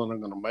don't know that I'm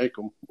going to make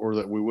them or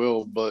that we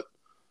will, but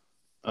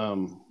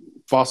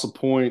Fossil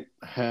Point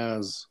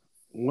has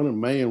one in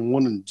May and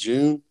one in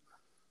June,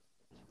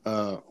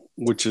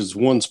 which is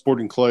one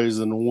Sporting Clays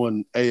and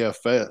one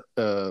AFS,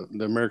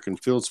 the American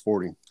Field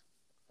Sporting.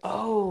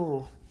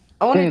 Oh,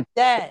 I want to do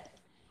that.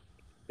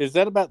 Is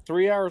that about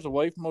 3 hours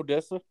away from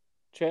Odessa,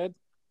 Chad?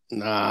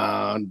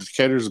 Nah,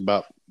 Decatur's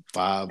about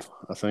 5,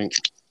 I think.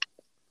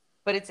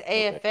 But it's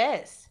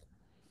AFS.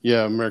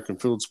 Yeah, American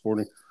Field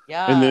Sporting.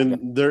 Yeah.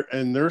 And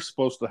then they're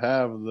supposed to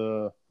have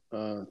the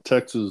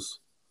Texas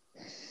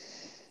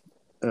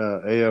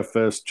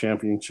AFS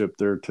championship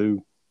there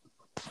too.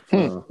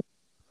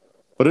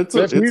 But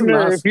if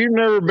you've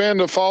never been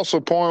to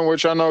Fossil Point,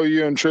 which I know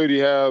you and Trudy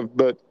have,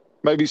 but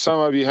maybe some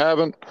of you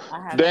haven't.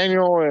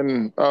 Daniel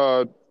and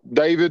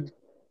David.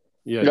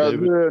 Yeah,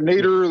 David.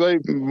 Neater,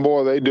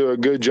 they do a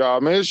good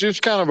job. I mean, it's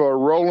just kind of a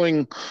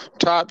rolling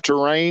type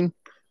terrain,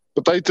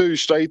 but they threw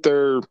state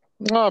there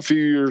a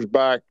few years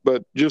back,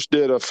 but just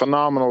did a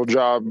phenomenal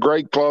job.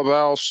 Great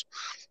clubhouse,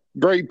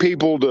 great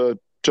people to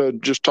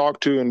just talk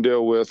to and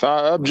deal with.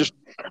 I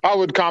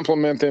would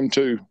compliment them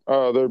too.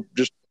 They're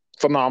just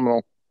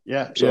phenomenal.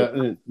 Yeah,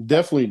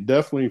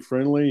 definitely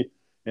friendly.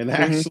 And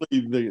actually,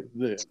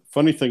 the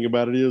funny thing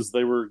about it is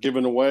they were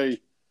giving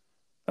away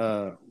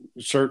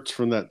shirts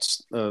from that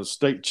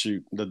state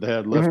shoot that they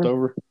had left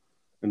over,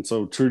 and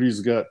so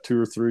Trudy's got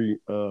 2 or 3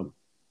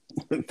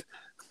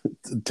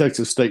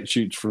 Texas state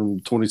shoots from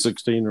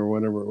 2016 or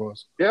whatever it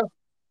was. Yeah,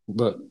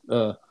 but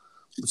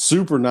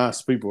super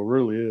nice people,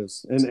 really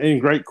is,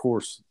 and great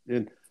course,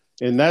 and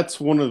that's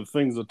one of the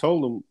things I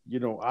told them.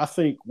 I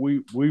think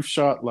we've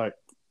shot like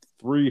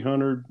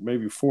 300,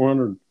 maybe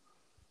 400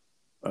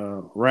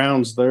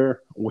 rounds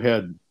there. We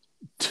had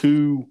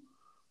 2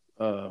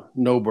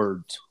 no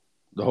birds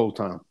the whole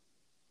time.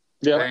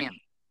 Yeah.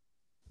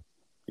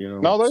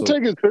 No, they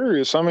take it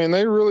serious. I mean,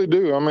 they really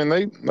do. I mean,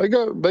 they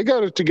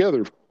got it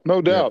together,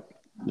 no doubt.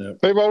 Yeah.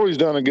 They've always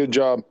done a good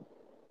job.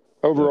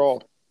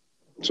 overall.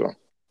 So,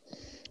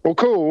 well,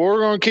 cool. We're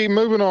going to keep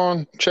moving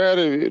on. Chad,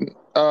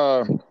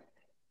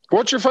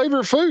 what's your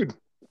favorite food?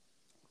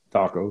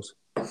 Tacos.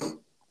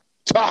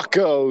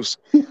 Tacos.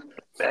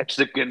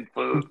 Mexican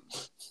food.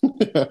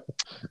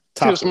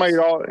 Just made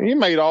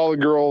all the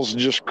girls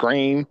just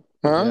scream.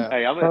 Huh? Yeah.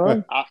 Hey,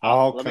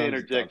 let me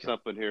interject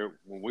something here.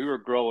 When we were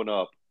growing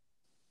up,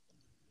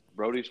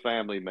 Brody's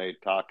family made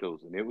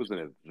tacos, and it was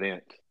an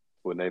event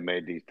when they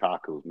made these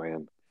tacos,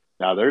 man.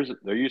 Now, there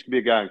used to be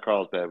a guy in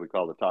Carlsbad we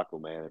called the Taco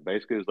Man. It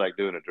basically was like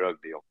doing a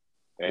drug deal.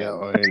 And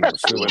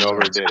we went over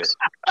and did it.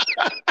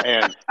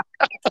 And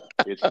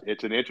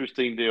it's an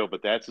interesting deal,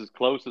 but that's as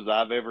close as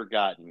I've ever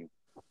gotten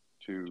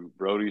to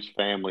Brody's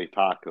family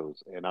tacos.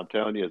 And I'm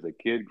telling you, as a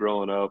kid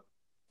growing up,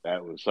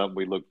 that was something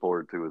we looked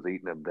forward to, was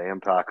eating them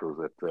damn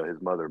tacos that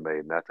his mother made.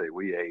 And I tell you,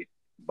 we ate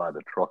by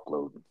the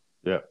truckload.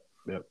 Yeah.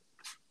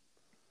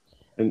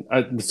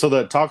 And so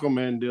that Taco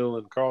Man deal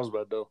in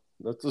Carlsbad, though,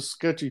 that's a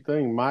sketchy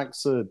thing. Mike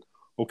said,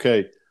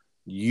 okay,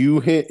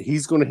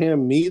 he's going to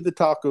hand me the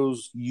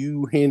tacos,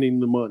 you hand him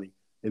the money,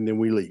 and then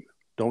we leave.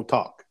 Don't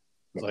talk.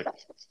 It's like,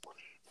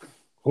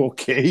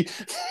 okay.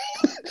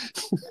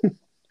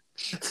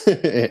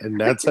 And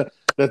that's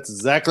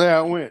exactly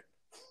how it went.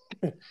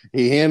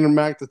 He handed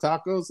Mike the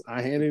tacos,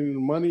 I handed him the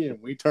money,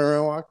 and we turned around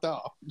and walked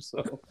off.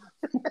 So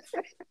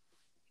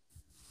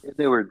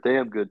they were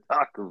damn good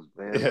tacos,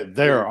 man. Yeah,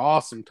 they are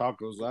awesome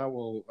tacos. I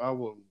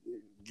will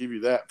give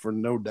you that for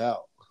no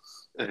doubt.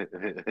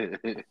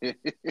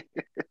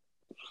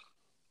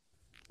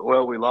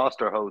 Well, we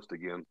lost our host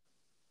again,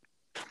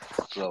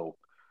 so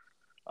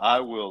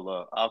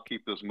I'll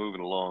keep this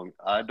moving along.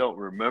 I don't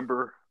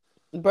remember.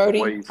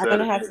 Brody, I'm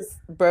gonna have to.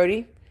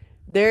 Brody,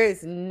 there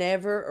is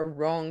never a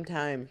wrong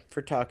time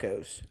for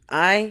tacos.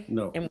 I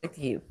am with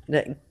you.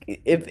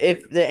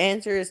 If the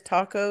answer is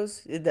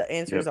tacos, the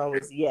answer is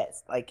always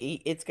yes. Like,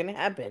 it's gonna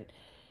happen.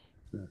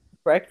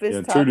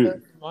 Breakfast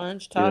tacos,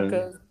 lunch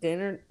tacos,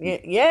 dinner.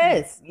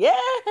 Yes.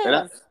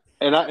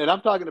 And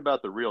I'm talking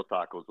about the real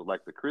tacos with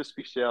like the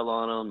crispy shell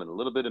on them and a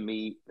little bit of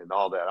meat and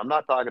all that. I'm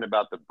not talking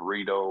about the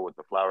burrito with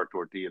the flour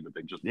tortilla that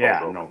they just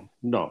no.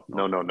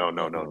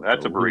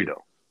 That's a burrito.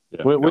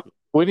 Yeah.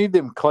 We need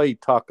them clay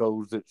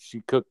tacos that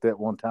she cooked that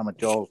one time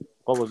at y'all's.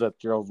 What was that,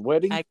 y'all's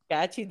wedding? I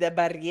got you, the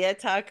barilla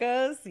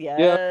tacos. Yes,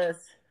 yeah.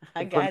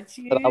 I got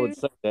you. I would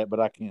say that, but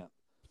I can't.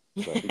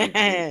 So.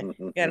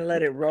 You gotta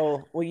let it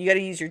roll. Well, you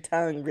gotta use your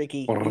tongue,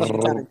 Ricky. Use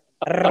your tongue.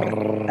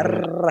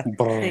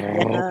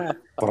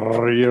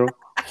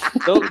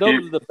 Those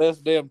are the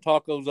best damn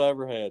tacos I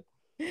ever had.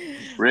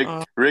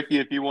 Ricky,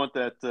 if you want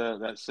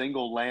that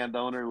single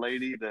landowner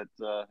lady that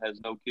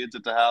has no kids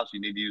at the house, you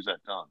need to use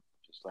that tongue.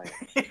 Just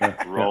saying.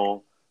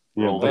 Roll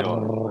the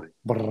order,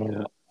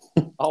 buddy.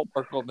 I'll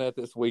work on that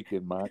this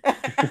weekend, Mike.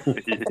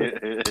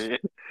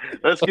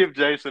 Let's give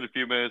Jason a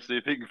few minutes, see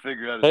if he can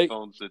figure out his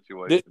phone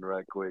situation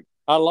right quick.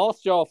 I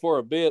lost y'all for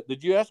a bit.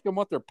 Did you ask him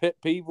what their pet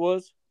peeve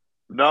was?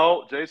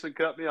 No, Jason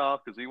cut me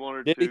off because he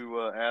wanted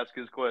to ask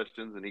his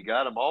questions, and he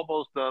got them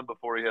almost done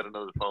before he had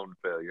another phone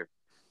failure.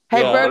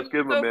 Hey, Brody, let's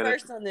give him a minute.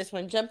 First on this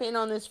one. Jump in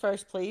on this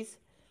first, please.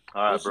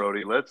 All right,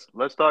 Brody. Let's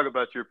talk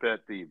about your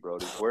pet peeve,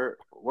 Brody.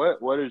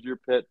 What is your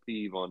pet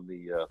peeve on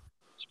the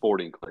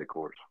sporting clay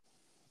course?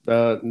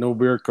 No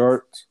beer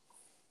carts.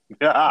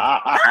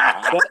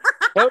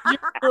 Hell,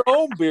 you're your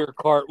own beer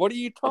cart. What are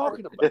you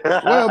talking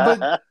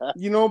about?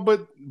 Well,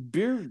 but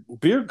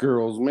beer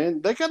girls,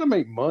 man, they got to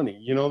make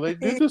money. They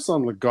do this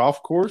on the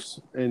golf course,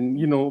 and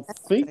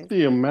think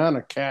the amount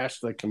of cash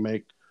they can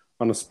make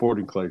on a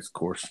sporting clays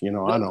course. I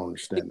don't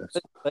understand this.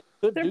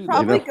 They're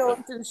probably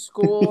going through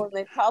school, and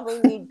they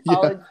probably need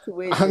college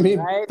tuition. I mean,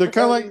 right? they're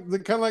kind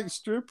of like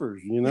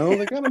strippers.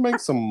 They got to make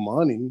some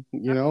money.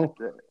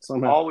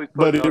 Somehow. Always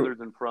put others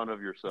in front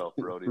of yourself,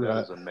 Brody. Right.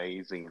 That is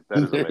amazing.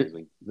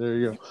 There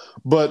you go.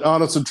 But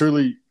honestly,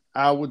 truly,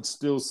 I would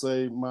still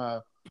say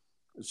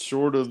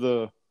short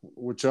of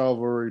which I've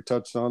already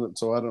touched on it,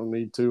 so I don't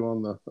need to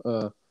on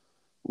the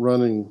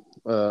running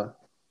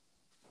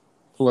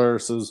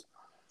flourishes.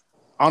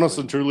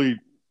 Honestly, truly,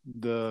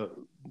 the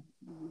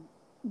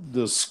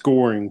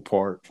scoring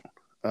part.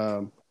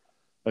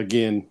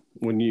 Again,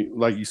 when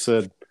like you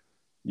said,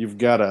 you've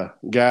got a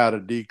guy at a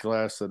D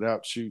class that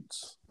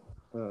outshoots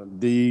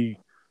D,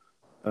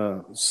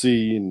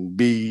 C, and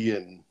B,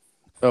 and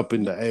up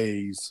into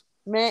A's.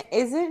 Man,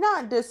 is it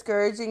not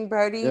discouraging,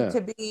 Brody,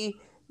 to be?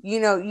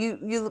 You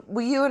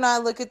and I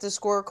look at the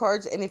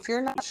scorecards, and if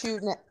you're not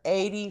shooting at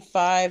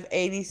 85,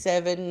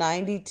 87,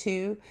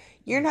 92,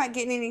 you're not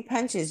getting any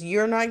punches.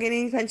 You're not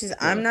getting any punches. Yeah.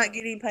 I'm not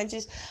getting any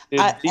punches.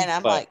 And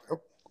I'm like,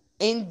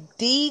 in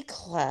D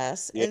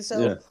class. Yeah. And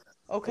so,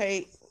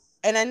 okay.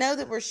 And I know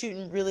that we're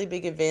shooting really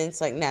big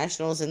events like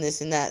nationals and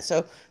this and that.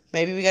 So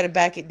maybe we got to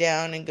back it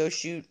down and go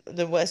shoot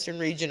the Western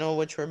Regional,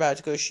 which we're about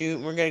to go shoot.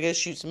 And we're going to go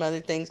shoot some other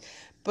things.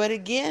 But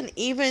again,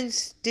 even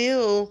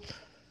still.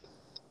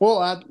 Well,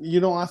 I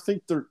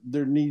think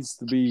there needs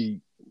to be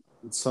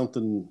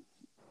something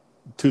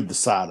to the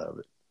side of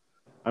it.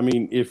 I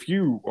mean, if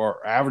you are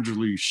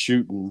averagely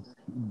shooting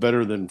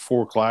better than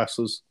 4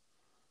 classes,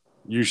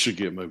 you should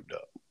get moved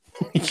up.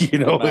 You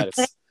know, Automatic.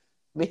 it's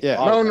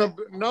yeah,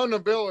 No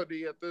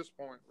nobility at this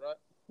point, right?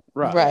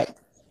 right.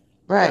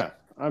 Right. Yeah.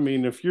 I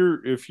mean, if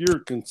you're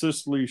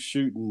consistently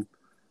shooting,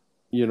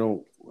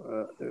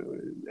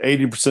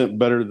 80%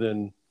 better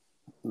than,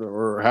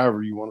 or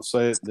however you want to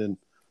say it, than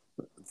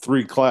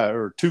two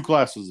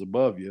classes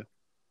above you,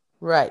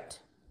 Right.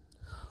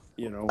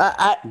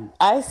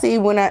 I see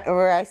when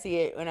I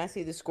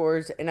see the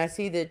scores and I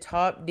see the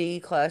top D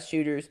class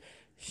shooters,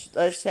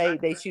 let's say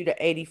they shoot a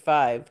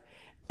 85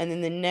 and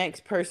then the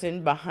next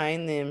person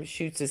behind them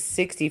shoots a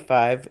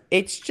 65.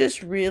 It's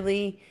just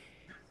really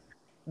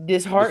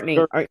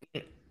disheartening.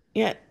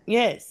 Yeah,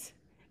 yes.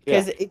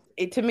 Yeah. Because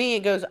it to me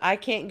it goes, I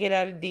can't get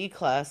out of D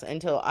class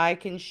until I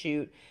can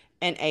shoot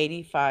an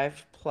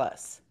 85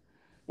 plus.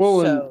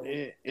 Well,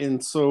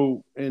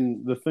 So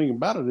and the thing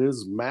about it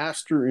is,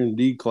 master and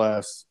D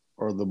class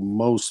are the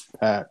most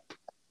packed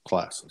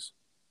classes.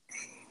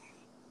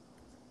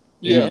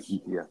 yes,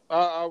 Yeah.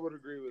 I would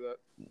agree with that.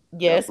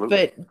 yes,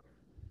 Absolutely.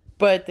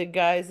 but the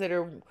guys that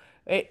are,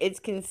 it's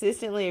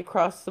consistently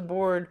across the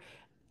board.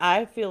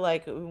 I feel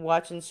like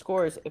watching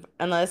scores,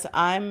 unless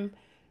I'm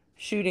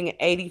shooting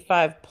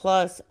 85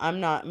 plus, I'm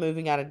not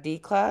moving out of D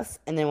class.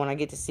 And then when I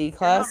get to C You're not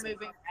class,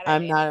 moving out of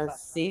I'm any not a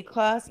class. C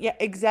class. Yeah,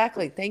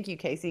 exactly. Thank you,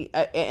 Casey.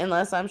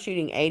 Unless I'm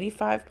shooting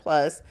 85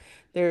 plus,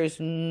 there is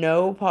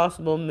no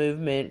possible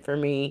movement for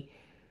me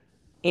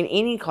in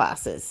any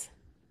classes.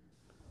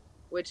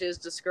 Which is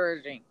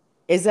discouraging.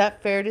 Is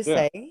that fair to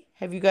Yeah. say?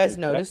 Have you guys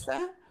Exactly. noticed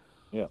that?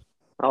 Yeah.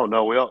 Oh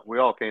no, we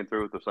all came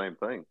through with the same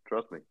thing.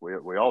 Trust me,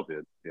 we all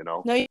did.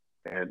 No,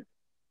 And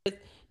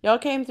y'all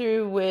came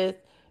through with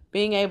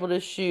being able to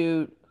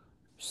shoot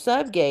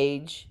sub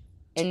gauge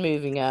and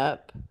moving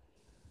up.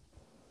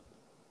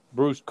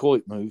 Bruce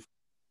Coit move.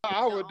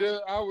 I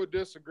would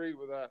disagree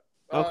with that.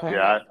 Okay.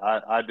 yeah,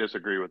 I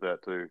disagree with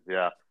that too.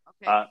 Yeah.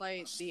 Okay,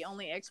 Clay, the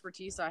only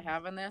expertise I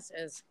have in this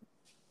is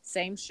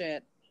same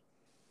shit.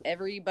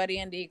 Everybody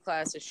in D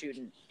class is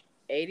shooting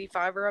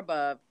 85 or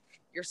above.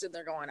 You're sitting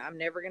there going, I'm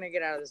never going to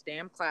get out of this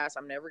damn class.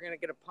 I'm never going to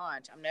get a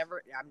punch. I'm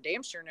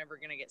damn sure never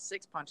going to get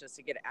 6 punches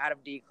to get out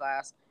of D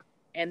class.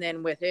 And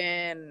then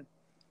within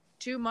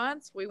 2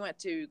 months, we went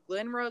to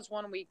Glen Rose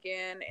one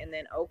weekend and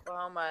then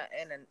Oklahoma.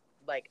 And then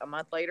like a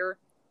month later,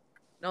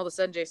 and all of a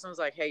sudden Jason was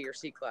like, hey, you're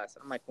C class.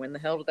 And I'm like, when the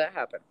hell did that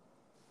happen?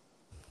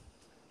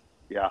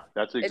 Yeah,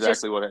 that's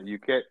exactly what you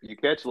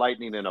catch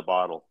lightning in a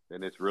bottle,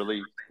 and it's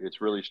really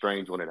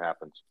strange when it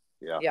happens.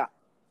 Yeah. Yeah.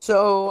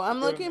 So I'm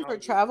looking for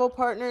travel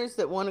partners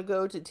that want to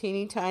go to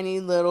teeny tiny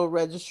little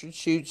registered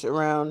shoots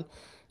around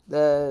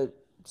the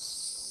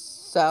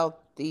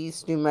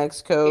southeast New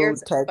Mexico,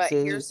 Texas. But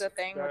here's the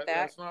thing with that.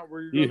 That's not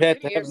where You you're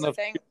have going to have enough.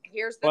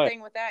 Here's the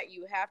thing with that.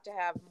 You have to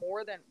have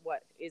more than,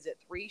 what is it,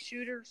 3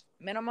 shooters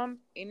minimum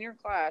in your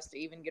class to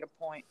even get a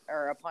point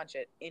or a punch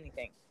at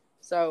anything.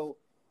 So,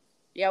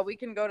 yeah, we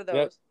can go to those.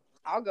 Yep.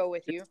 I'll go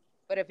with you.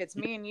 But if it's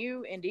me and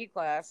you in D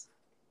class,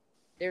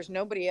 there's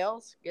nobody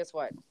else. Guess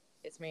what?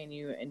 It's me and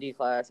you in D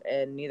class,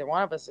 and neither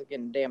one of us is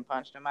getting damn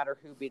punched, no matter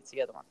who beats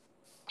the other one.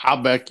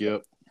 I'll back you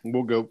up.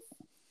 We'll go.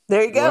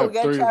 There you go. We'll We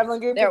got have a traveling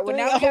group of 3.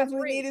 Now we got All we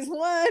 3. need is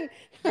one.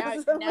 Now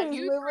Somebody's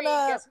you moving 3,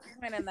 up. guess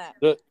who's winning that?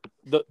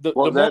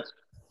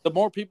 The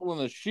more people in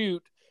the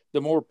shoot,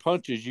 the more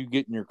punches you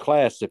get in your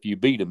class if you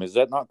beat them. Is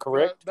that not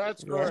correct?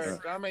 That's correct. Yes.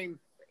 I mean,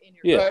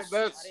 Yes.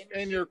 that's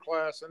in your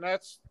class, and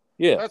that's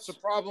the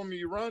problem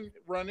you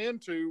run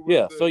into.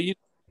 With so you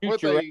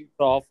shoot your ass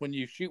off when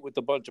you shoot with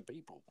a bunch of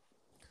people.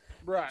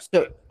 Right.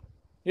 So,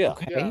 Yeah.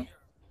 okay. Yeah.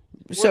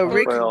 So, With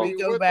Rick, 30, we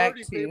go with back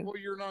 30 to people,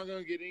 you're not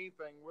going to get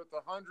anything. With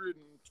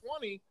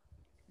 120,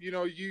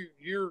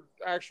 you're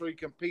actually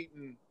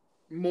competing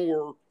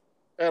more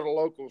at a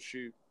local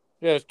shoot.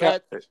 Yeah, it's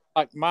kind of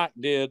like Mike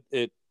did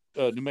at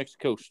New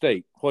Mexico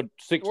State. What,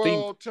 16?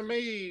 Well, to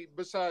me,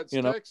 besides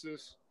You know?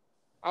 Texas,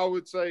 I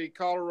would say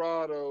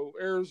Colorado,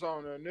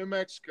 Arizona, New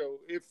Mexico.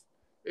 If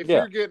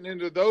you're getting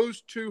into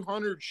those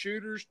 200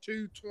 shooters,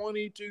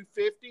 220,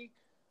 250,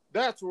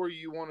 that's where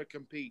you want to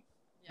compete.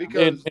 Yeah.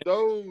 Because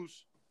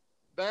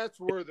that's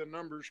where the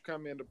numbers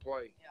come into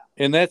play.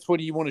 Yeah. And that's when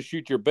you want to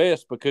shoot your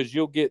best because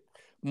you'll get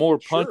more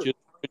punches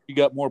if you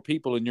got more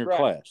people in your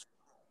class.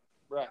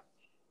 Right.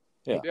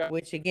 Yeah.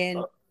 which again,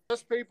 The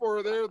less people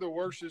are there, the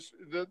worse is.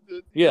 You're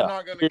Yeah.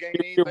 not going to gain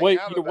anything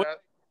out of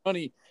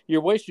that.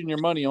 You're wasting your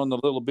money on the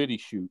little bitty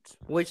shoots.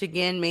 which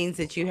again means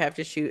that you have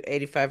to shoot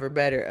 85 or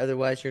better,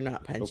 otherwise you're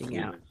not punching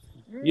out.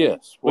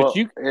 Yes, Well, but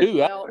you can do.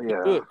 well, You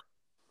can do it.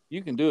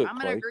 You can do it, I'm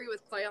going to Clay. agree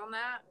with Clay on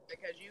that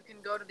because you can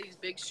go to these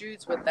big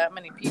shoots with that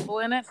many people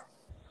in it,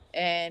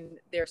 and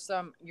there's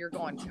some you're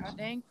going, God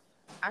dang,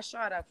 I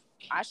shot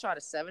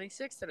a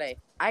 76 today.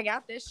 I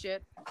got this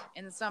shit,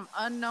 and some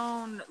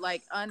unknown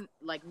like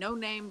no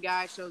name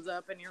guy shows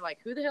up, and you're like,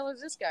 who the hell is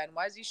this guy, and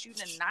why is he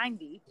shooting a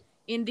 90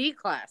 in D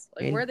class?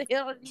 Like, where the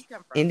hell did he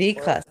come from? In D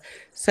class.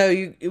 So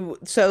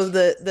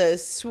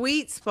the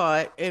sweet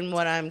spot in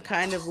what I'm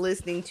kind of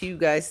listening to you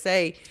guys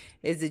say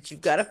is that you've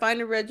got to find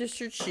a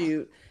registered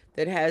shoot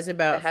that has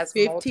about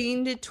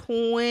 15 to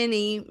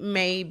 20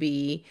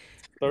 maybe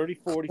 30,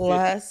 40,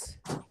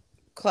 50.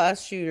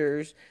 class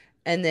shooters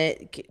and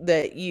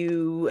that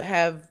you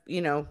have,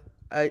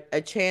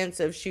 a chance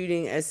of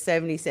shooting a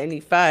 70,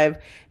 75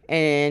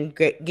 and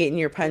getting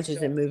your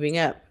punches and moving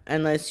up,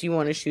 unless you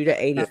want to shoot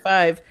a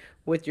 85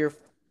 with your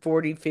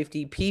 40,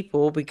 50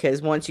 people,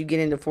 because once you get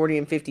into 40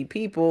 and 50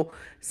 people,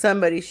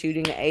 somebody's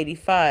shooting an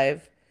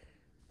 85,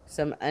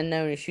 some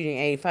unknown is shooting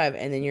 85,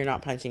 and then you're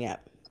not punching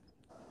up.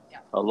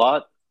 A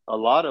lot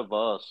of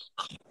us,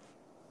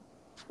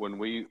 when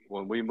we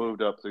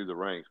moved up through the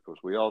ranks,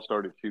 because we all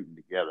started shooting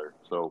together.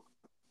 So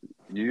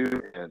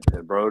you and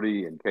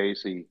Brody and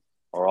Casey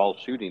are all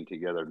shooting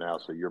together now.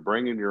 So you're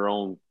bringing your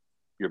own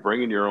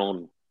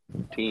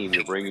team.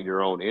 You're bringing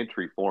your own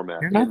entry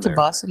format. You're not in the there.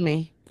 boss of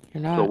me.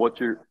 You're not. So what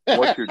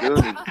you're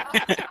doing is,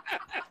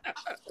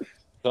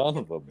 Son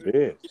of a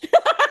bitch.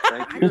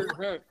 thank you.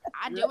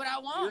 I do what I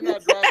want. You're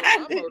not driving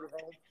my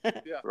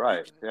motorhome. Yeah.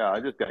 Right. Yeah, I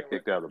just got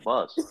kicked out of the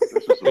bus. This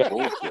is some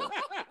bullshit.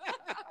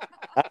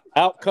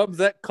 Out comes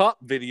that cop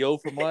video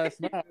from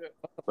last night.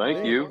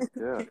 Thank you.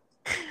 Yeah.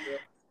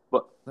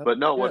 But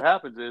no, what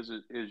happens is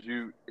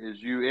you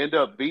end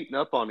up beating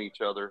up on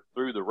each other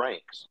through the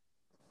ranks.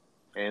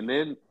 And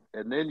then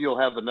you'll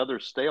have another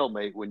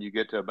stalemate when you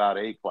get to about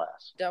A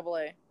class. Double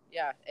A.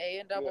 Yeah, A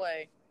and double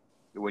A.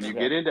 When you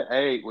get into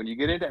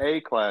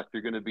A class,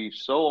 you're going to be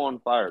so on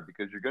fire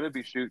because you're going to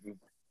be shooting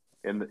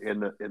in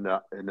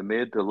the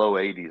mid to low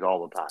 80s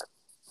all the time.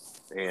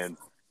 And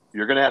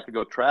you're going to have to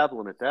go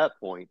traveling at that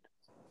point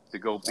to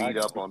go beat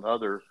up on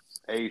other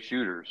A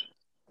shooters.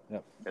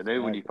 Yep. And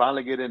then when you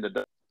finally get into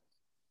the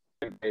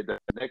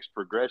next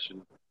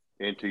progression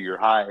into your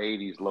high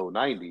 80s, low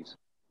 90s,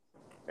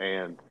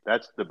 and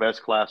that's the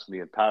best class in the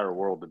entire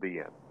world to be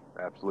in.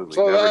 Absolutely.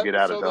 So Never get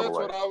out of double that's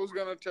A. what I was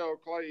going to tell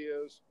Clay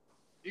is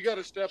you got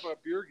to step up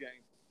your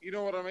game. You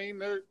know what I mean?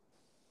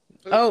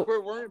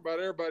 Quit worrying about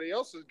everybody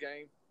else's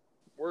game.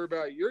 Worry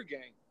about your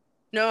game.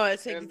 No,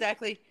 it's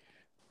exactly.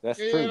 That's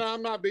true. And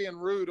I'm not being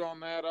rude on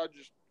that.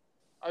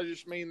 I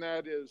just mean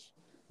that is.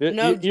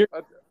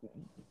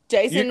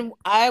 Jason,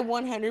 I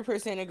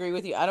 100% agree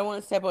with you. I don't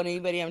want to step on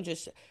anybody. I'm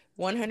just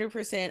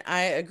 100%.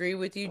 I agree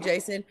with you,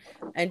 Jason.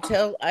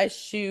 Until I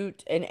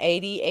shoot an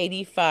 80,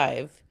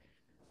 85,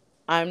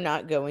 I'm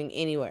not going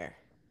anywhere.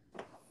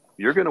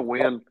 You're going to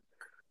win.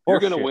 You're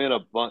going to win a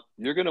bunch.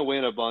 You're going to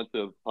win a bunch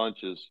of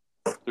punches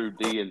through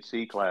D and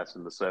C class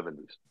in the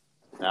 70s.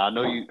 Now I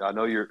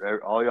know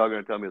you're all y'all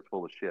going to tell me it's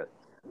full of shit,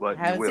 but I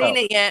haven't you will. seen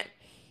it yet.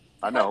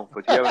 I know,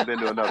 but you haven't been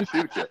to enough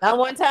shoots yet. Not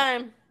one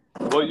time.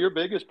 Well, your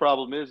biggest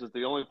problem is that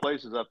the only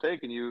places I've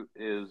taken you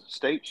is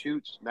state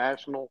shoots,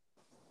 national,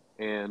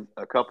 and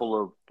a couple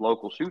of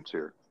local shoots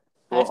here.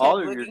 Well, all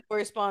of looking for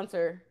a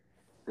sponsor.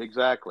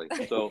 Exactly.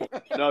 So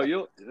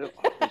no,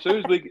 as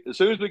soon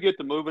as we get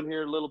to moving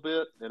here a little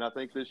bit, and I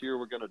think this year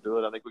we're going to do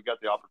it. I think we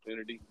got the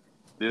opportunity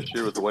this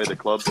year with the way the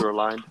clubs are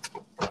aligned.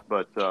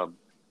 But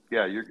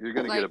yeah, you're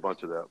going to get a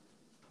bunch of that.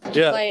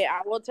 Yeah. Clay,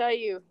 I will tell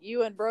you,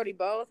 you and Brody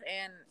both,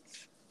 and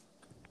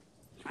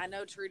I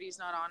know Trudy's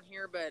not on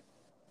here, but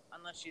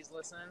unless she's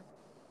listening,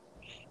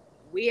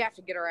 we have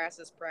to get our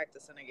asses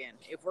practicing again.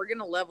 If we're going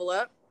to level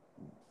up,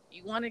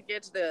 you want to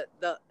get to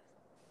the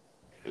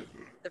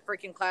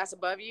freaking class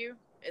above you.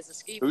 It's a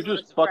ski. Who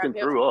just fucking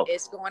threw up?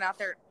 It's going out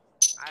there.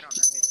 I don't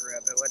know who threw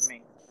up. It wasn't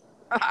me.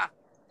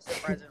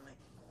 Surprisingly.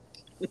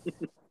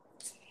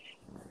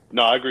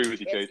 No, I agree with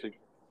you, Casey.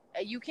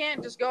 You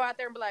can't just go out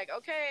there and be like,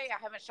 okay,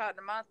 I haven't shot in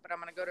a month, but I'm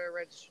going to go to a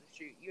registered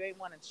shoot.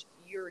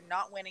 You're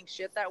not winning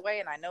shit that way,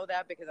 and I know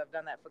that because I've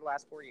done that for the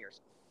last 4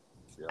 years.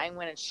 Yeah. I'm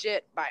winning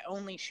shit by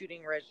only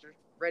shooting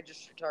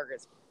registered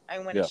targets.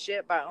 I'm winning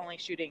shit by only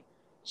shooting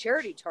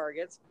charity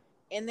targets,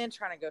 and then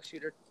trying to go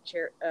shoot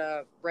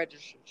a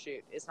registered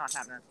shoot. It's not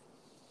happening.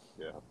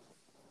 Yeah.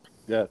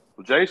 Yeah.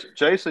 Well,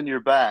 Jason,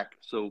 you're back.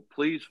 So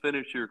please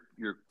finish your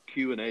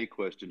Q&A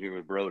question here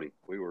with Brody.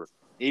 We were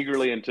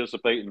eagerly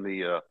anticipating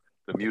the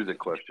music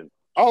question.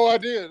 Oh, I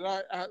did.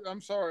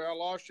 I'm sorry. I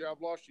lost you.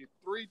 I've lost you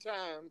 3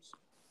 times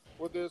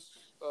with this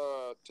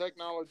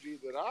technology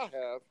that I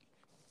have.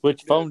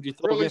 Which phone do you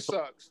really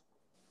sucks.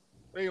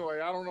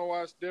 Anyway, I don't know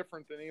why it's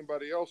different than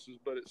anybody else's,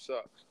 but it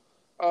sucks.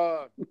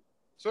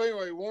 So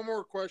anyway, one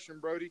more question,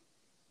 Brody.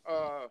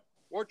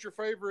 What's your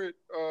favorite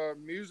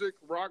music,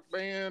 rock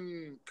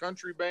band,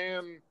 country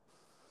band,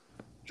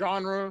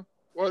 genre?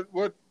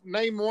 What?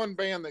 Name one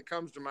band that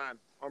comes to mind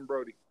on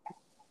Brody.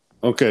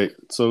 Okay,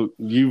 so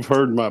you've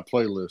heard my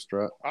playlist,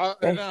 right? I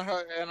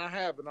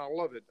have, and I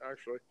love it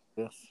actually.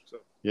 Yes. So.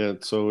 Yeah,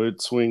 so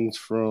it swings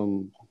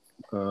from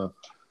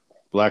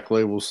Black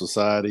Label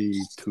Society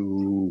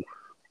to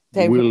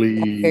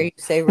Willie.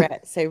 Say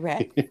rat. Say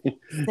rat.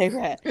 Say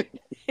rat.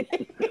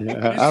 Yeah,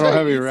 I don't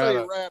have any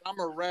rat. I'm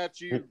a rat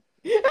you.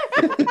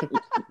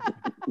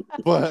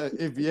 But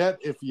if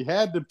you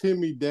had to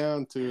pin me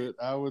down to it,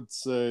 I would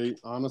say,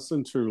 honest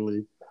and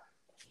truly,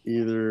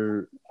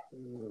 either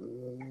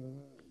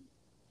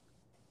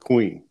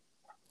Queen.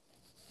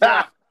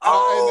 And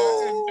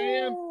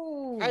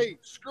hey,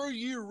 screw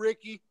you,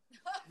 Ricky.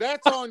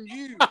 That's on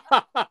you.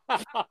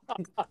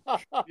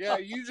 Yeah,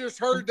 you just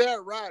heard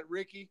that right,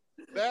 Ricky.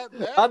 That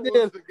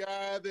was the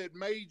guy that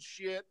made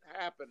shit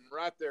happen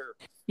right there.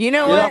 You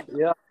know Yeah, what?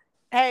 yeah.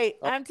 Hey,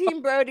 I'm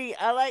Team Brody.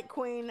 I like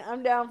Queen.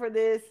 I'm down for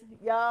this.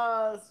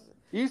 Y'all.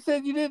 You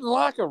said you didn't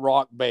like a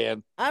rock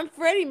band. I'm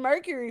Freddie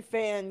Mercury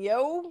fan,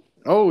 yo.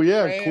 Oh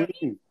yeah, Man.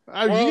 Queen.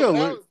 Well, You gotta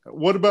look.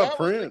 What about that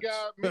was Prince? the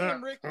guy. Me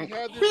and Ricky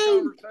had this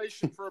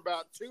conversation for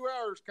about 2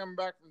 hours coming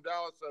back from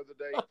Dallas the other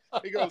day.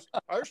 He goes,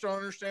 I just don't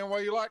understand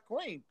why you like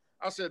Queen.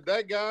 I said,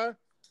 that guy,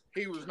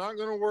 he was not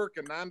going to work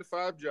a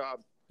 9-to-5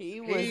 job. He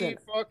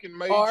fucking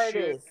made artist.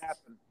 shit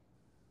happen.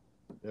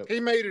 Yep.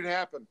 He made it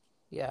happen.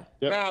 Yeah.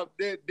 Yep. Now,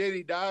 did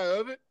he die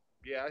of it?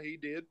 Yeah, he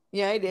did.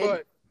 Yeah, he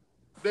did.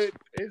 But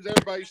is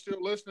everybody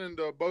still listening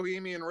to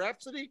Bohemian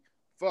Rhapsody?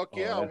 Fuck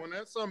yeah. yeah. When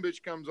that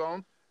sumbitch comes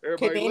on, Can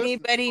everybody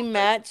anybody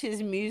match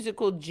his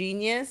musical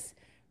genius?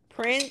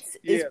 Prince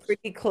is Yes.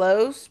 pretty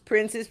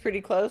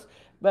close.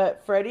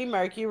 But Freddie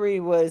Mercury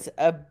was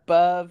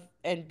above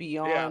and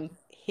beyond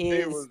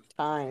his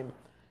time.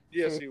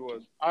 Yes, he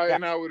was.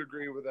 And I would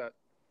agree with that.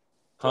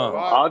 Huh. So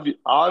I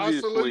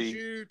Obviously, salute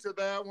you to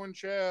that one,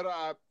 Chad.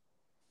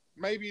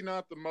 Maybe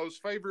not the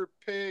most favorite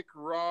pick,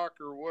 rock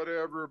or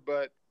whatever,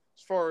 but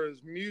as far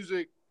as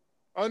music,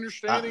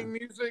 understanding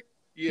music,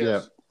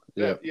 yes.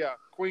 Yeah.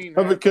 Queen.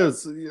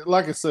 Because,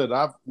 like I said,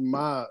 I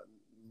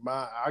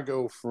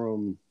go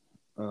from,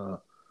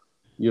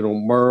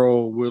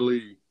 Merle,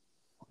 Willie,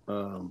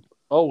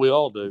 we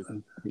all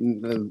do.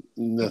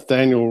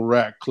 Nathaniel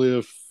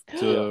Ratcliffe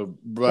to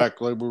Black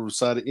Label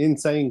Recital,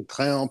 Insane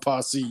Clown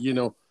Posse.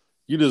 You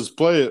just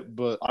play it,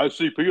 but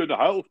ICP in the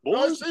house,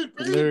 boys.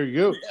 there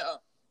you go. Yeah.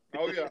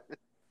 Oh yeah.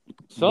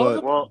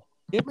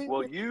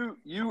 Well,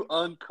 you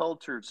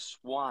uncultured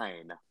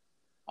swine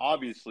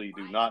obviously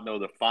do not know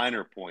the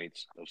finer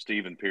points of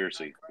Stephen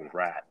Piercy with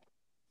Rat.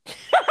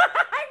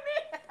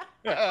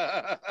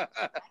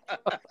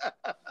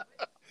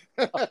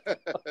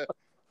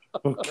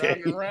 Okay.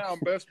 Round and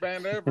round, best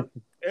band ever.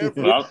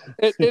 Well,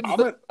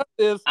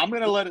 Is I'm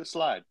going to let it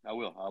slide. I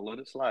will. I'll let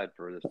it slide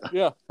for this time.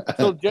 yeah.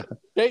 So,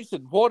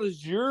 Jason, what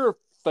is your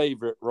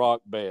favorite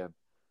rock band?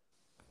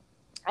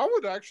 I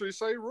would actually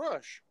say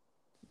Rush.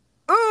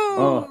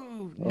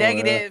 Ooh,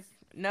 negative.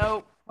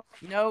 Nope.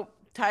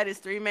 Titus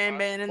 3-man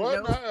band.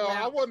 Well, Nope. no,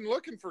 I wasn't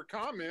looking for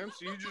comments.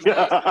 You just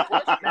asked the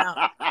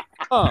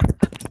question.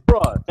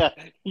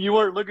 Right. You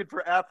weren't looking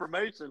for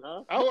affirmation,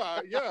 huh?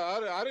 I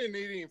didn't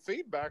need any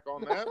feedback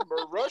on that.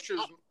 But Rush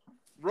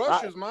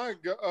is my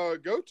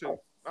go-to.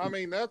 I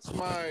mean, that's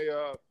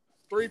my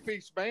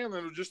three-piece band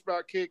that'll just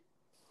about kick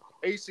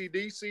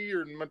AC/DC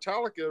or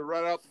Metallica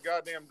right out the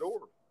goddamn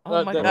door.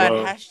 Oh my God!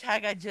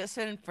 Hashtag I just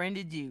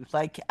unfriended you.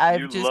 Like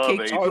I've just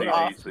kicked you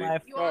off my.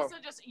 You also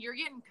you're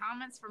getting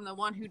comments from the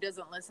one who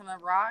doesn't listen to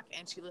rock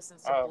and she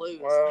listens to blues.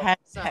 Well,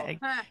 Hashtag.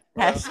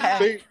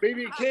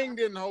 BB King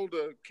didn't hold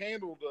a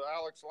candle to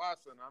Alex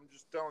Lifeson. I'm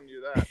just telling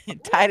you that.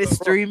 Titus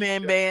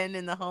 3-man band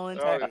in the whole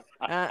entire.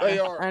 They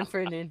are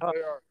unfriended. They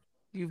are.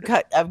 You've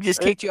cut. I've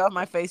just kicked you off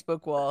my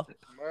Facebook wall.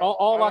 Well,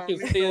 all I can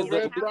say is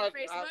that.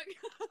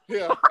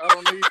 I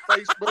don't need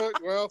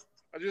Facebook. Well,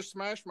 I just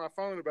smashed my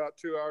phone about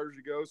 2 hours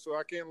ago, so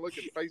I can't look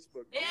at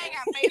Facebook. He ain't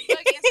got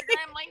Facebook,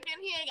 Instagram, LinkedIn.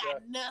 He ain't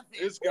got nothing.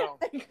 It's gone.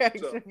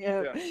 So,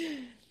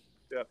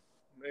 yeah.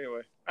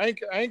 Anyway,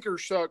 Anchor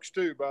sucks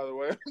too, by the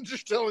way. I'm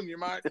just telling you,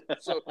 Mike.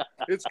 So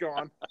it's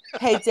gone.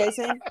 Hey,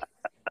 Jason.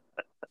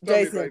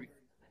 Jason. Baby.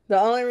 The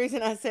only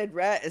reason I said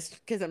Rat is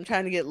because I'm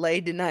trying to get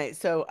laid tonight.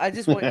 So I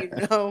just want you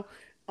to know,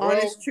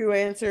 honest, true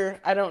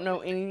answer. I don't know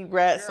any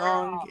Rat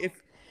song.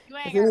 If you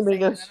ain't got to say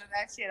none of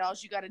that shit. All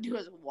you got to do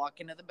is walk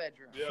into the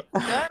bedroom. Yep.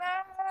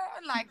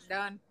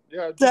 Done.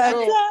 Yeah,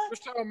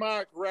 just tell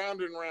Mike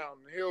round and round.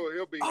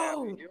 He'll be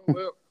happy.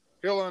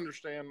 He'll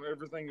understand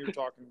everything you're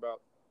talking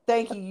about.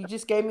 Thank you. You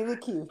just gave me the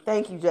cue.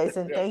 Thank you,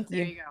 Jason. Yeah. Thank you.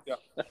 There you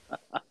go.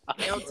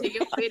 Yeah. LT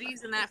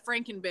fitties and that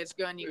Franken bitch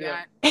gun you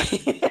got.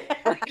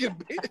 Franken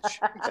bitch.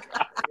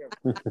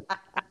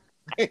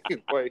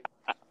 Anyway.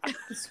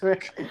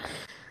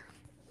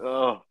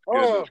 Oh,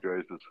 goodness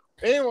gracious.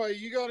 Anyway,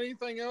 you got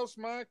anything else,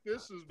 Mike?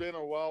 This has been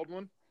a wild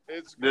one.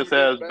 This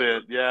has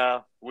been,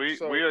 yeah. We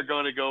are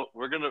going to go.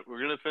 We're gonna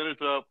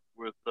finish up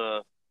with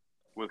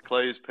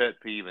Clay's pet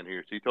peeve in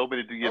here. She told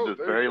me to get this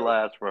very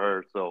last for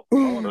her, so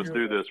let's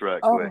do this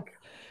right quick.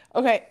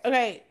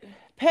 Okay.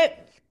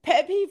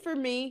 Pet peeve for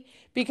me,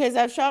 because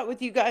I've shot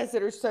with you guys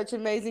that are such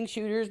amazing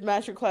shooters,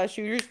 masterclass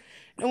shooters,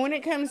 and when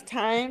it comes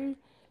time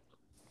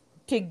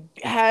to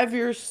have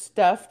your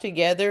stuff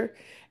together,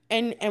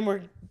 and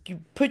you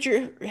put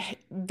your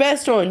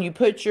vest on, you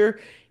put your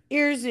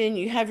ears in,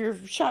 you have your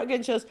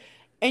shotgun shells,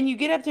 and you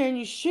get up there and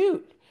you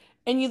shoot,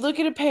 and you look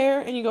at a pair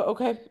and you go,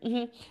 okay,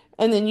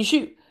 and then you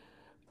shoot.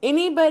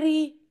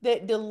 Anybody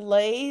that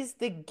delays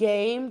the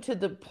game to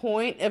the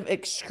point of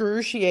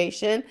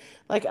excruciation,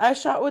 like I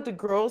shot with the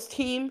girls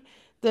team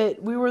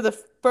that we were the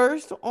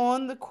first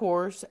on the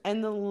course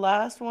and the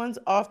last ones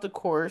off the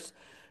course.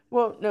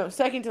 Well, no,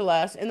 second to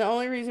last. And the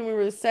only reason we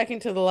were the second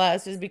to the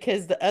last is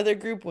because the other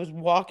group was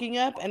walking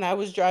up and I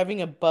was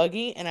driving a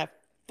buggy and I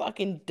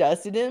fucking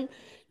dusted him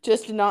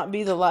just to not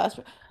be the last.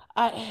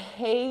 I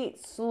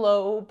hate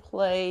slow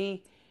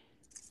play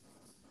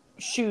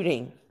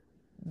shooting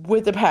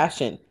with a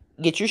passion.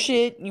 Get your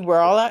shit. We're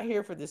all out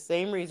here for the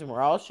same reason.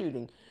 We're all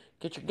shooting.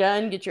 Get your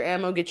gun, get your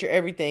ammo, get your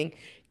everything.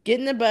 Get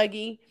in the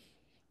buggy.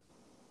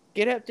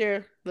 Get up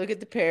there. Look at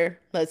the pair.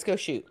 Let's go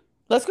shoot.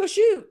 Let's go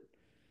shoot.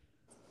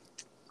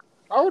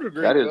 I would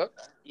agree That with is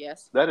that.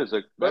 Yes. that is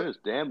a But- that is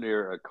damn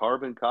near a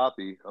carbon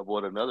copy of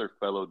what another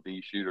fellow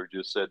D shooter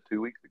just said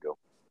 2 weeks ago.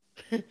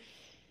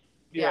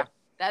 Yeah.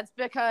 That's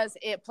because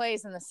it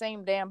plays in the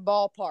same damn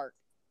ballpark.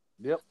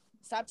 Yep.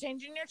 Stop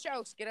changing your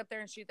chokes. Get up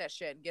there and shoot that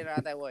shit and get it out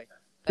of that way.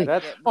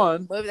 That's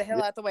fun. Move the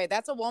hell out the way.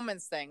 That's a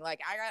woman's thing. Like,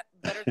 I got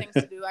better things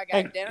to do. I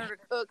got dinner to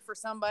cook for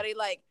somebody.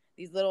 Like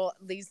these little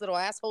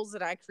assholes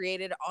that I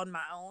created on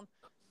my own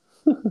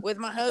with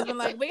my husband.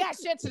 Like, we got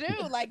shit to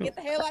do. Like, get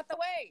the hell out the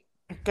way.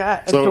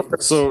 God,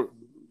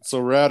 So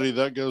Rowdy,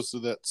 that goes to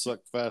that suck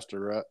faster,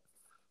 right?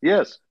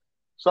 Yes,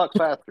 suck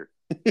faster.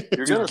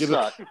 You're gonna Get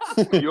suck.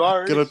 up- You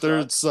already Get up there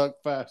suck. and suck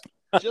faster.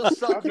 Just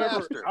suck I've never,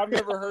 faster. I've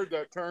never heard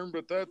that term,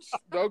 but that's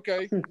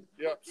okay.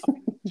 Yeah.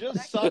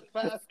 Just suck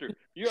faster.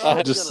 You're I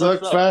already Just gonna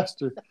suck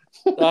faster.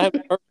 I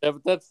haven't heard that,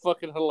 but that's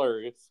fucking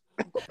hilarious.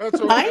 That's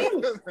the I way,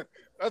 am- that's the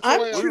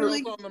I'm way I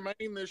truly- felt on the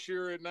main this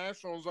year at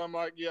Nationals. I'm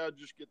like, yeah,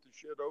 just get the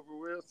shit over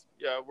with.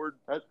 Yeah, we're.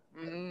 That-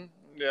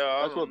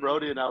 Yeah. That's what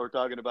Brody and I were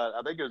talking about.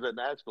 I think it was at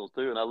Nationals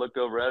too, and I looked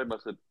over at him. I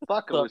said,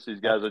 "Fuck, I wish these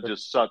guys would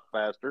just suck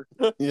faster."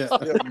 Yeah,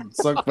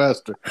 suck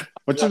faster.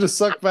 Want you to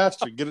suck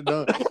faster. Get it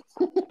done.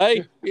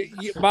 Hey,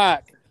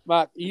 Mike,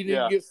 you need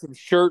Yeah. to get some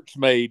shirts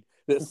made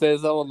that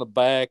says that on the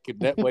back, and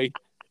that way,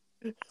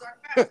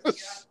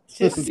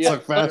 just yeah,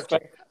 Suck faster.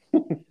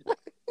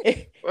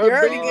 That'd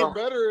already be good.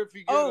 better if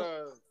you get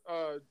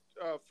Oh.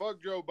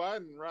 fuck Joe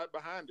Biden right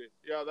behind it.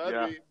 Yeah, that'd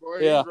Yeah. be boy.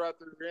 Yeah. He's right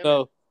there. In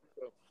no,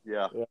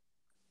 Yeah,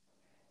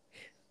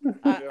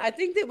 I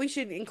think that we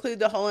should include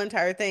the whole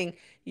entire thing.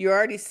 You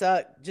already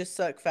suck. Just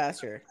suck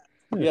faster.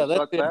 yeah, that's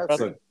suck it.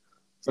 faster.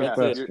 Suck Yeah,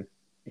 faster.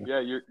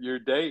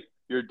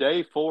 your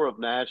day 4 of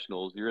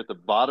Nationals. You're at the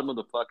bottom of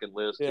the fucking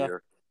list Yeah.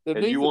 here, There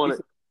and needs you to want be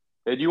to.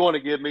 And you want to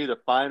give me the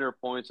finer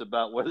points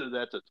about whether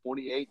that's a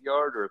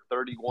 28-yard or a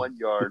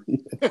 31-yard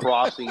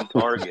crossing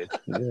target.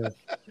 Yeah.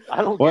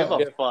 I don't Well-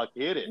 give a fuck.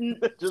 Hit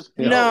it. Just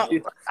go. No.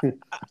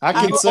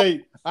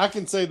 I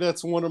can say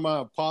that's one of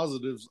my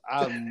positives.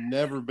 I've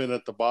never been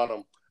at the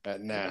bottom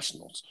at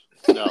Nationals.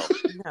 No.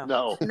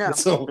 No. No.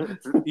 So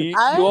you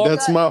I- are-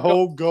 that's my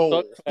whole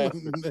goal. Suck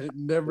faster.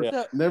 never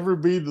Yeah. never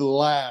be the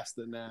last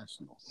at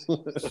Nationals.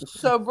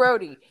 So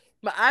Brody,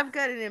 but I've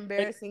got an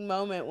embarrassing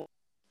moment with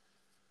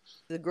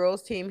the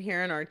girls team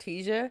here in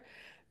Artesia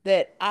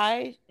that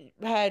I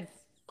had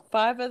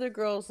 5 other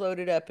girls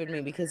loaded up in me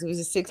because it was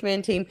a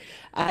 6-man team.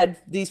 I had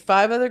these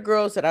 5 other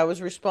girls that I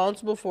was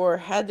responsible for,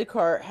 had the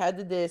cart, had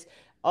the this.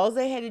 All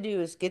they had to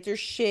do is get their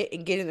shit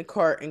and get in the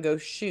cart and go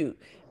shoot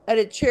at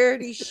a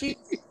charity shoot.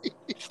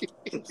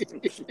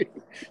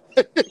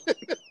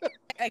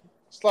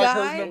 It's like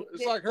Guy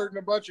it's like hurting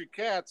a bunch of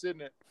cats,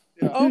 isn't it?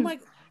 Yeah. Oh my!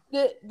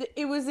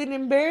 It was an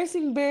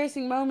embarrassing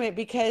moment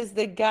because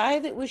the guy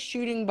that was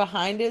shooting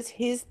behind us,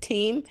 his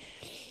team,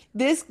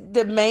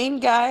 the main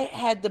guy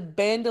had the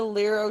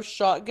bandolero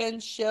shotgun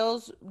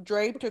shells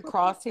draped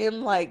across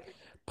him like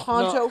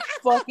Pancho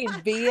fucking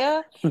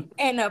Villa,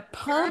 and a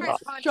pump Right,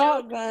 Pancho.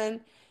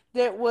 shotgun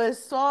that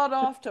was sawed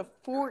off to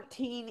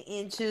 14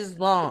 inches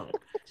long.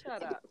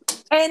 Shut up.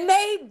 And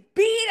they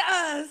beat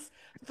us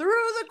through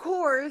the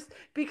course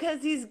because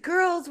these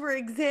girls were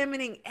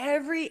examining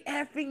every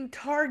effing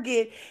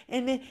target,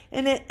 and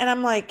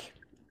I'm like,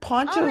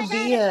 Pancho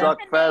Villa, Suck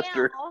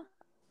faster.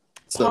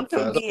 Suck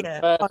Pancho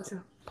faster.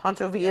 Villa,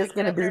 Pancho Villa's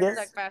gonna beat us.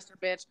 Suck faster,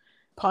 bitch.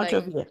 Pancho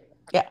like- Villa,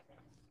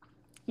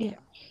 yeah.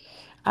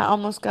 I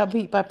almost got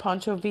beat by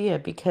Pancho Villa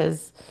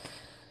because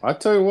I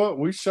tell you what,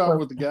 we shot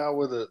with the guy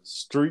with a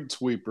street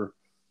sweeper,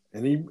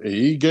 and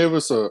he gave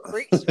us a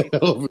Street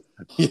sweeper.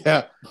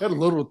 yeah, had a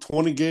little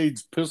 20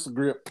 gauge pistol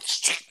grip.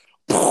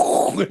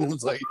 And it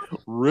was like,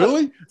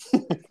 really?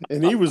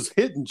 And he was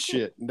hitting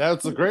shit. And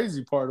that's the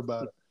crazy part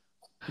about it.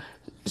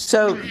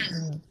 so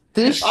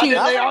this shoot.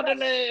 Y'all have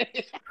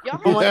Yeah,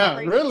 some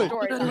crazy really.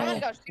 stories. I'm gonna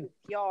go shoot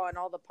y'all and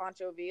all the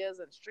Pancho Villas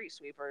and street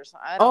sweepers.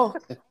 Oh,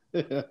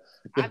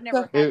 I've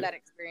never had that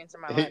experience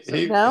in my life. So.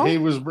 No? he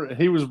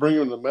was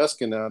bringing the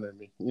Mexican out at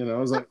me. You know, I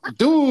was like,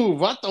 dude,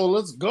 vato,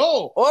 let's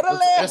go. Orale,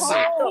 Let's-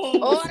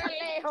 home.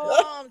 Órale,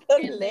 home,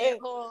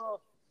 pendejo.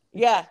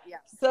 Yeah. Yeah.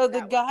 So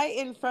the that guy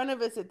in front of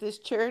us at this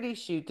charity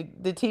shoot,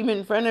 the team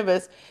in front of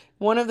us,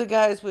 one of the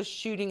guys was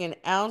shooting 1.25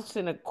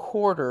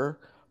 ounces.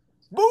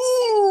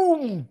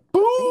 Boom!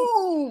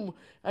 Boom!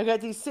 I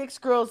got these 6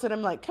 girls and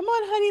I'm like, come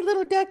on, honey,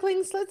 little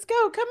ducklings, let's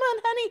go. Come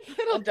on, honey.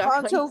 Little And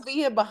Pancho ducklings.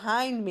 Villa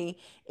behind me.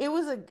 It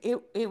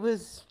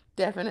was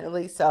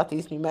definitely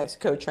Southeast New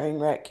Mexico train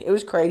wreck. It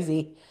was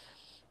crazy.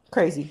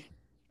 Crazy.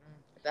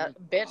 That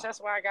bitch. That's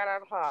why I got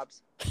out of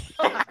Hobbs.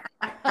 You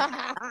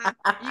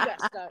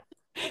got stuck.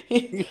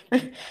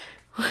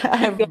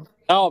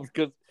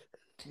 because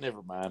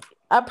never mind.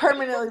 I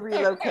permanently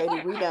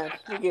relocated. We done.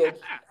 We good.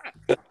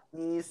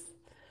 Yes.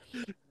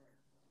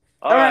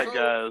 All right, So,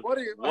 guys.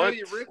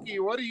 Hey, Ricky,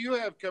 what do you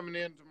have coming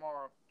in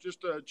tomorrow?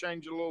 Just to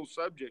change a little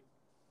subject.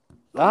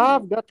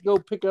 I've got to go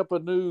pick up a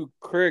new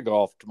Craig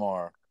off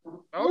tomorrow.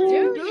 Oh,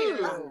 you do?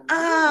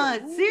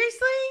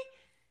 Seriously?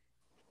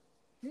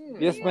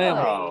 Yes, ma'am.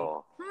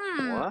 Wow.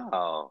 Hmm.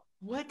 Wow.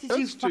 What did That's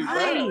you too Where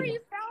bad. find? you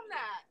found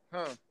that?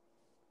 Huh?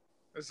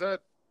 Is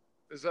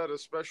that a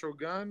special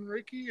gun,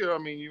 Ricky? I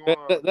mean, you That-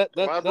 want that- to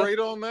that- elaborate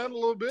on that a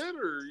little bit,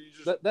 or you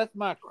just? That's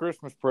my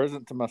Christmas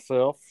present to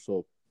myself.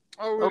 So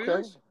Oh, it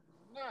Okay. is.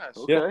 Nice.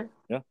 Okay.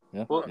 yeah.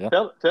 Well, yeah.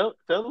 tell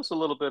us a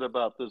little bit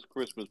about this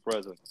Christmas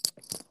present.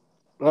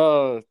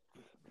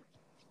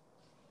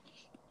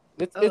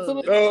 It's a little.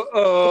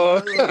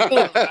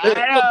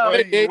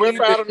 When you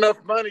whip out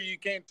enough money, you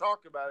can't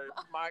talk about it,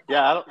 Mike.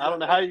 Yeah, I don't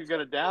know how you're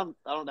gonna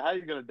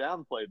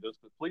downplay this,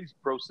 but please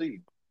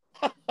proceed.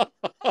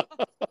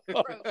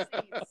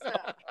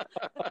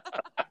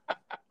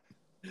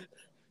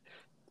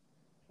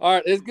 All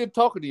right, it's good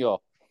talking to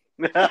y'all.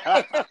 Boy,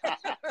 that's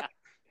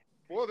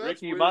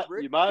Ricky, you weird. might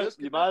Rick,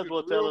 as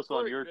well tell real us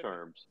on quick, your didn't he?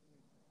 terms.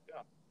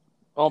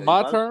 On Yeah, my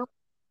you might- term?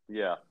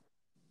 Yeah.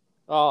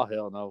 Oh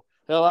hell no.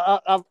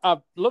 Hell,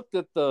 I've looked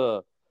at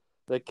the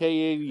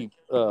K80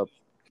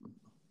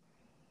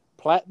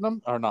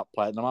 platinum or not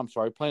platinum. I'm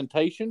sorry,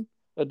 plantation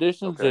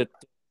editions Okay. at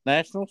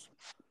Nationals.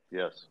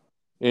 Yes.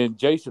 And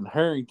Jason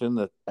Harrington,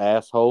 the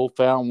asshole,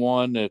 found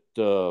one at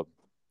the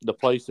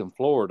place in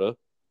Florida.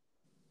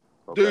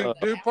 Okay.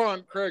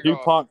 DuPont Craigoff.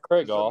 DuPont is the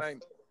Craigoff.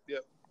 name.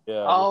 Yep.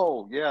 Yeah.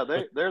 Oh, yeah.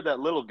 They're that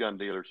little gun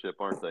dealership,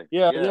 aren't they?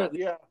 Yeah. Yeah.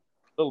 They're a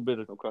little bit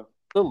of Okay.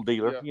 little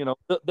dealer. Yeah. You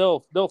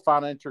know, they'll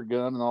finance your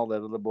gun and all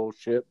that other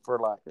bullshit for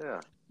like Yeah.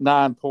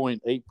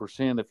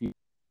 9.8% if you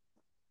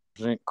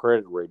percent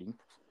credit rating.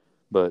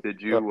 But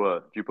Did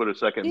you put a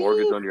second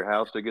mortgage on your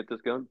house to get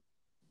this gun?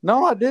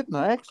 no, I didn't.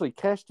 I actually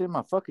cashed in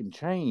my fucking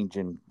change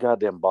and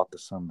goddamn bought the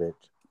sumbitch.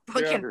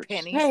 Fucking Yeah.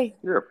 pennies. Hey,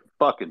 You're a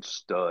fucking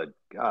stud.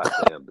 God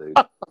damn, dude.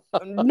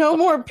 no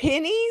more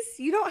pennies?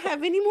 You don't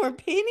have any more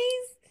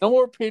pennies? No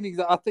more pennies.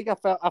 I think I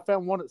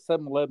found one at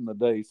 7-Eleven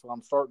today, so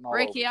I'm starting all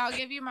Ricky, over. I'll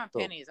give you my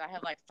pennies. I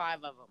have like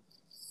 5 of them.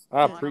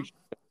 I appreciate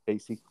it,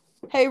 Casey.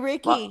 Hey,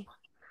 Ricky.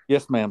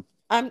 Yes, ma'am.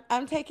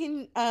 I'm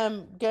taking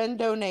gun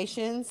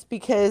donations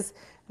because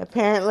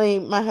apparently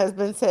my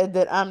husband said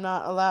that I'm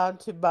not allowed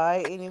to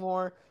buy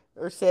anymore,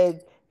 or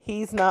said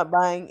he's not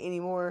buying any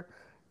more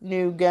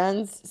new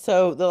guns.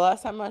 So the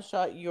last time I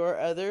shot your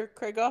other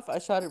Craigoff, I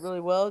shot it really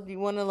well. Do you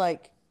want to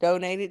like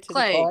donate it to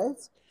Clay. the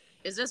cause?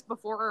 Is this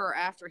before or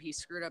after he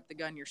screwed up the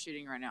gun you're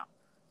shooting right now?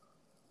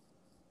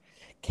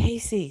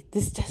 Casey,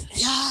 this doesn't.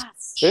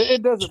 Yes.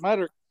 It doesn't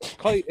matter,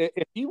 Clay.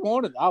 If you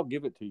want it, I'll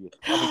give it to you.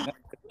 I mean, that's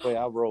the way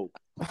I roll.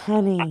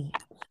 Honey.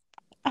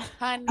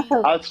 Honey.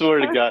 I swear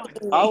to God,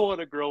 I want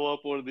to grow up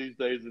one of these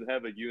days and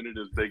have a unit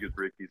as big as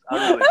Ricky's.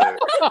 I really do.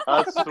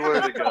 I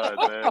swear to God,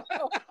 man.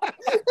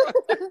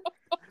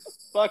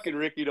 Fucking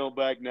Ricky don't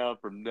back down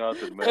from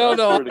nothing, man. Hell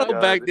no, I I swear to don't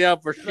God. back down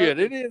for shit.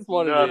 It is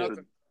what it is.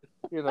 Nothing.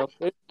 You know,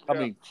 I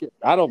mean, shit,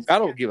 I don't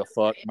give a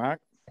fuck, Mike.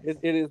 It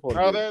is what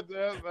No, it is.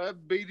 that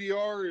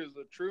BDR is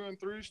a true and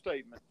thue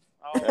statement.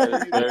 That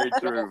is very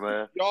true,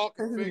 man. Y'all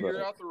can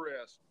figure out the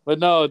rest. But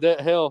no,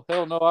 hell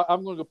no.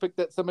 I'm going to go pick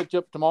that summit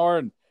up tomorrow.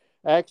 And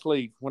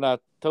actually, when I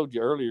told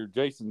you earlier,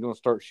 Jason's going to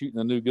start shooting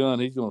a new gun.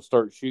 He's going to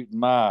start shooting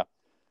my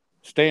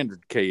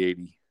standard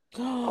K80.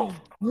 Oh.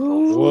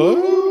 We're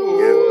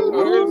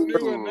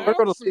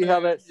going to see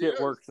how that shit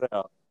works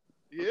out.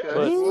 Yeah,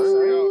 But-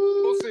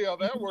 we'll see how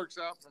that works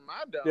out for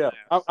my dumb Yeah,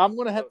 ass. I'm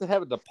going to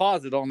have a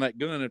deposit on that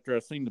gun after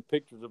I've seen the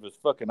pictures of his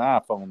fucking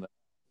iPhone.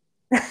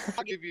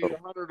 I'll give you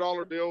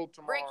 $100 bill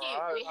tomorrow.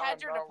 Ricky, we had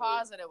your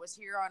deposit. It was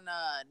here on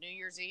New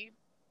Year's Eve.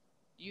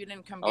 You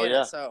didn't come Oh, get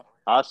yeah. it, so.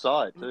 I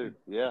saw it too.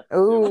 Yeah.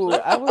 Oh,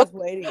 I was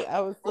waiting. I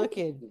was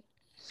looking.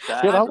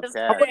 Stack Shit, I of was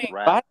cash kidding.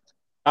 wrapped.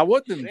 I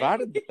wasn't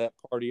invited to that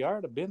party. I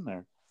would have been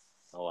there.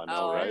 Oh, I know,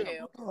 Oh, right? okay.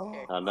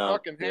 Okay. I know.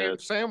 Fucking ham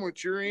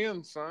sandwich you're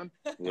in, son.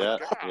 Yeah,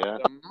 yeah.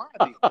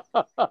 Almighty.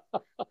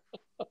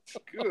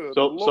 Good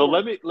So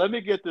Lord. let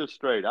me get this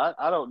straight.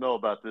 I don't know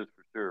about this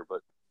for sure,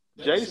 but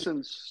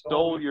Jason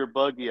stole your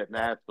buggy at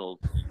Nationals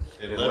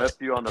and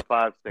left you on the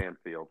 5-stand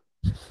field.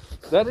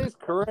 That is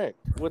correct.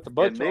 With the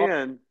bunch And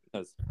then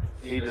of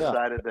he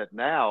decided that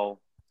now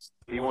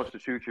he wants to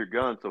shoot your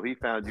gun, so he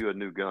found you a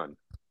new gun.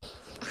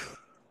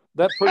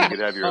 that You pretty could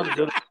much have your sums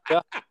own it up.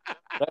 Yeah,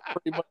 that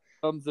pretty much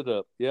sums it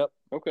up. Yep.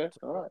 Okay.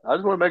 All right. I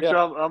just want to make Yeah.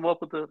 sure I'm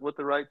up with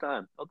the right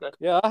time. Okay.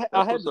 Yeah, I That's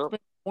had what's to up.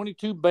 spend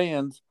 22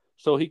 bands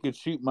so he could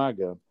shoot my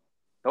gun.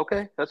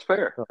 Okay. That's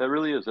fair. That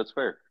really is. That's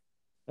fair.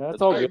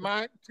 That's all Hey, good.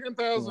 Mike,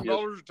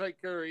 $10,000 to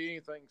take care of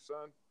anything,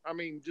 son. I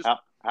mean, just, How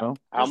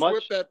just much?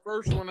 whip that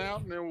first one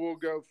out, and then we'll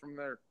go from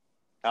there.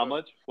 How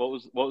much? What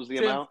was the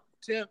 10 amount?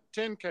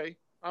 10K.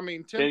 I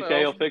mean, 10K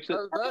 10,000. will fix it?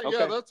 Yeah,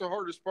 Okay. that's the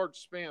hardest part to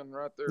spend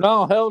right there.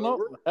 No, hell So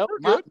no. Hell, we're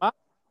good.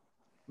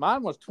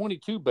 mine was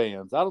 22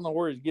 bands. I don't know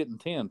where he's getting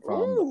 10 from.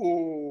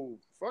 Ooh,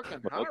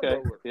 fucking high Okay.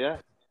 roller. Yeah.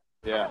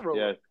 Yeah. High roller.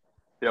 Yeah.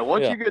 Yeah.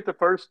 Once Yeah. you get the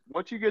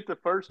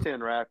first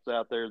 10 racks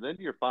out there, then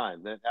you're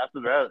fine. Then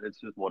after that, it's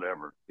just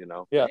whatever, you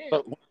know. Yeah, Damn.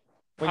 but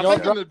I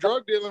think in the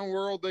drug dealing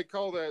world they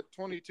call that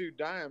 22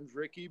 dimes,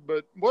 Ricky.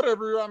 But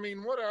whatever. I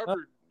mean,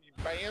 whatever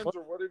bands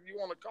or whatever you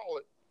want to call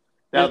it.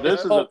 Now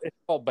it's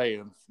all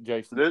bands,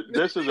 Jason.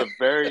 This is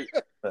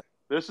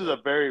a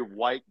very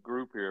white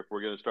group here. If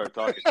we're going to start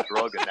talking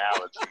drug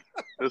analogy,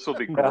 this will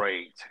be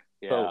great.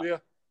 Yeah. Yeah.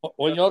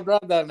 When y'all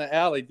drive down the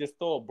alley, just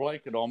throw a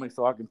blanket on me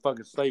so I can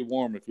fucking stay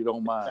warm if you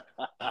don't mind.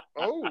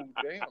 Oh,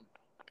 damn.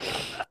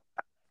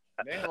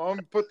 Damn, I'm going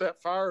to put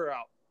that fire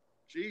out.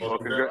 Jesus. Well,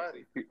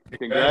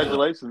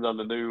 congratulations on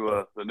the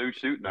new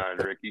shooting iron,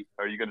 Ricky.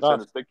 Are you going to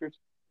send us pictures?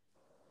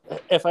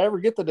 If I ever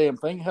get the damn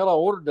thing, hell, I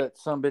ordered that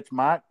sumbitch,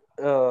 Mike.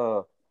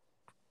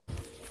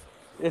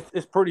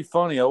 It's pretty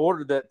funny. I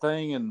ordered that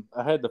thing and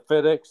I had to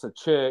FedEx a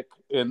check,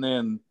 and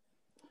then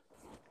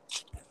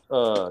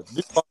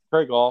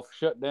Craig off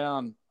shut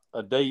down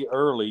a day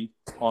early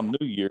on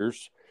New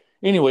Year's.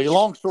 Anyway,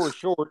 long story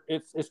short,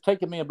 it's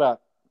taken me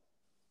about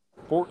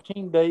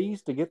 14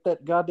 days to get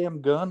that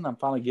goddamn gun. I'm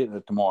finally getting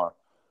it tomorrow.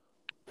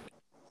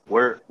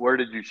 Where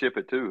did you ship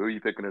it to? Who are you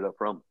picking it up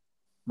from?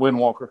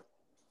 Windwalker.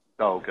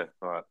 Oh, okay.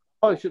 All right.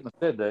 Probably shouldn't have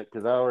said that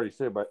because I already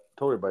told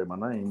everybody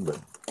my name. But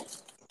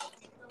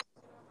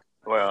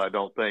well, I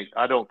don't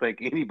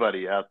think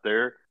anybody out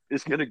there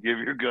is going to give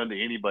your gun to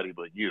anybody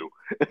but you.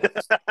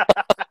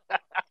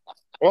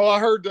 Well, I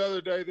heard the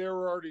other day they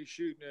were already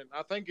shooting it.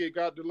 I think it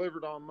got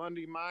delivered on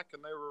Monday, Mike,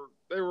 and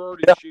they were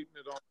already shooting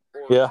it on the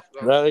 4th. Yeah,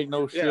 so, that ain't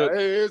no shit. Yeah,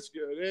 it's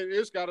good.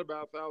 It's got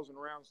about 1,000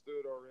 rounds to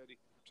it already.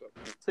 So.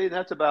 See,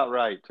 that's about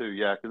right too.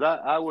 Yeah, because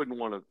I wouldn't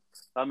want to.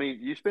 I mean,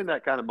 you spend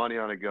that kind of money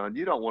on a gun,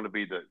 you don't want to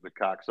be the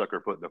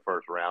cocksucker putting the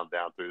first round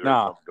down through there if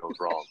something goes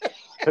wrong.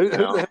 Who the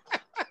hell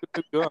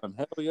a gun?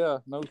 Hell yeah,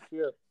 no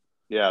shit.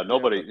 Yeah,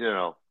 nobody.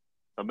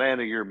 A man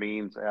of your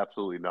means,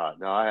 absolutely not.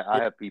 No,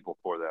 I have people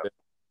for that.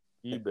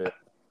 You bet.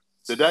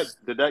 Did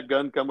that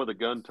gun come with a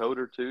gun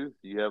toter too?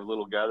 Do you have a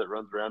little guy that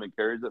runs around and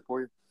carries it for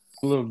you?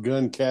 A little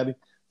gun caddy.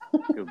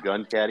 A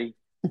gun caddy?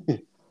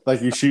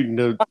 Like you're shooting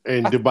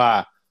in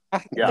Dubai.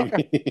 Yeah.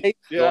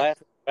 Yeah.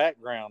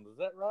 Background. Is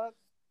that right?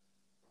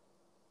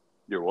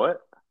 You're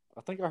what?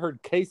 I think I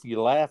heard Casey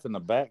laugh in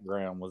the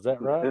background. Was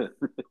that right?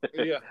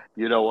 Yeah.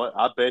 You know what?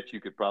 I bet you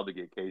could probably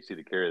get Casey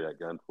to carry that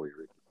gun for you,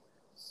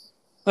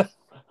 Ricky.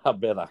 I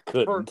bet I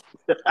couldn't.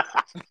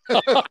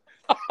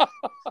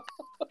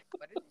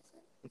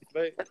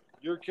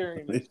 You're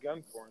carrying this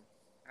gun for him.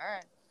 All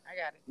right, I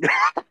got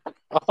it.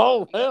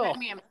 Oh, hell.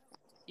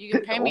 You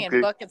can pay me in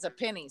buckets of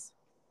pennies.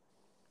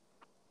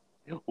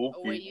 Okay. Oh,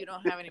 wait, you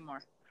don't have any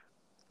more.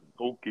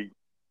 Okay.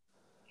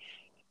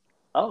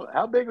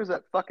 How big was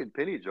that fucking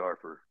penny jar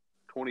for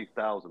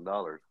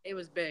 $20,000? It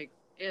was big.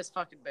 It was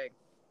fucking big.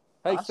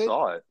 Hey, I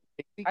saw it.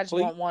 I just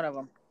want one of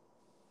them.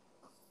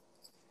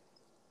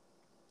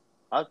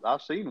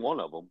 I've seen one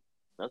of them.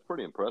 That's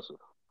pretty impressive.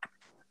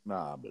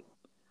 Nah, but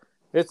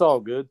it's all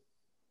good.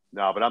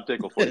 No, but I'm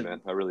tickled for you,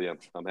 man. I really am.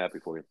 I'm happy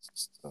for you.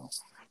 So.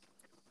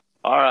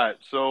 All right,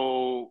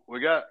 so we're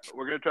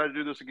gonna try to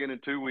do this again in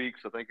 2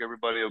 weeks. I think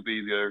everybody will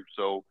be there.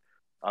 So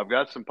I've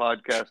got some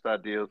podcast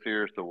ideas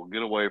here, so we'll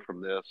get away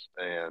from this.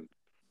 And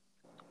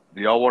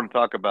do y'all want to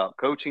talk about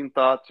coaching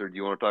thoughts, or do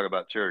you want to talk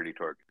about charity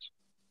targets?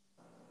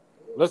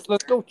 Let's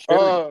go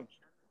charity.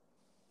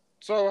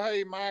 So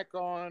hey, Mike,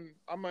 I'm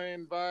gonna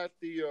invite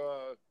the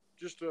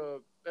just a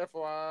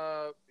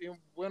FYI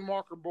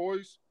Windwalker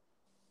boys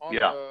on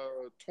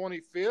the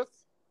 25th.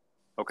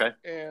 Okay.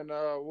 And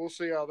we'll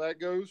see how that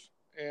goes.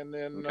 And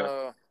then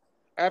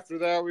after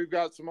that, we've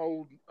got some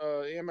old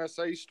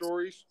MSA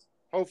stories,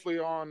 hopefully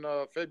on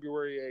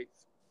February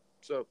 8th.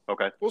 So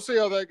we'll see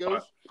how that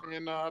goes. Right.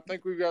 And I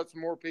think we've got some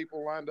more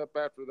people lined up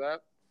after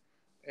that.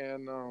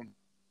 And on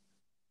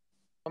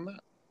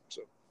that.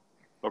 So.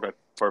 Okay,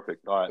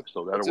 perfect. All right,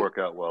 so that'll work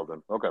out well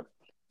then. Okay.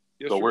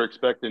 Yes, so sir. we're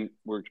expecting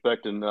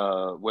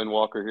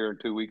Windwalker here in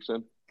 2 weeks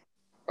then?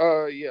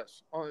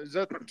 Yes. Is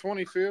that the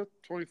 25th,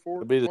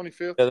 24th,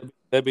 25th? Yeah,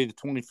 that'd be the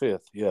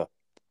 25th, yeah.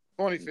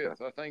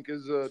 25th, I think,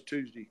 is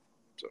Tuesday.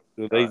 So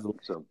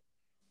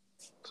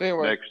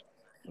anyway. Next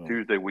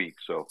Tuesday week.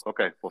 So,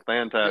 okay. Well,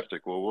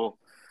 fantastic. Yep. Well,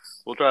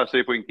 we'll try to see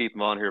if we can keep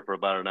them on here for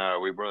about an hour.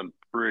 We've run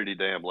pretty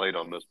damn late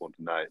on this one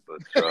tonight,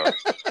 but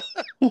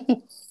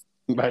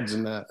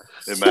imagine that.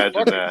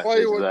 Imagine that.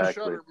 Play with and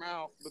shut her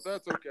mouth, but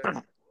that's okay.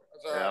 That's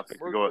yeah, I'm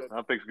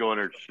fixing to go in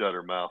there and shut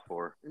her mouth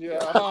for her.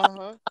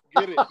 Yeah,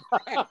 get it.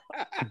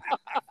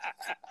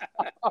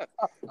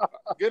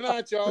 Good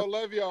night, y'all.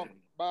 Love y'all.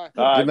 Bye.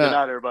 All right, good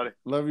night, everybody.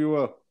 Love you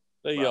all.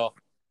 See y'all.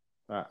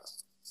 All right.